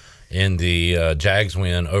conversion in the Jags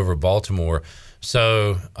win over Baltimore.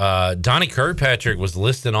 So Donnie Kirkpatrick was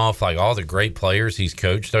listing off like all the great players he's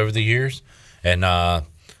coached over the years, and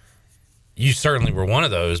you certainly were one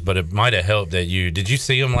of those. But it might have helped that did you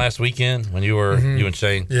see him last weekend when you were you and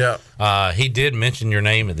Shane? Yeah. He did mention your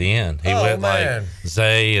name at the end. He went like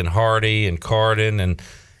Zay and Hardy and Carden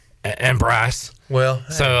and Bryce. Well,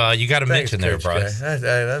 so you got to mention there, Bryce.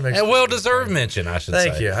 That makes a well-deserved mention, I should say.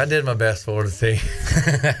 Thank you. I did my best for the team.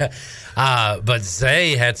 But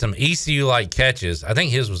Zay had some ECU-like catches. I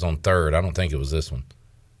think his was on third. I don't think it was this one.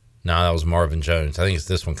 No, that was Marvin Jones. I think it's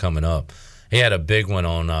this one coming up. He had a big one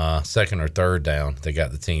on second or third down that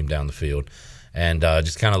got the team down the field, and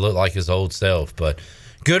just kind of looked like his old self. But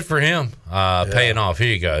good for him paying off.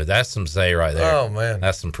 Here you go. That's some Zay right there. Oh, man.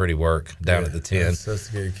 That's some pretty work down at the 10. That's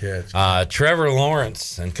a good catch. Trevor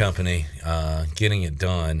Lawrence and company getting it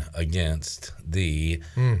done against the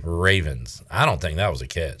Ravens. I don't think that was a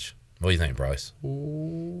catch. What do you think, Bryce?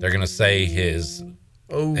 Ooh. They're going to say his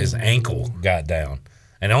ankle got down.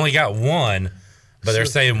 And only got one, but they're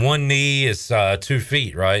saying one knee is 2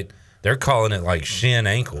 feet, right? They're calling it like shin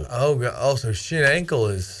ankle. Oh, so shin ankle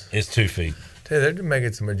is 2 feet. They're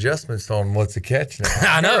making some adjustments on what's a catch now.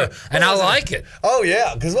 I know, and I like it. Oh,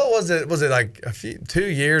 yeah, because what was it? Was it like 2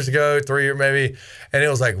 years ago, 3 years maybe? And it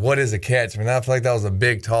was like, what is a catch? I mean, I feel like that was a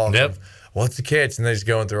big talk. Yep. what's the catch? And they're just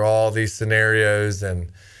going through all these scenarios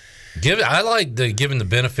and I like giving the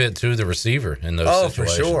benefit to the receiver in those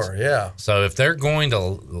situations. For sure, yeah. So if they're going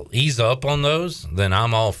to ease up on those, then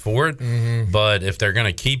I'm all for it. Mm-hmm. But if they're going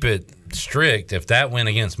to keep it strict, if that went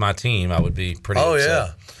against my team, I would be pretty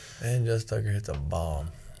upset. Yeah. And Just Tucker hits a bomb.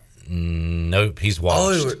 Nope, he's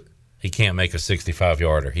washed. He can't make a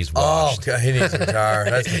 65-yarder. He's washed. Oh, he needs to retire.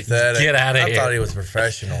 That's pathetic. Get out of here. I thought he was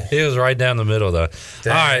professional. He was right down the middle, though.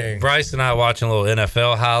 Dang. All right, Bryce and I watching a little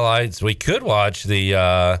NFL highlights. We could watch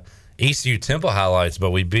the ECU Temple highlights, but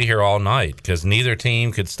we'd be here all night because neither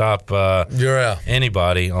team could stop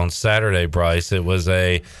anybody on Saturday, Bryce. It was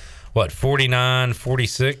a,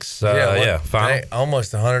 49-46? Final.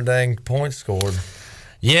 Almost 100 dang points scored.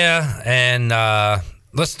 Yeah, and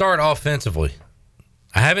let's start offensively.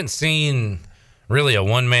 I haven't seen really a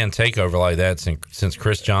one-man takeover like that since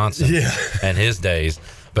Chris Johnson and his days.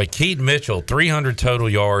 But Keaton Mitchell, 300 total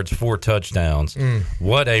yards, 4 touchdowns.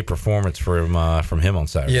 What a performance from him on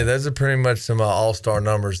Saturday. Yeah, those are pretty much some all-star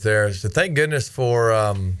numbers there. So thank goodness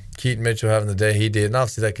for Keaton Mitchell having the day he did. And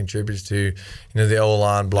obviously that contributes to the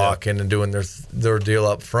O-line blocking and doing their deal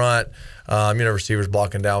up front. Receivers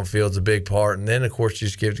blocking downfield is a big part. And then, of course, you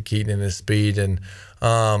just give it to Keaton and his speed and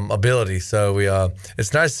ability. So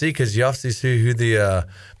it's nice to see because you obviously see who the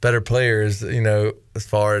better player is, as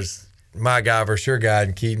far as my guy versus your guy.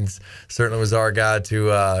 And Keaton's certainly was our guy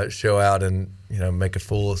to show out and, make a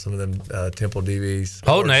fool of some of them Temple DBs.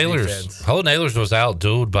 Holden Ahlers was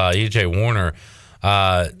outdueled by E.J. Warner.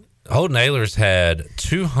 Holden Ahlers had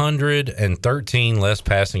 213 less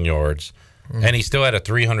passing yards, and he still had a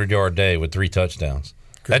 300-yard day with 3 touchdowns.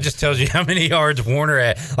 That just tells you how many yards Warner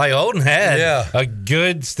had. Like, Holden had a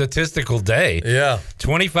good statistical day. Yeah.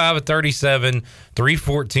 25 of 37,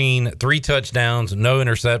 314, 3 touchdowns, no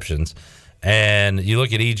interceptions. And you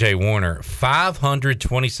look at E.J. Warner,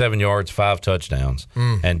 527 yards, 5 touchdowns,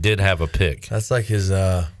 and did have a pick. That's like his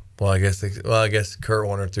I guess Kurt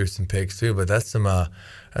Warner threw some picks too, but that's some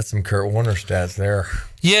Kurt Warner stats there.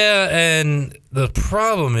 Yeah, and the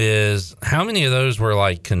problem is how many of those were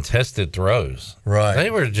like contested throws? Right.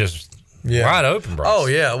 They were just wide open, Bryce. Oh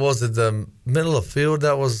yeah, was it the middle of field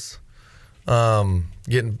that was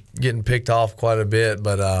getting picked off quite a bit?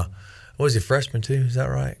 But was he freshman too? Is that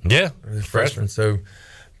right? Yeah, freshman. So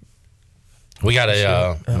we got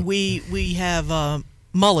we have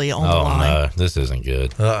Mully on the line. Oh no, this isn't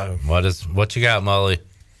good. Uh-oh. What you got, Mully?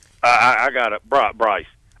 I got it, Bryce.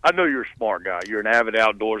 I know you're a smart guy. You're an avid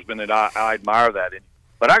outdoorsman, and I admire that.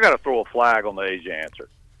 But I got to throw a flag on the Asia answer.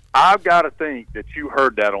 I've got to think that you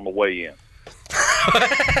heard that on the way in.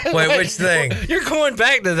 Wait, which thing? You're going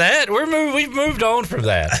back to that? We've moved on from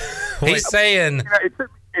that. He's saying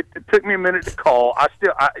it took me a minute to call.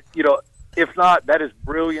 If not, that is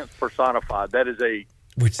brilliance personified. That is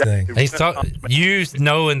which thing? He's you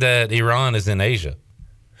knowing that Iran is in Asia.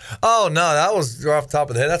 Oh no, that was off the top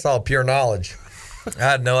of the head. That's all pure knowledge. I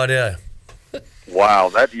had no idea. Wow,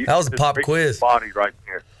 that was a pop quiz. Body right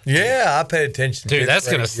there. Yeah, I paid attention. Dude,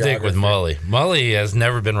 that's gonna stick with Mully. Mully has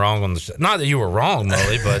never been wrong on the show. Not that you were wrong,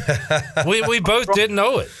 Mully, but we both didn't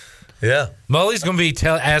know it. Yeah, Mully's gonna be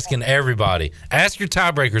asking everybody. Ask your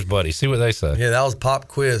tiebreakers, buddy. See what they say. Yeah, that was pop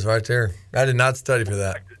quiz right there. I did not study for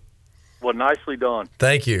that. Well, nicely done.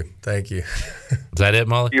 Thank you. Is that it,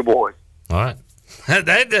 Mully? You boys. All right.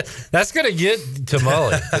 That's going to get to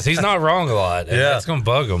Mully because he's not wrong a lot. And that's going to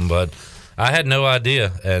bug him, but I had no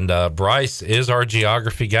idea. And Bryce is our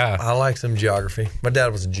geography guy. I like some geography. My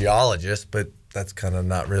dad was a geologist, but that's kind of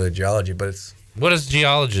not really geology, but it's... What is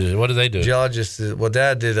geology? What do they do? Geologists,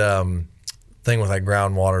 Dad did thing with like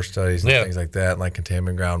groundwater studies and things like that, and like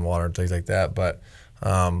contaminated groundwater and things like that. But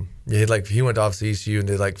he went to obviously ECU and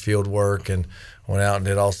did like field work and went out and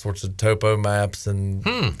did all sorts of topo maps and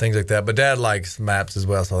things like that. But Dad likes maps as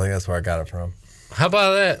well, so I think that's where I got it from. How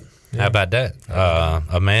about that? Yeah. How about that?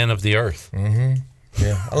 A man of the earth. Mm-hmm.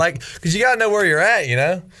 Yeah, I like because you gotta know where you're at.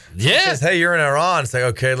 Yeah. It says, hey, you're in Iran. It's like,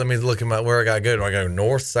 okay, let me look at where I gotta go. Do I go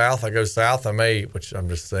north, south? I go south. Which I'm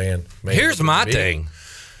just saying. Here's my thing.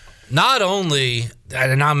 Not only,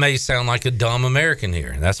 and I may sound like a dumb American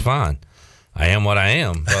here. That's fine. I am what I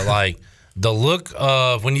am. But like the look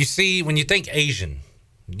of when you think Asian,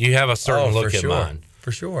 you have a certain look in mind.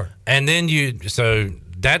 For sure. And then so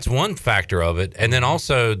that's one factor of it. And then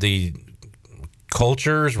also the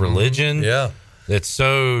cultures, religion. Yeah. It's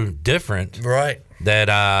so different. Right. That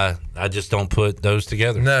I just don't put those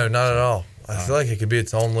together. No, not at all. I feel like it could be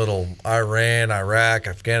its own little Iran, Iraq,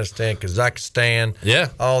 Afghanistan, Kazakhstan. Yeah.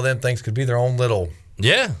 All them things could be their own little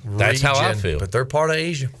region, that's how I feel. But they're part of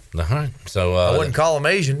Asia. So I wouldn't call them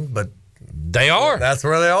Asian, but they are. That's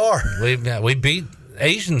where they are. We beat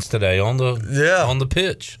Asians today on the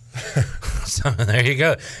pitch. So there you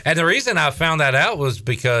go. And the reason I found that out was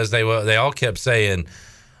because they all kept saying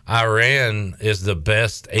Iran is the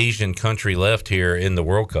best Asian country left here in the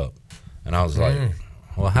World Cup, and I was like,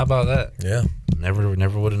 well, how about that? Yeah, never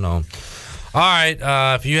would have known. All right,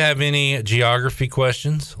 if you have any geography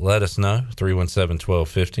questions, let us know,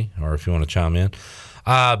 317-1250, or if you want to chime in.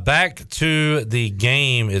 Back to the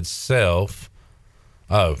game itself.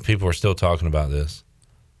 Oh, people are still talking about this.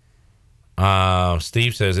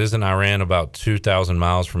 Steve says, isn't Iran about 2,000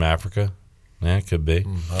 miles from Africa? Yeah, it could be.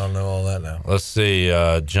 I don't know all that now. Let's see.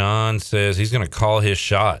 John says he's going to call his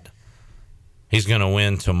shot. He's going to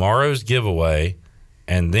win tomorrow's giveaway,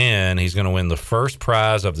 and then he's going to win the first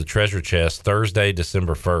prize of the treasure chest Thursday,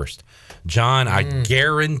 December 1st. John, I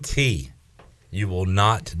guarantee you will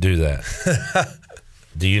not do that.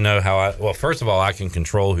 Do you know how well, first of all, I can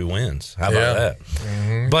control who wins. How about that?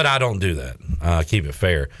 Mm-hmm. But I don't do that. Keep it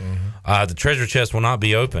fair. The treasure chest will not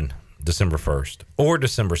be open December 1st or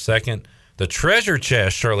December 2nd. The treasure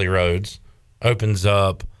chest, Shirley Rhodes, opens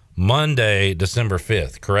up Monday, December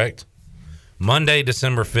 5th, correct? Monday,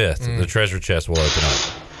 December 5th, the treasure chest will open up.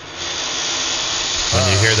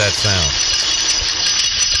 When you hear that sound.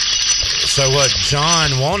 So what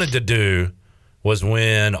John wanted to do was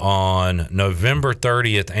win on November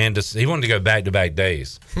 30th, and he wanted to go back-to-back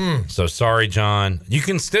days. So sorry, John. You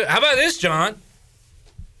can still. How about this, John?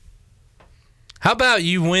 How about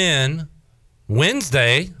you win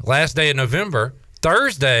Wednesday, last day of November,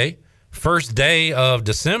 Thursday, first day of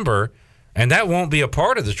December, and that won't be a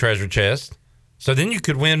part of the treasure chest. So then you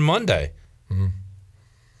could win Monday.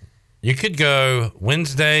 You could go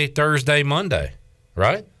Wednesday, Thursday, Monday,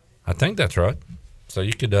 right? I think that's right. So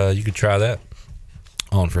you could try that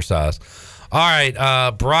on for size. All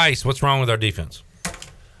right, Bryce, what's wrong with our defense?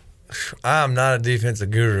 I'm not a defensive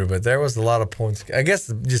guru, but there was a lot of points. I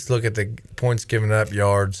guess just look at the points given up,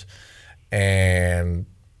 yards, and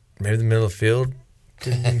maybe the middle of the field.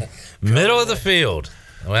 Middle of the field.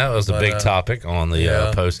 Well, that was a big topic on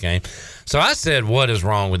the post game. So I said, what is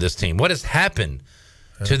wrong with this team? What has happened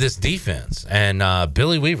to this defense? And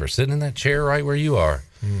Billy Weaver, sitting in that chair right where you are,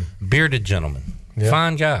 bearded gentleman,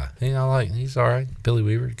 fine guy. He's all right. Billy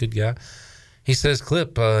Weaver, good guy. He says,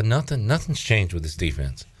 Clip, nothing's changed with this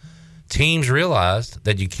defense. Teams realized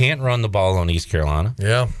that you can't run the ball on East Carolina.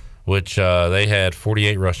 Yeah. Which they had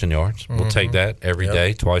 48 rushing yards. We'll take that every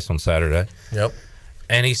day, twice on Saturday. Yep.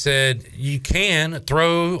 And he said, you can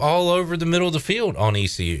throw all over the middle of the field on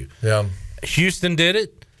ECU. Yeah. Houston did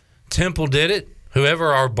it. Temple did it.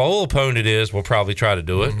 Whoever our bowl opponent is will probably try to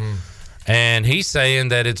do it. And he's saying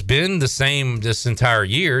that it's been the same this entire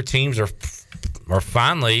year. Teams are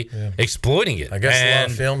finally exploiting it. I guess a lot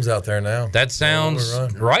of films out there now. That sounds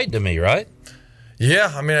right to me, right?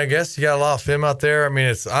 Yeah, I mean, I guess you got a lot of film out there. I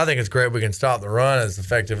mean, I think it's great we can stop the run as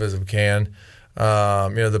effective as we can.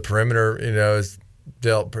 The perimeter, is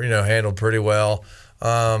handled pretty well.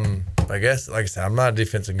 I guess, like I said, I'm not a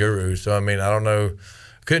defensive guru, so I mean, I don't know.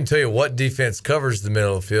 Couldn't tell you what defense covers the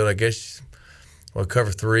middle of the field. I guess,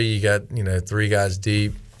 cover three, you got, three guys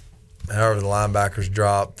deep. However the linebackers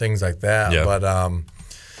drop, things like that. Yeah. But I don't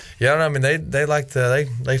know. I mean,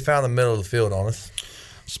 they found the middle of the field on us.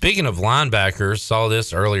 Speaking of linebackers, saw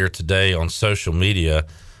this earlier today on social media.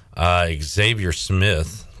 Xavier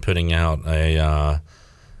Smith putting out a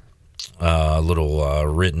little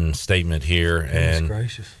written statement here, and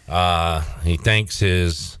he thanks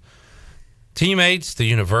his teammates, the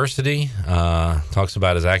university, talks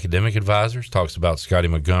about his academic advisors, talks about Scotty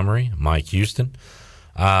Montgomery, Mike Houston.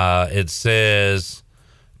 It says,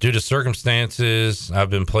 due to circumstances I've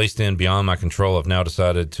been placed in beyond my control, I've now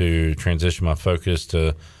decided to transition my focus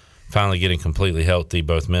to finally getting completely healthy,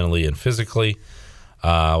 both mentally and physically.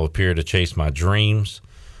 I will appear to chase my dreams.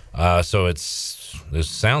 So this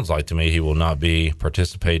sounds like to me he will not be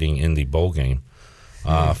participating in the bowl game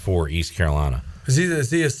for East Carolina.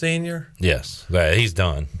 Is he a senior? Yes, he's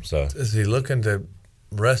done. So is he looking to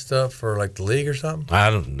rest up for like the league or something?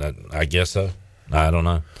 I guess so. I don't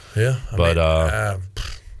know. Yeah, I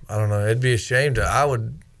don't know. It'd be a shame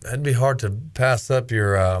it'd be hard to pass up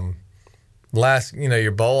your last,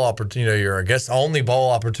 your bowl opportunity, your I guess only bowl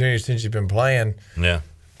opportunity since you've been playing. Yeah.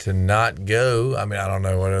 To not go. I mean, I don't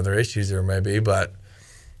know what other issues there may be, but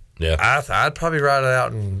yeah, I'd probably ride it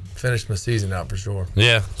out and finish my season out for sure.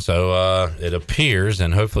 Yeah. So it appears,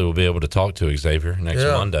 and hopefully we'll be able to talk to Xavier next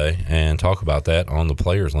Monday and talk about that on the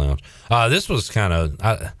Players Lounge. This was kind of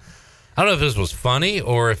I don't know if this was funny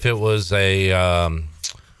or if it was an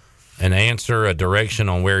answer, a direction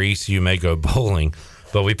on where ECU may go bowling.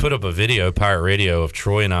 But we put up a video, Pirate Radio, of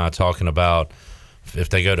Troy and I talking about if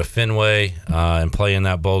they go to Fenway and play in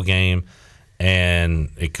that bowl game, and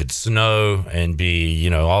it could snow and be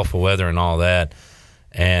awful weather and all that,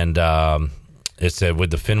 and it said,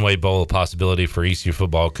 with the Fenway Bowl a possibility for ECU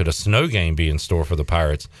football, could a snow game be in store for the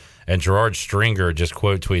Pirates? And Gerard Stringer just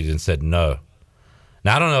quote tweeted and said no.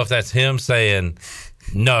 Now I don't know if that's him saying,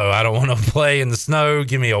 no, I don't want to play in the snow,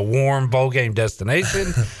 give me a warm bowl game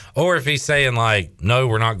destination, or if he's saying like, no,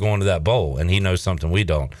 we're not going to that bowl, and he knows something we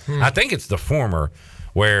don't. I think it's the former,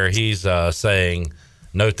 where he's saying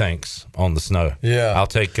no thanks on the snow. Yeah, I'll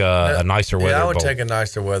take a nicer weather bowl. Yeah, I would take a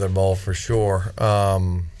nicer weather bowl for sure.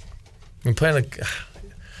 I'm playing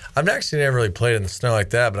I've actually never really played in the snow like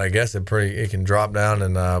that, but I guess it can drop down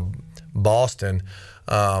in Boston.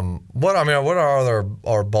 What are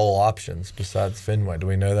our bowl options besides Fenway? Do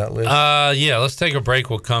we know that list? Yeah, let's take a break.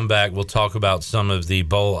 We'll come back. We'll talk about some of the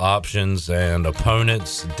bowl options and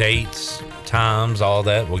opponents, dates, times, all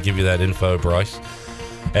that. We'll give you that info, Bryce.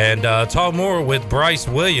 And talk more with Bryce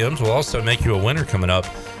Williams. We'll also make you a winner coming up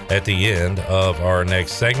at the end of our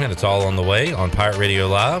next segment. It's all on the way on Pirate Radio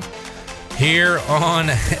Live. Here on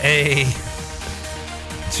a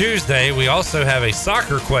Tuesday, we also have a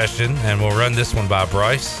soccer question, and we'll run this one by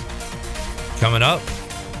Bryce coming up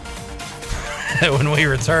when we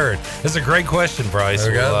return. It's a great question, Bryce.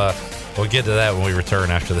 We'll get to that when we return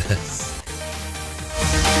after this.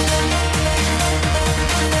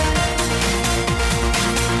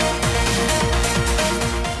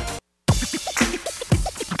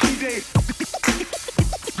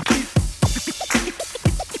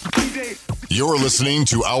 You're listening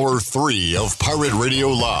to Hour 3 of Pirate Radio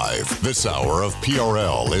Live. This hour of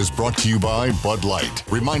PRL is brought to you by Bud Light,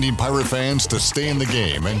 reminding Pirate fans to stay in the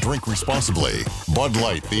game and drink responsibly. Bud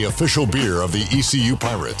Light, the official beer of the ECU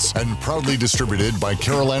Pirates, and proudly distributed by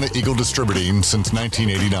Carolina Eagle Distributing since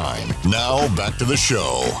 1989. Now, back to the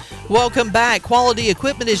show. Welcome back. Quality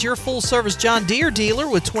Equipment is your full-service John Deere dealer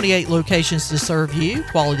with 28 locations to serve you.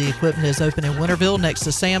 Quality Equipment is open in Winterville next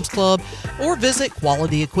to Sam's Club, or visit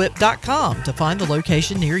QualityEquip.com to find the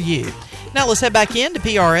location near you. Now let's head back into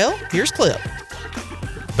PRL. Here's Clip.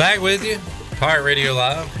 Back with you, Pirate Radio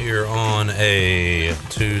Live here on a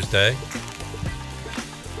Tuesday.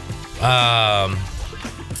 Oh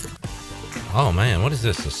man, what is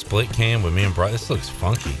this? A split cam with me and Bryce? This looks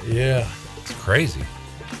funky. Yeah, it's crazy.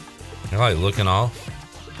 You're like looking off.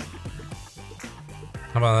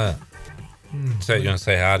 How about that? Say you gonna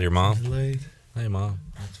say hi to your mom? Late. Hey mom.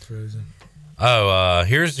 It's frozen. Oh,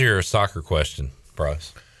 here's your soccer question,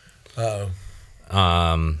 Bryce. Uh-oh.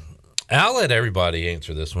 I'll let everybody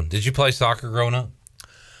answer this one. Did you play soccer growing up?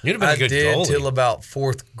 You'd have been a good goalie. I did till about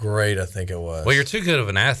 4th grade, I think it was. Well, you're too good of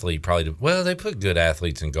an athlete, probably. Well, they put good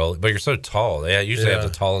athletes in goalie, but you're so tall. They usually have the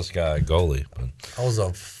tallest guy at goalie. But. I was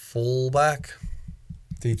a fullback,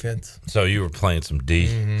 defense. So you were playing some D.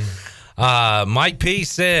 Mm-hmm. Mike P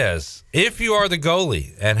says, if you are the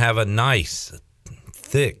goalie and have a nice,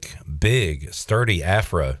 thick, big, sturdy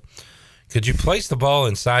afro, could you place the ball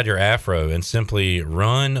inside your afro and simply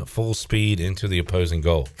run full speed into the opposing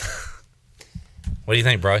goal? What do you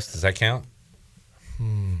think, Bryce? Does that count? I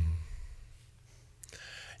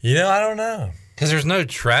don't know. Because there's no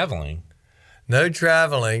traveling. No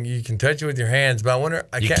traveling. You can touch it with your hands, but I wonder.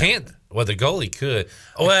 You can't. Well, the goalie could.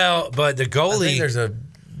 Well, but the goalie. I think there's a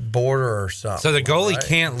border or something. So the goalie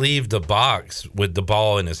can't leave the box with the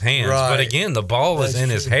ball in his hands. Right. But again, the ball is in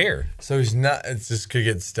his hair. So he's not. It's just could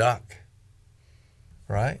get stuck.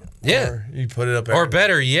 Right? Yeah. Or you put it up. Or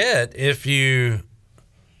better yet, if you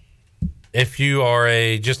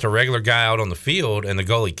are just a regular guy out on the field and the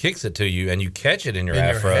goalie kicks it to you and you catch it in your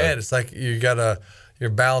afro. Your head. It's like you're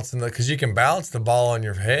balancing because you can balance the ball on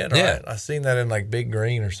your head. Right? Yeah. I've seen that in like Big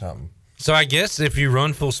Green or something. So I guess if you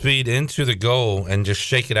run full speed into the goal and just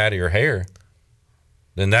shake it out of your hair,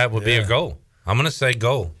 then that would be a goal. I'm going to say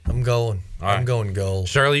goal. I'm going. I'm going goal.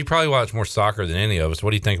 Shirley, you probably watch more soccer than any of us. What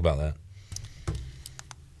do you think about that?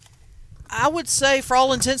 I would say, for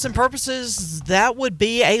all intents and purposes, that would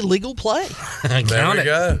be a legal play. There we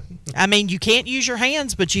go. I mean, you can't use your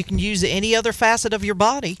hands, but you can use any other facet of your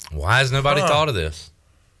body. Why has nobody thought of this?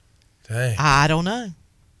 Dang. I don't know.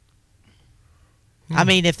 I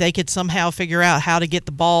mean, if they could somehow figure out how to get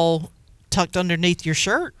the ball tucked underneath your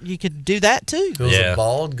shirt, you could do that too. If it was a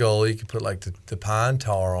bald goal, you could put like the pine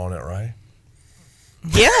tar on it, right?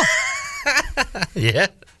 Yeah. Yeah.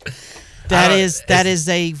 That is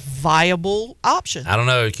a viable option. I don't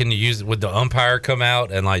know. Can you use it? Would the umpire come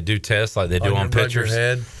out and like do tests like they do on pitchers?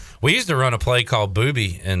 We used to run a play called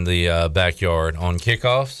Booby in the backyard on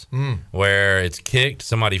kickoffs, where it's kicked,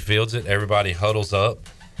 somebody fields it, everybody huddles up,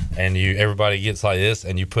 and everybody gets like this,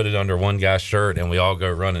 and you put it under one guy's shirt, and we all go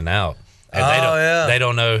running out. And they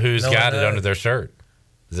don't know who's No got one it under knows. their shirt.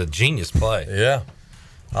 It's a genius play. Yeah.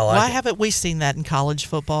 Why haven't we seen that in college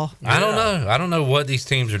football? I don't know. I don't know what these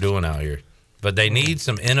teams are doing out here, but they need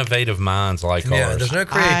some innovative minds like ours. There's no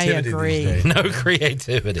creativity I agree. these days. No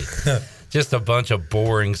creativity. Just a bunch of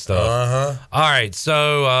boring stuff. All right,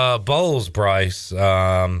 so bowls, Bryce.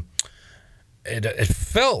 It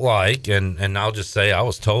felt like, and I'll just say I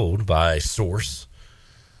was told by a source,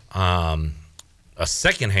 a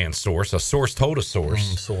secondhand source, a source told a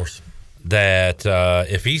source, that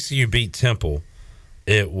if ECU beat Temple,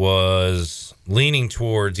 it was leaning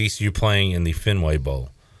towards ECU playing in the Fenway Bowl.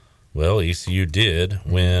 Well, ECU did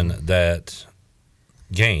win that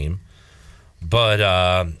game,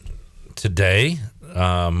 but today,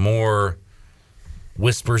 more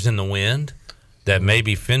whispers in the wind that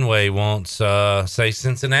maybe Fenway wants, say,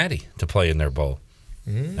 Cincinnati to play in their bowl,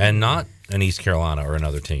 and not an East Carolina or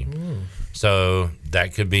another team. So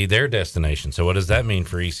that could be their destination. So what does that mean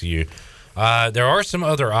for ECU? There are some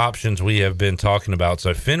other options we have been talking about.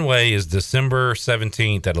 So Fenway is December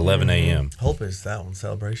 17th at 11 a.m. Hope it's that one,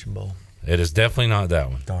 Celebration Bowl. It is definitely not that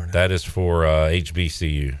one. Darn it. That is for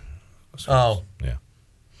HBCU. Oh.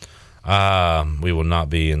 Yeah. We will not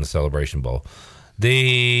be in the Celebration Bowl.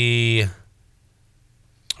 The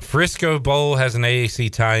Frisco Bowl has an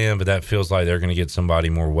AAC tie-in, but that feels like they're going to get somebody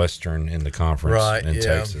more Western in the conference in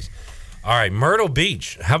Texas. All right, Myrtle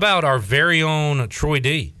Beach. How about our very own Troy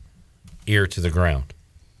D? Ear to the ground.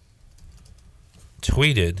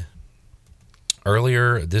 Tweeted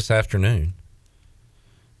earlier this afternoon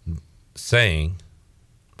saying,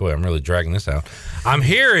 boy, I'm really dragging this out. I'm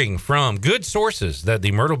hearing from good sources that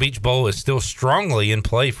the Myrtle Beach Bowl is still strongly in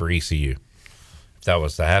play for ECU. If that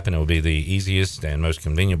was to happen, it would be the easiest and most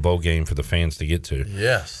convenient bowl game for the fans to get to.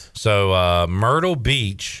 Yes. So Myrtle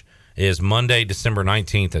Beach is Monday, December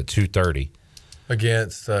 19th at 2:30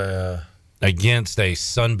 against a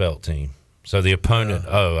Sun Belt team. So the opponent,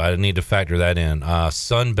 I need to factor that in.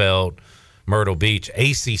 Sun Belt, Myrtle Beach,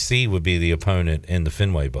 ACC would be the opponent in the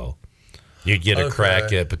Fenway Bowl. You'd get a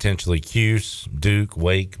crack at potentially Cuse, Duke,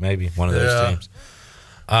 Wake, maybe one of those teams.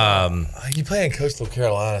 You play in Coastal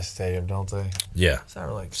Carolina Stadium, don't they? Yeah. It's not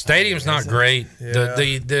really Stadium's not great. Yeah.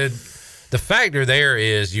 The factor there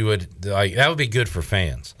is you would that would be good for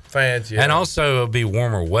fans. Yeah. And also it would be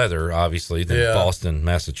warmer weather, obviously, than Boston,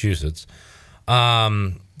 Massachusetts.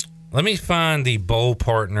 Let me find the bowl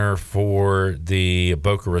partner for the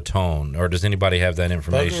Boca Raton, or does anybody have that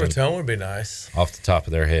information? Boca Raton would be nice. Off the top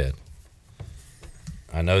of their head.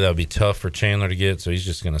 I know that would be tough for Chandler to get, so he's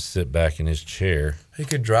just going to sit back in his chair. He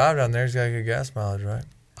could drive down there. He's got good gas mileage, right?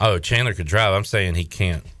 Oh, Chandler could drive. I'm saying he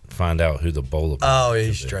can't find out who the bowl opponent Oh, could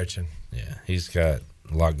he's be. stretching. Yeah, he's got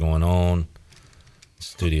a lot going on.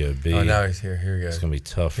 Studio B. Oh, now he's here. Here we go. It's going to be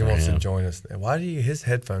tough He for wants him. to join us. Why do his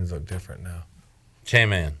headphones look different now?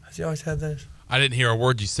 J-Man. Has he always had those? I didn't hear a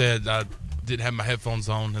word you said. I didn't have my headphones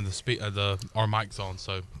on and our mics on.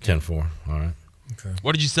 So 10-4. All right. Okay.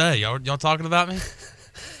 What did you say? Y'all talking about me?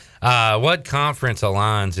 What conference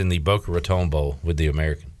aligns in the Boca Raton Bowl with the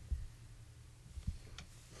American?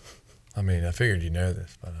 I mean, I figured you know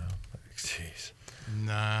this, but jeez.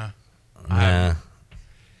 Nah.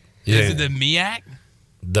 Is it the MEAC?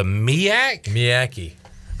 The MEAC? MEAC-y.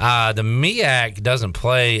 The MEAC doesn't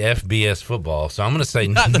play FBS football, so I'm going to say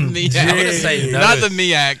not the MEAC. I'm going to say no. Not the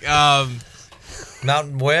MEAC.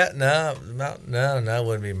 Mountain West? No, it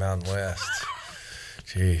wouldn't be Mountain West.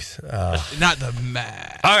 Jeez. Not the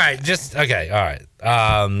MAC. All right, all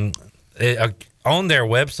right. On their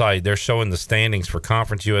website, they're showing the standings for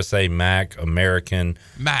Conference USA, MAC, American,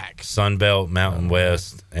 Sun Belt, Mountain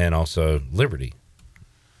West, and also Liberty.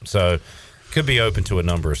 So could be open to a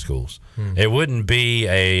number of schools. It wouldn't be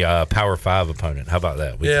a Power 5 opponent. How about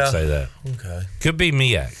that? We could say that. Okay. Could be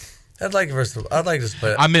MEAC. I'd like to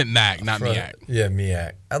split. I meant MAC, not MEAC. Yeah,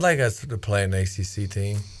 MEAC. I'd like us to play an ACC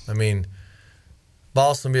team. I mean,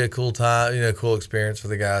 Boston would be a cool time, cool experience for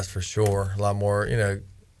the guys for sure. A lot more,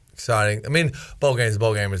 exciting. I mean, bowl game is a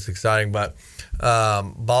bowl game. It's exciting, but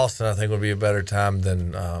Boston, I think, would be a better time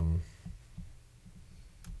than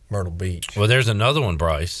Myrtle Beach. Well, there's another one,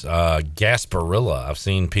 Bryce. Gasparilla. I've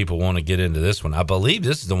seen people want to get into this one. I believe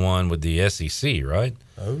this is the one with the SEC, right?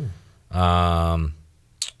 Oh.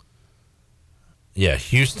 Yeah,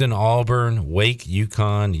 Houston, Auburn, Wake,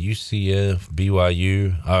 UConn, UCF,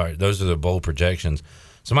 BYU. All right, those are the bowl projections.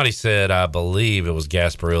 Somebody said, I believe it was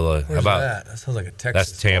Gasparilla. Where's that? That sounds like a Texas.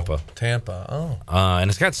 That's Tampa. Bowl. Tampa. Oh. And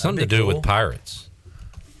it's got something to do with Pirates.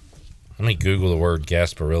 Let me Google the word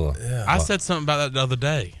Gasparilla. Yeah. I said something about that the other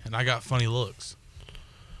day, and I got funny looks.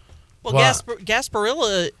 Well,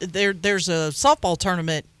 Gasparilla, there's a softball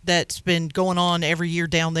tournament that's been going on every year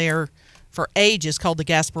down there for ages called the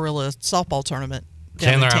Gasparilla softball tournament.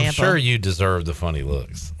 down Chandler, in Tampa. I'm sure you deserve the funny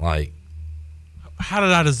looks. Like, how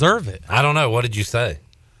did I deserve it? I don't know. What did you say?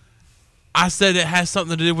 I said it has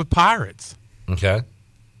something to do with pirates. Okay.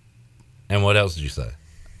 And what else did you say?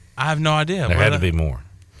 I have no idea. There had to be more.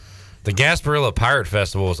 The Gasparilla Pirate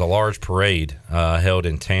Festival is a large parade held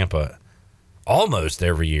in Tampa almost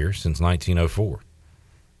every year since 1904.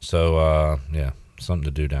 So, yeah, something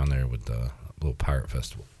to do down there with the little pirate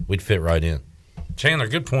festival. We'd fit right in. Chandler,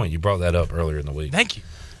 good point. You brought that up earlier in the week. Thank you.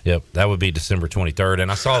 Yep, that would be December 23rd.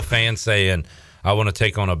 And I saw a fan saying, I want to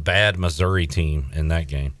take on a bad Missouri team in that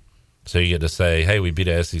game. So you get to say, hey, we beat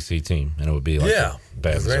a SEC team. And it would be like a bad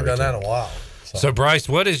because Missouri we ain't done team. that in a while. So, Bryce,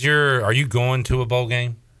 what is are you going to a bowl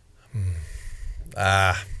game?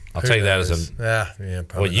 I'll take that as a. Yeah,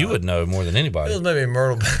 probably. Well, you would know more than anybody. It was maybe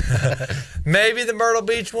Myrtle, maybe the Myrtle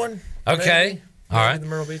Beach one. Okay, maybe. all right. The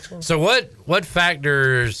Myrtle Beach one. So, what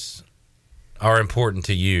factors are important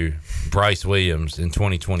to you, Bryce Williams, in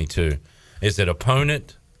 2022? Is it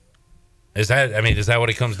opponent? Is that what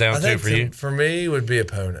it comes down to for you? For me, it would be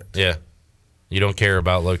opponent. Yeah. You don't care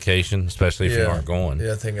about location, especially if you aren't going.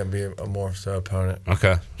 Yeah, I think I'd be a more so opponent.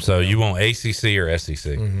 Okay, so you want ACC or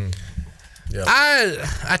SEC? Mm-hmm. Yeah.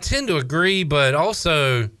 I tend to agree, but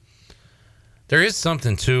also there is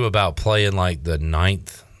something too about playing like the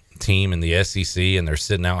 9th team in the SEC and they're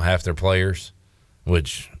sitting out half their players,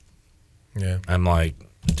 which I'm like,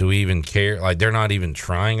 do we even care? Like they're not even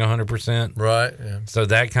trying 100%. Right. Yeah. So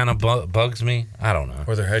that kind of bugs me. I don't know.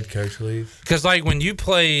 Or their head coach leaves. Because like when you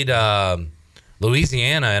played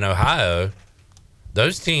Louisiana and Ohio,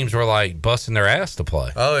 those teams were like busting their ass to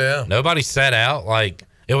play. Oh yeah. Nobody sat out. Like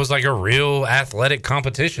it was like a real athletic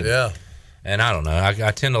competition. Yeah. And I don't know.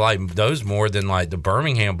 I tend to like those more than like the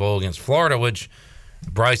Birmingham Bowl against Florida, which,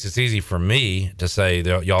 Bryce, it's easy for me to say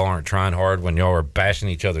that y'all aren't trying hard when y'all are bashing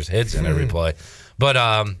each other's heads in every play. But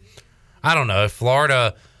I don't know.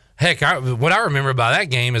 Florida, heck, what I remember about that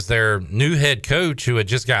game is their new head coach who had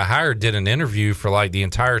just got hired did an interview for like the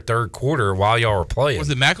entire third quarter while y'all were playing.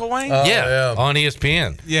 Was it McElwain? Yeah, on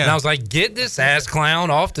ESPN. Yeah. And I was like, get this ass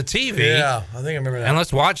clown off the TV. Yeah, I think I remember that. And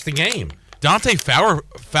let's watch the game. Dante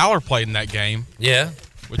Fowler played in that game. Yeah.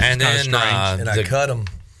 Which is kind of strange. And I cut him.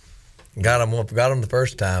 Got him the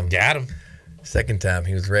first time. Got him. Second time,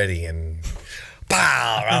 he was ready and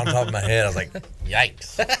pow, right on top of my head. I was like,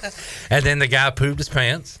 yikes. And then the guy pooped his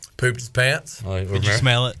pants. Pooped his pants. Did you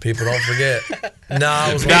smell it? People don't forget. No,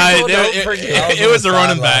 I was it was a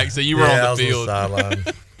running back, so you were on the field. Sideline.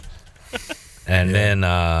 And then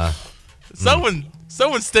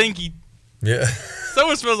someone stinky. Yeah.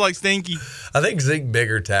 Someone smells like stinky. I think Zeke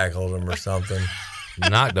Bigger tackled him or something.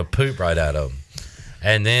 Knocked the poop right out of him.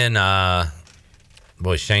 And then,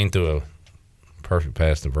 boy, Shane threw a perfect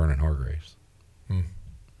pass to Vernon Hargraves.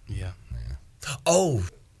 Yeah. Oh.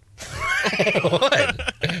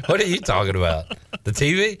 What are you talking about? The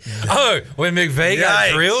TV? Oh, when McVay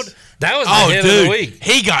got drilled? That was the hit of the week.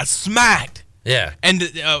 He got smacked. Yeah. And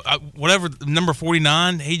whatever, number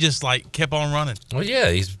 49, he just like kept on running. Well, yeah,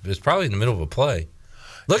 it's probably in the middle of a play.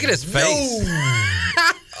 Look at his face.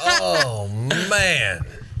 Oh, man.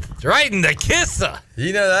 Right in the kisser.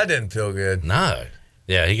 You know, that didn't feel good. No.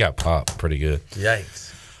 Yeah, he got popped pretty good.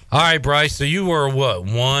 Yikes. All right, Bryce. So you were what?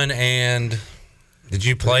 Did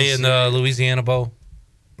you play in the Louisiana Bowl?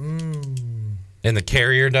 In the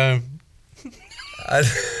Carrier Dome? I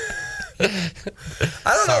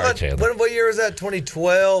don't know. What year was that?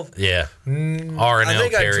 2012? Yeah. R&L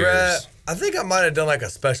Carriers. I think I might have done like a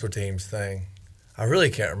special teams thing. I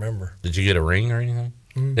really can't remember. Did you get a ring or anything?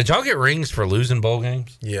 Did y'all get rings for losing bowl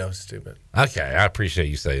games? Yeah, it was stupid. Okay, I appreciate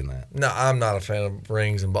you saying that. No, I'm not a fan of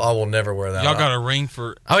rings, and I will never wear that. Y'all got a ring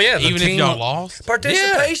for? Oh yeah, even if y'all lost.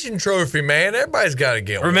 Participation trophy, man. Everybody's got to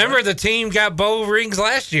get one. Remember the team got bowl rings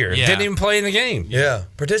last year. Yeah. Didn't even play in the game. Yeah,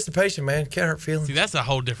 participation, man. Can't hurt feelings. See, that's a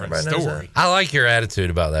whole different Everybody knows story. I like your attitude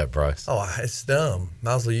about that, Bryce. Oh, it's dumb.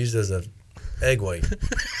 Might as well use it as a egg weight.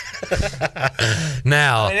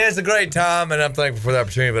 Now, I mean, it's a great time, and I'm thankful for the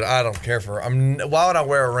opportunity. But I don't care for. Why would I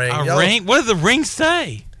wear a ring? A ring? What do the rings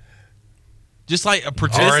say? Just like a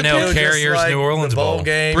participant. R&L Carriers like New Orleans the bowl Bowl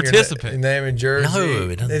game. Participant. Your name and jersey. No,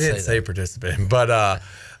 it doesn't They didn't say say participant, but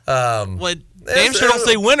well, damn sure don't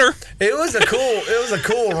say winner. It was a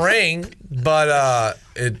cool ring, but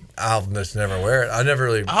I'll just never wear it. I never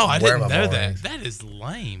really. Oh, I wear didn't my know bowl that. rings. That is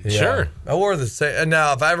lame. Yeah. Sure. I wore the same. And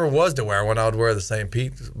now, if I ever was to wear one, I would wear the St.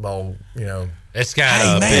 Pete's Bowl. You know. It's got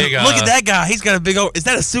Hey a man, big. look at that guy. He's got a big old. Is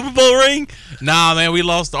that a Super Bowl ring? Nah, man, we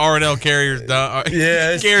lost the R&L Carriers.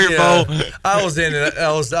 Carrier Bowl. I was in it.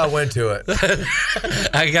 I went to it.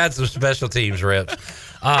 I got some special teams reps.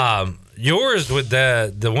 yours with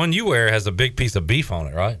the one you wear has a big piece of beef on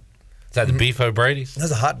it, right? Is that the Beef O'Brady's?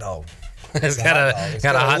 That's a hot dog. It's got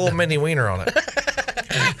a hot little mini wiener on it.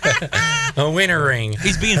 A winter ring.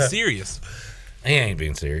 He's being serious. He ain't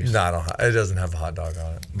being serious. No, it doesn't have a hot dog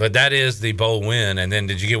on it. But that is the bowl win. And then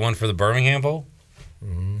did you get one for the Birmingham Bowl?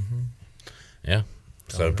 Mm-hmm. Yeah.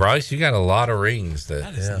 So Bryce, you got a lot of rings.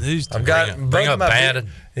 That is news to I've got bring up bad.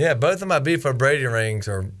 Both of my Beef O'Brady rings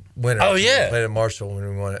are winners. Oh, yeah. Played at Marshall when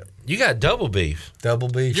we won it. You got double beef. Double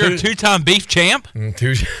beef. You're a two-time beef champ? Yeah.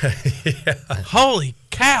 Holy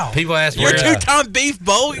cow. People ask You're a two-time beef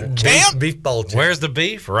bowl champ? Beef bowl champ. Where's the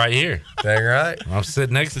beef? Right here. Dang right. I'm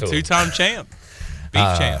sitting next to It's a him. two-time champ.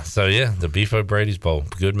 Beef champ. So, yeah, the Beef O'Brady's Bowl.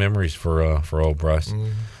 Good memories for old Bryce. All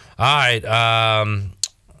right.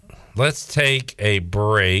 Let's take a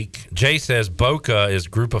break. Jay says Boca is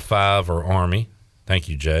Group of 5 or Army. Thank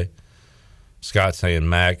you, Jay. Scott saying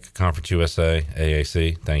MAC, Conference USA,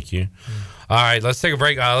 AAC. Thank you. All right, let's take a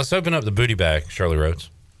break. Let's open up the booty bag, Shirley Rhodes.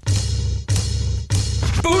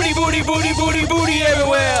 Booty, booty, booty, booty, booty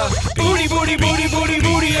everywhere. Booty, booty, booty, booty,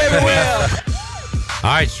 booty everywhere.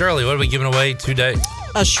 All right, Shirley, what are we giving away today?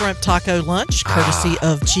 A shrimp taco lunch, courtesy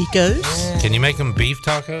of Chico's. Can you make them beef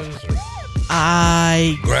tacos? Or?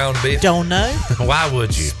 I ground beef. Don't know. Why would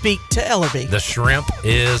you? Speak to Ellerby. The shrimp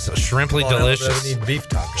is shrimply delicious. Beef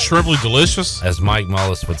tacos. Shrimply delicious, as Mike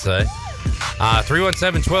Mullis would say.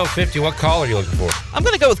 317-1250. What call are you looking for? I'm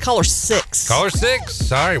going to go with caller 6. Caller 6.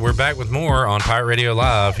 Sorry, we're back with more on Pirate Radio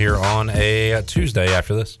Live here on a Tuesday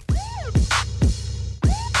after this.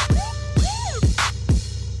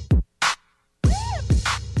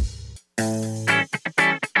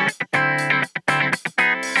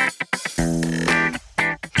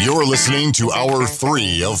 You're listening to Hour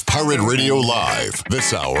 3 of Pirate Radio Live.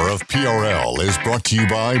 This hour of PRL is brought to you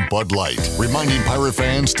by Bud Light, reminding pirate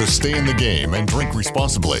fans to stay in the game and drink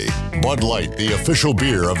responsibly. Bud Light, the official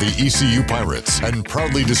beer of the ECU Pirates, and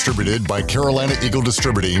proudly distributed by Carolina Eagle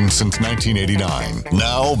Distributing since 1989.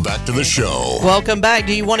 Now, back to the show. Welcome back.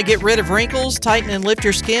 Do you want to get rid of wrinkles, tighten and lift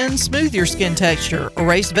your skin, smooth your skin texture,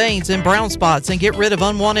 erase veins and brown spots, and get rid of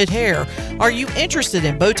unwanted hair? Are you interested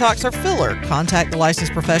in Botox or filler? Contact the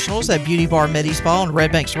licensed professionals at Beauty Bar Medi Spa on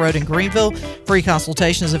Red Banks Road in Greenville. Free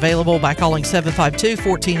consultation is available by calling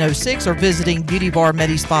 752-1406 or visiting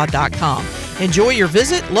beautybarmedispa.com. Enjoy your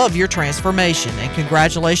visit, love your transformation, and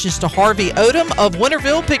congratulations to Harvey Odom of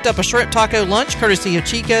Winterville. Picked up a shrimp taco lunch courtesy of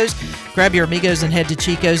Chico's. Grab your amigos and head to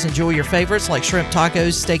Chico's. Enjoy your favorites like shrimp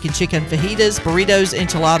tacos, steak and chicken fajitas, burritos,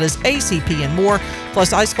 enchiladas, ACP, and more.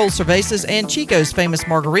 Plus, ice cold cervezas and Chico's famous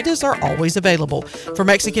margaritas are always available. For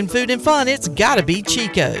Mexican food and fun, it's gotta be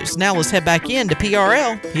Chico's. Now let's head back into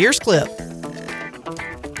PRL. Here's Clip.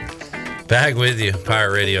 Back with you,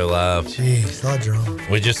 Pirate Radio Live. Jeez, not drunk.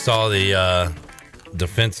 We just saw the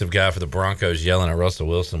defensive guy for the Broncos yelling at Russell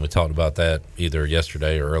Wilson. We talked about that either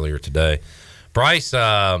yesterday or earlier today. Bryce, you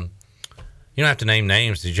don't have to name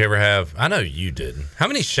names. Did you ever have? I know you didn't. How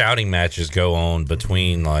many shouting matches go on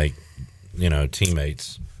between, like,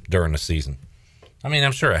 teammates during the season? I mean,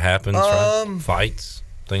 I'm sure it happens, right? Fights,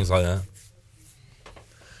 things like that.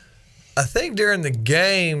 I think during the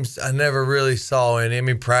games, I never really saw any. I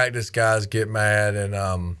mean, practice guys get mad,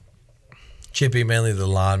 and Chippy, mainly the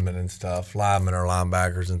linemen and stuff, linemen or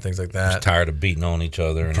linebackers and things like that. Just tired of beating on each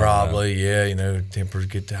other. And probably, yeah. Tempers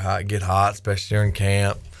get hot, especially during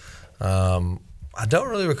camp. I don't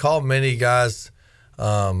really recall many guys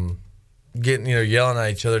getting, yelling at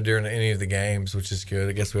each other during any of the games, which is good.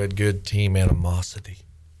 I guess we had good team animosity.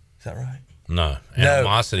 Is that right? No,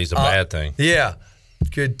 animosity is a bad thing. Yeah,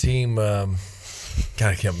 good team.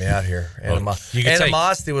 Kind of kept me out here.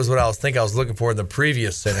 Animosity was what I was thinking I was looking for in the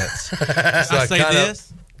previous sentence. So I say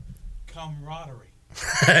this? Camaraderie.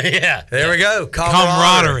 Yeah, there we go.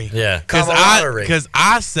 Camaraderie. Yeah, because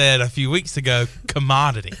I said a few weeks ago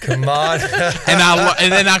commodity. And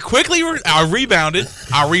then I quickly rebounded.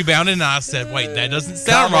 And I said, wait, that doesn't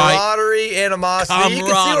sound right. Camaraderie, animosity. You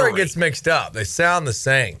can see where it gets mixed up. They sound the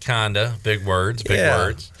same. Kinda. Big words.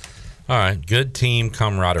 All right, good team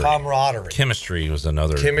camaraderie. Chemistry was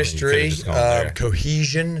another. Chemistry,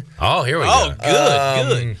 cohesion. Oh, here we go. Oh,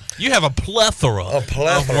 good. You have a plethora of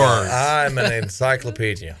words. I'm an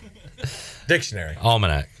encyclopedia. Dictionary.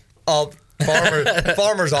 Almanac.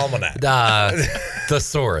 Farmer's Almanac.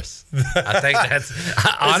 Thesaurus. I think that's...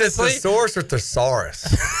 honestly... Is it thesaurus or thesaurus?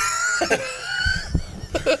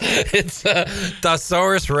 It's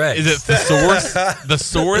Thesaurus Rex. Is it thesaurus?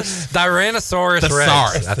 Thesaurus? Tyrannosaurus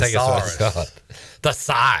Rex. I think it's what it's called.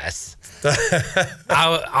 Thesaurus.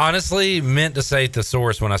 I honestly meant to say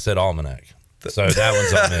thesaurus when I said almanac. So that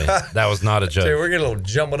one's on me. That was not a joke. Dude, we're getting a little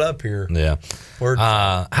jumbled up here. Yeah.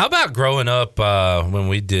 How about growing up when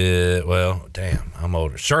we did? Well, damn, I'm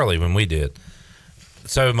older. Shirley, when we did.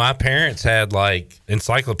 So my parents had like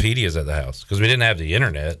encyclopedias at the house because we didn't have the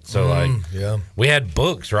internet. So we had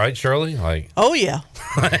books, right, Shirley? Like, oh yeah.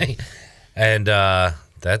 And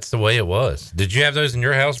that's the way it was. Did you have those in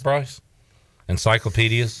your house, Bryce?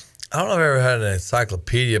 Encyclopedias? I don't know if I've ever had an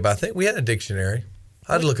encyclopedia, but I think we had a dictionary.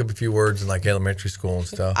 I had to look up a few words in like elementary school and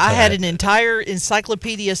stuff. I had an entire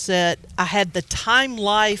encyclopedia set. I had the Time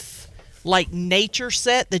Life like nature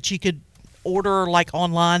set that you could order like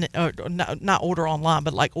online, or not order online,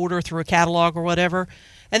 but like order through a catalog or whatever.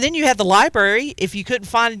 And then you had the library. If you couldn't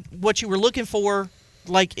find what you were looking for,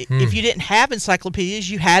 like if you didn't have encyclopedias,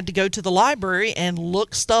 you had to go to the library and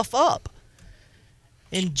look stuff up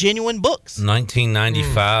in genuine books.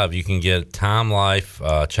 1995, you can get Time Life,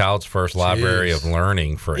 Child's First Library of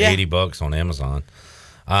Learning for $80 on Amazon.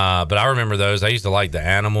 But I remember those. I used to like the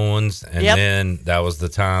animal ones, and then that was the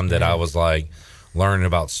time that I was like learning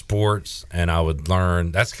about sports, and I would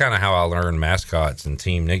learn. That's kind of how I learned mascots and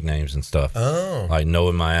team nicknames and stuff. Oh, like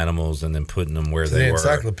knowing my animals and then putting them where they were. The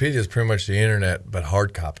encyclopedia is pretty much the internet, but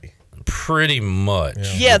hard copy. Pretty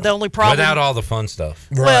much. Yeah, the only problem without all the fun stuff.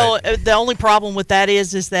 Well, the only problem with that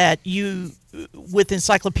is that you, with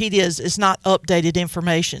encyclopedias, it's not updated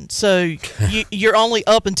information. So you're only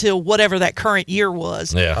up until whatever that current year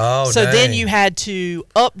was. Yeah. Oh, so dang. then you had to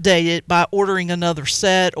update it by ordering another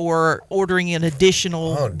set or ordering an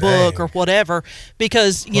additional book or whatever,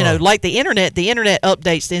 because you know, like the internet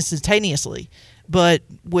updates instantaneously, but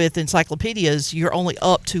with encyclopedias, you're only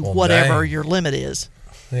up to whatever your limit is.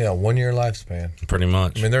 Yeah, 1 year lifespan. Pretty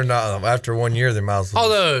much. I mean, they're not after 1 year. They're miles.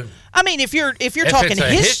 Although, I mean, if you're talking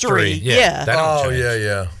history, yeah.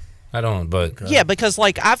 Yeah. I don't, but yeah, because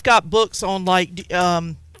like I've got books on like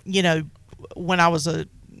you know, when I was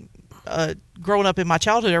growing up in my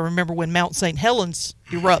childhood, I remember when Mount St. Helens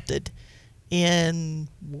erupted in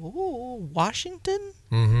Washington,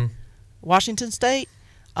 Washington State.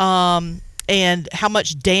 And how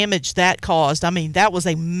much damage that caused. I mean, that was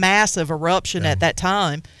a massive eruption at that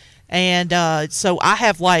time. And so I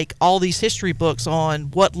have like all these history books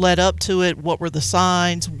on what led up to it, what were the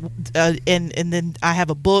signs, and then I have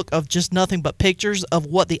a book of just nothing but pictures of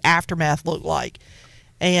what the aftermath looked like.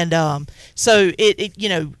 And so it you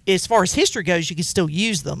know, as far as history goes, you can still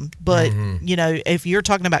use them. But, you know, if you're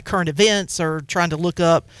talking about current events or trying to look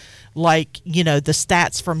up, like, you know, the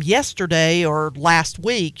stats from yesterday or last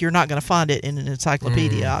week, you're not going to find it in an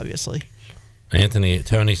encyclopedia, obviously.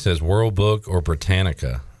 Tony says World Book or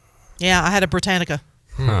Britannica. Yeah, I had a Britannica.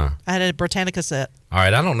 Huh. I had a Britannica set. All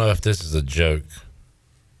right, I don't know if this is a joke.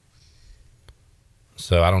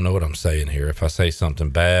 So I don't know what I'm saying here. If I say something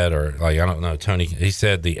bad or like, I don't know. Tony, he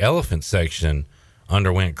said the elephant section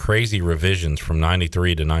underwent crazy revisions from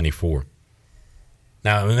 93 to 94.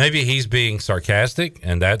 Now, maybe he's being sarcastic,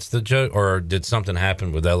 and that's the joke, or did something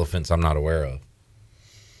happen with elephants I'm not aware of?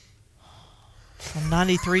 From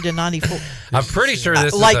 93 to 94. I'm pretty sure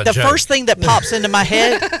this is like a the joke. first thing that pops into my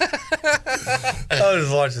head. I was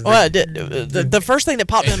watching. Well, the first thing that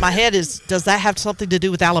popped into my head is, does that have something to do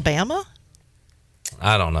with Alabama?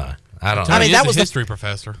 I don't know. I mean, that was a history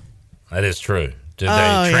professor. That is true. Did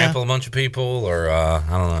they trample a bunch of people, or I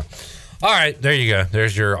don't know. All right, there you go.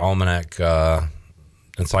 There's your almanac.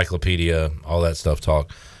 Encyclopedia, all that stuff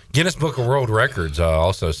talk. Guinness Book of World Records,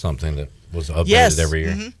 also something that was updated every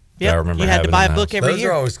year. Yep. I remember you had to buy a book every year. Those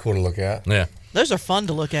are always cool to look at. Yeah. Those are fun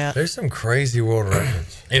to look at. There's some crazy world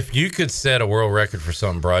records. If you could set a world record for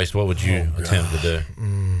something, Bryce, what would you attempt to do?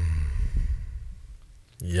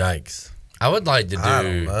 Yikes. I would like to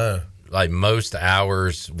do like most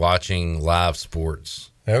hours watching live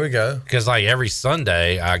sports. There we go. Because like every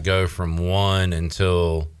Sunday, I go from 1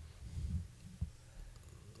 until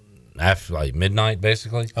after like midnight,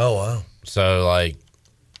 basically. Oh wow! So like,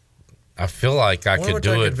 I feel like I could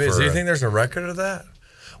do it. Do you think there's a record of that?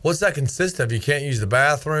 What's that consist of? You can't use the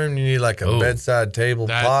bathroom. You need like a bedside table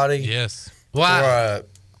potty. Yes. Well,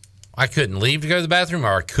 I couldn't leave to go to the bathroom,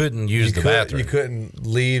 or I couldn't use the bathroom. You couldn't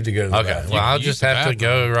leave to go to the bathroom. Okay. Well, I'll just have to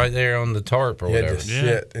go right there on the tarp or whatever. To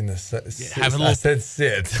sit in the I said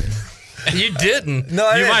sit. You didn't.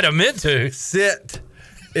 No, you might have meant to sit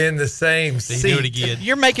in the same seat. Do it again.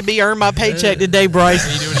 You're making me earn my paycheck today, Bryce.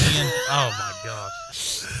 Can you do it again? Oh my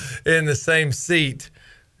gosh! In the same seat,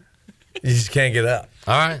 you just can't get up.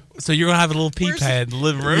 All right. So you're gonna have a little pee pad in the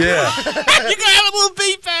living room. Yeah. You're gonna have a little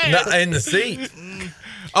pee pad. Not in the seat.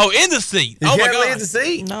 Oh, in the seat. You oh my can't god. leave the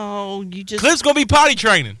seat. No, you just. Cliff's gonna be potty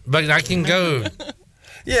training. But I can go.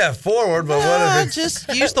 Yeah, forward. But what if it's just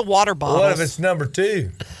use the water bottle? What if it's number 2?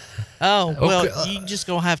 Oh, well, Okay. you just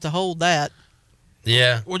going to have to hold that.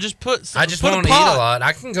 Yeah. Well, just put. I just put want to eat a lot.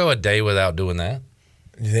 I can go a day without doing that.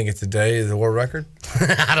 You think it's a day is the world record?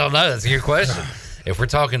 I don't know. That's a good question. If we're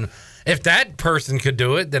talking, if that person could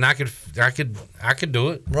do it, then I could do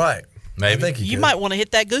it. Right. Maybe. I think You might want to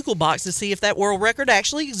hit that Google box to see if that world record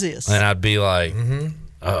actually exists. And I'd be like,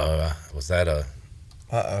 was that a?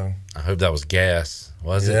 I hope that was gas.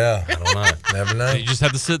 Was it? Yeah. I don't know. Never know. You just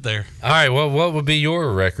have to sit there. All right. Well, what would be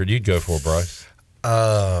your record you'd go for, Bryce?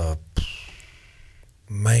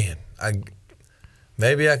 Man,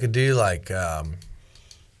 maybe I could do like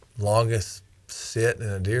longest sit in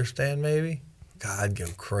a deer stand. Maybe. God, I'd go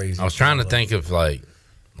crazy. I was trying to think of like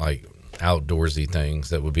outdoorsy things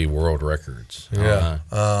that would be world records. I don't Yeah.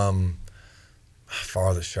 know.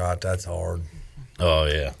 Farthest shot. That's hard. Oh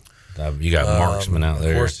yeah. You got marksmen out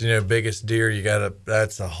there. Of course, biggest deer.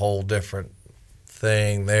 That's a whole different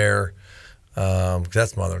thing there. 'Cause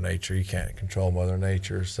that's Mother Nature. You can't control Mother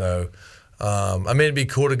Nature. So, it'd be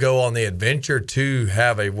cool to go on the adventure to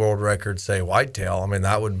have a world record, say whitetail.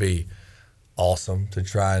 That would be awesome to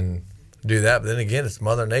try and do that. But then again, it's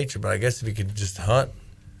Mother Nature. But I guess if you could just hunt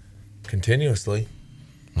continuously.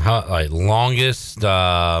 Like longest.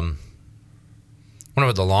 I wonder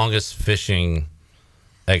what the longest fishing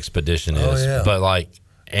expedition is. Oh, yeah. But like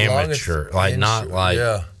amateur, Longest not like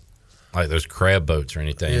yeah. like those crab boats or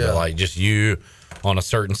anything, Yeah. but like just you on a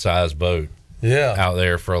certain size boat. Yeah. Out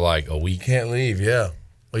there for like a week. You can't leave. Yeah.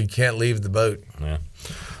 Well, you can't leave the boat.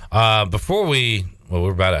 Yeah. Before we're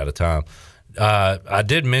about out of time. I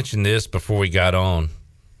did mention this before we got on.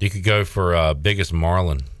 You could go for biggest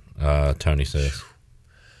marlin. Tony says.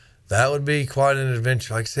 That would be quite an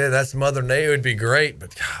adventure. Like I said, that's Mother Nature. It would be great,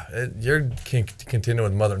 but God, you're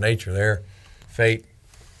continuing with Mother Nature there. Fate.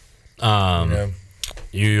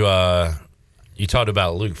 You talked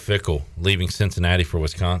about Luke Fickell leaving Cincinnati for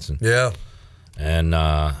Wisconsin. Yeah. And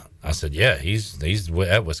I said, yeah, he's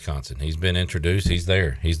at Wisconsin. He's been introduced. He's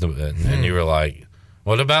there. And you were like,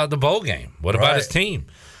 what about the bowl game? What about his team?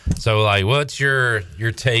 So, like, what's your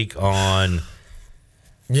take on?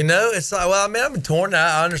 It's like, well, I've been torn.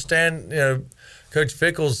 I understand, Coach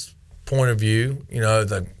Fickell's point of view.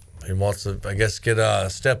 That he wants to, I guess, get a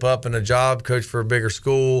step up in a job, coach for a bigger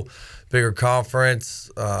school, bigger conference.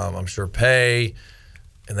 I'm sure pay,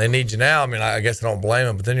 and they need you now. I guess I don't blame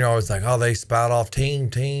them. But then you're always like, oh, they spout off team,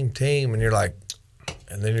 and you're like,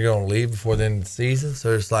 and then you're going to leave before the end of the season.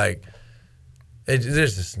 So it's like,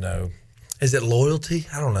 there's just no. Is it loyalty?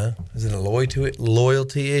 I don't know. Is it a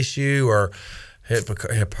loyalty issue or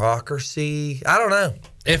hypocrisy? I don't know.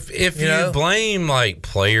 If you blame like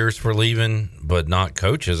players for leaving but not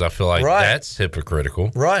coaches, I feel like that's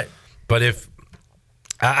hypocritical. Right. But if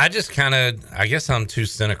I just kind of, I guess I'm too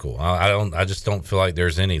cynical. I just don't feel like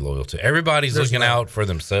there's any loyalty. Everybody's looking out for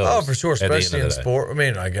themselves. Oh, for sure, especially in sport.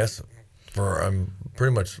 I guess for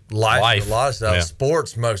pretty much life. A lot of stuff. Yeah.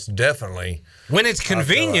 Sports, most definitely. When it's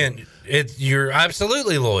convenient, you're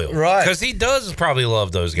absolutely loyal, right? Because he does probably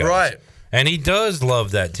love those guys, right? And he does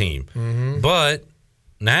love that team, but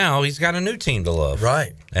now he's got a new team to love,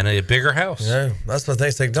 right? And a bigger house. Yeah, that's what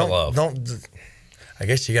they say. Don't. I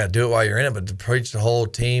guess you got to do it while you're in it, but to preach the whole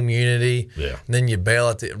team unity, and then you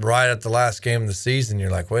bail right at the last game of the season,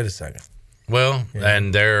 you're like, wait a second. Well,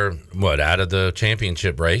 and they're out of the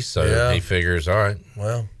championship race, so he figures, all right.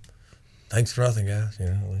 Well, thanks for nothing, guys.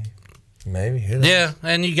 Maybe. Yeah,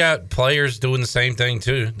 and you got players doing the same thing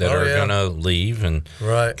too that are going to leave and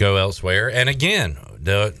go elsewhere. And again,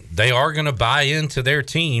 they are going to buy into their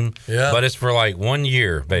team, but it's for like 1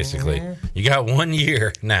 year, basically. You got 1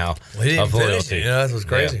 year now of loyalty. That was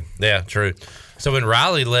crazy. Yeah, true. So when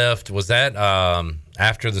Riley left, was that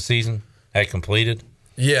after the season had completed?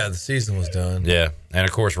 Yeah, the season was done. Yeah, and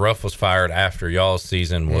of course, Ruff was fired after y'all's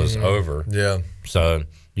season was over. Yeah. So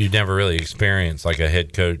you never really experienced like a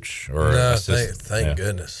head coach or assistant. Thank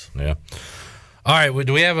goodness. Yeah. All right.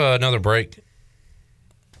 Do we have another break?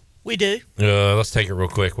 We do. Let's take it real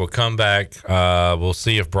quick. We'll come back. We'll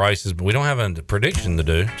see if Bryce is. We don't have a prediction to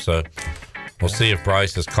do, so we'll see if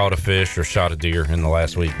Bryce has caught a fish or shot a deer in the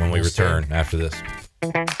last week when we return after this.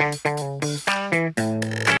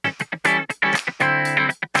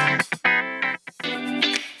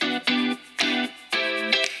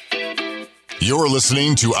 You're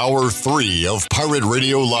listening to Hour 3 of Pirate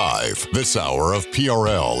Radio Live. This hour of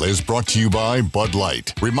PRL is brought to you by Bud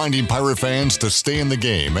Light, reminding Pirate fans to stay in the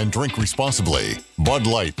game and drink responsibly. Bud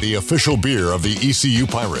Light, the official beer of the ECU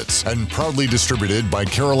Pirates, and proudly distributed by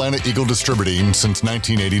Carolina Eagle Distributing since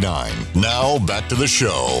 1989. Now, back to the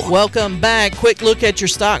show. Welcome back. Quick look at your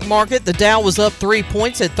stock market. The Dow was up 3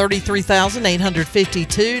 points at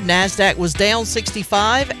 33,852. NASDAQ was down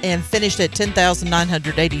 65 and finished at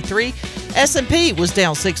 10,983. S&P was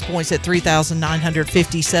down 6 points at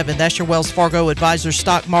 3,957. That's your Wells Fargo Advisors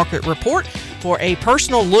Stock Market Report. For a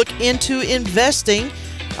personal look into investing,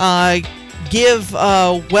 give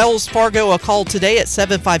Wells Fargo a call today at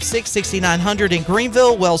 756-6900 in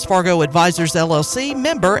Greenville. Wells Fargo Advisors, LLC,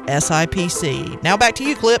 member SIPC. Now back to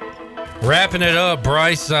you, Clip. Wrapping it up,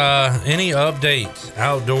 Bryce, any updates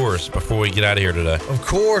outdoors before we get out of here today? Of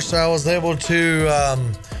course, I was able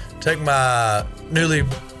to take my newly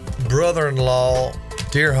brother-in-law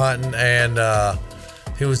deer hunting, and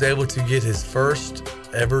he was able to get his first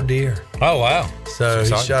ever deer. Oh, wow. So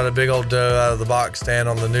he shot a big old doe out of the box stand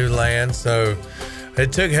on the new land. So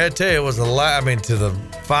it took, I had to tell you, it was a lot, to the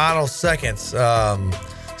final seconds.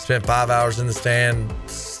 Spent 5 hours in the stand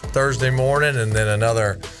Thursday morning, and then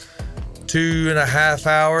another 2.5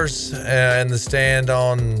 hours in the stand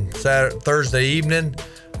on Thursday evening.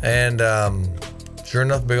 And sure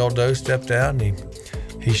enough, big old doe stepped out, and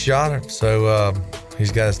he shot him. So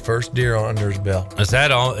he's got his first deer under his belt. Is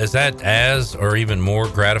that all? Is that as or even more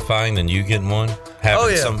gratifying than you getting one?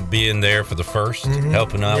 Having some being there for the first,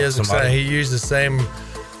 helping out somebody. He used the same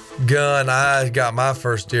gun I got my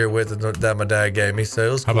first deer with that my dad gave me. So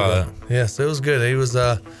it was cool. How about that? Yeah, so it was good. He was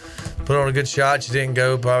put on a good shot. She didn't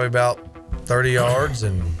go probably about 30 yards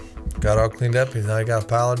and got all cleaned up. Now he got a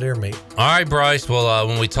pile of deer meat. All right, Bryce. Well,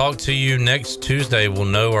 when we talk to you next Tuesday, we'll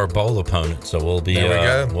know our bowl opponent. So we'll be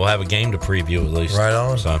we'll have a game to preview at least. Right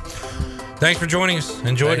on. So thanks for joining us.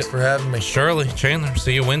 Enjoyed Thanks for having me. Shirley, Chandler,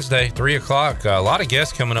 see you Wednesday, 3 o'clock. A lot of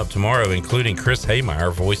guests coming up tomorrow, including Chris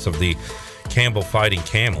Haymeyer, voice of the Campbell Fighting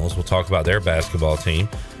Camels. We'll talk about their basketball team,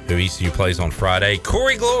 who ECU plays on Friday.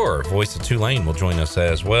 Corey Glore, voice of Tulane, will join us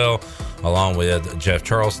as well, along with Jeff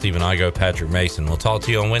Charles, Stephen Igo, Patrick Mason. We'll talk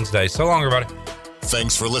to you on Wednesday. So long, everybody.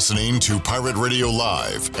 Thanks for listening to Pirate Radio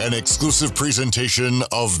Live, an exclusive presentation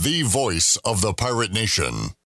of the voice of the Pirate Nation.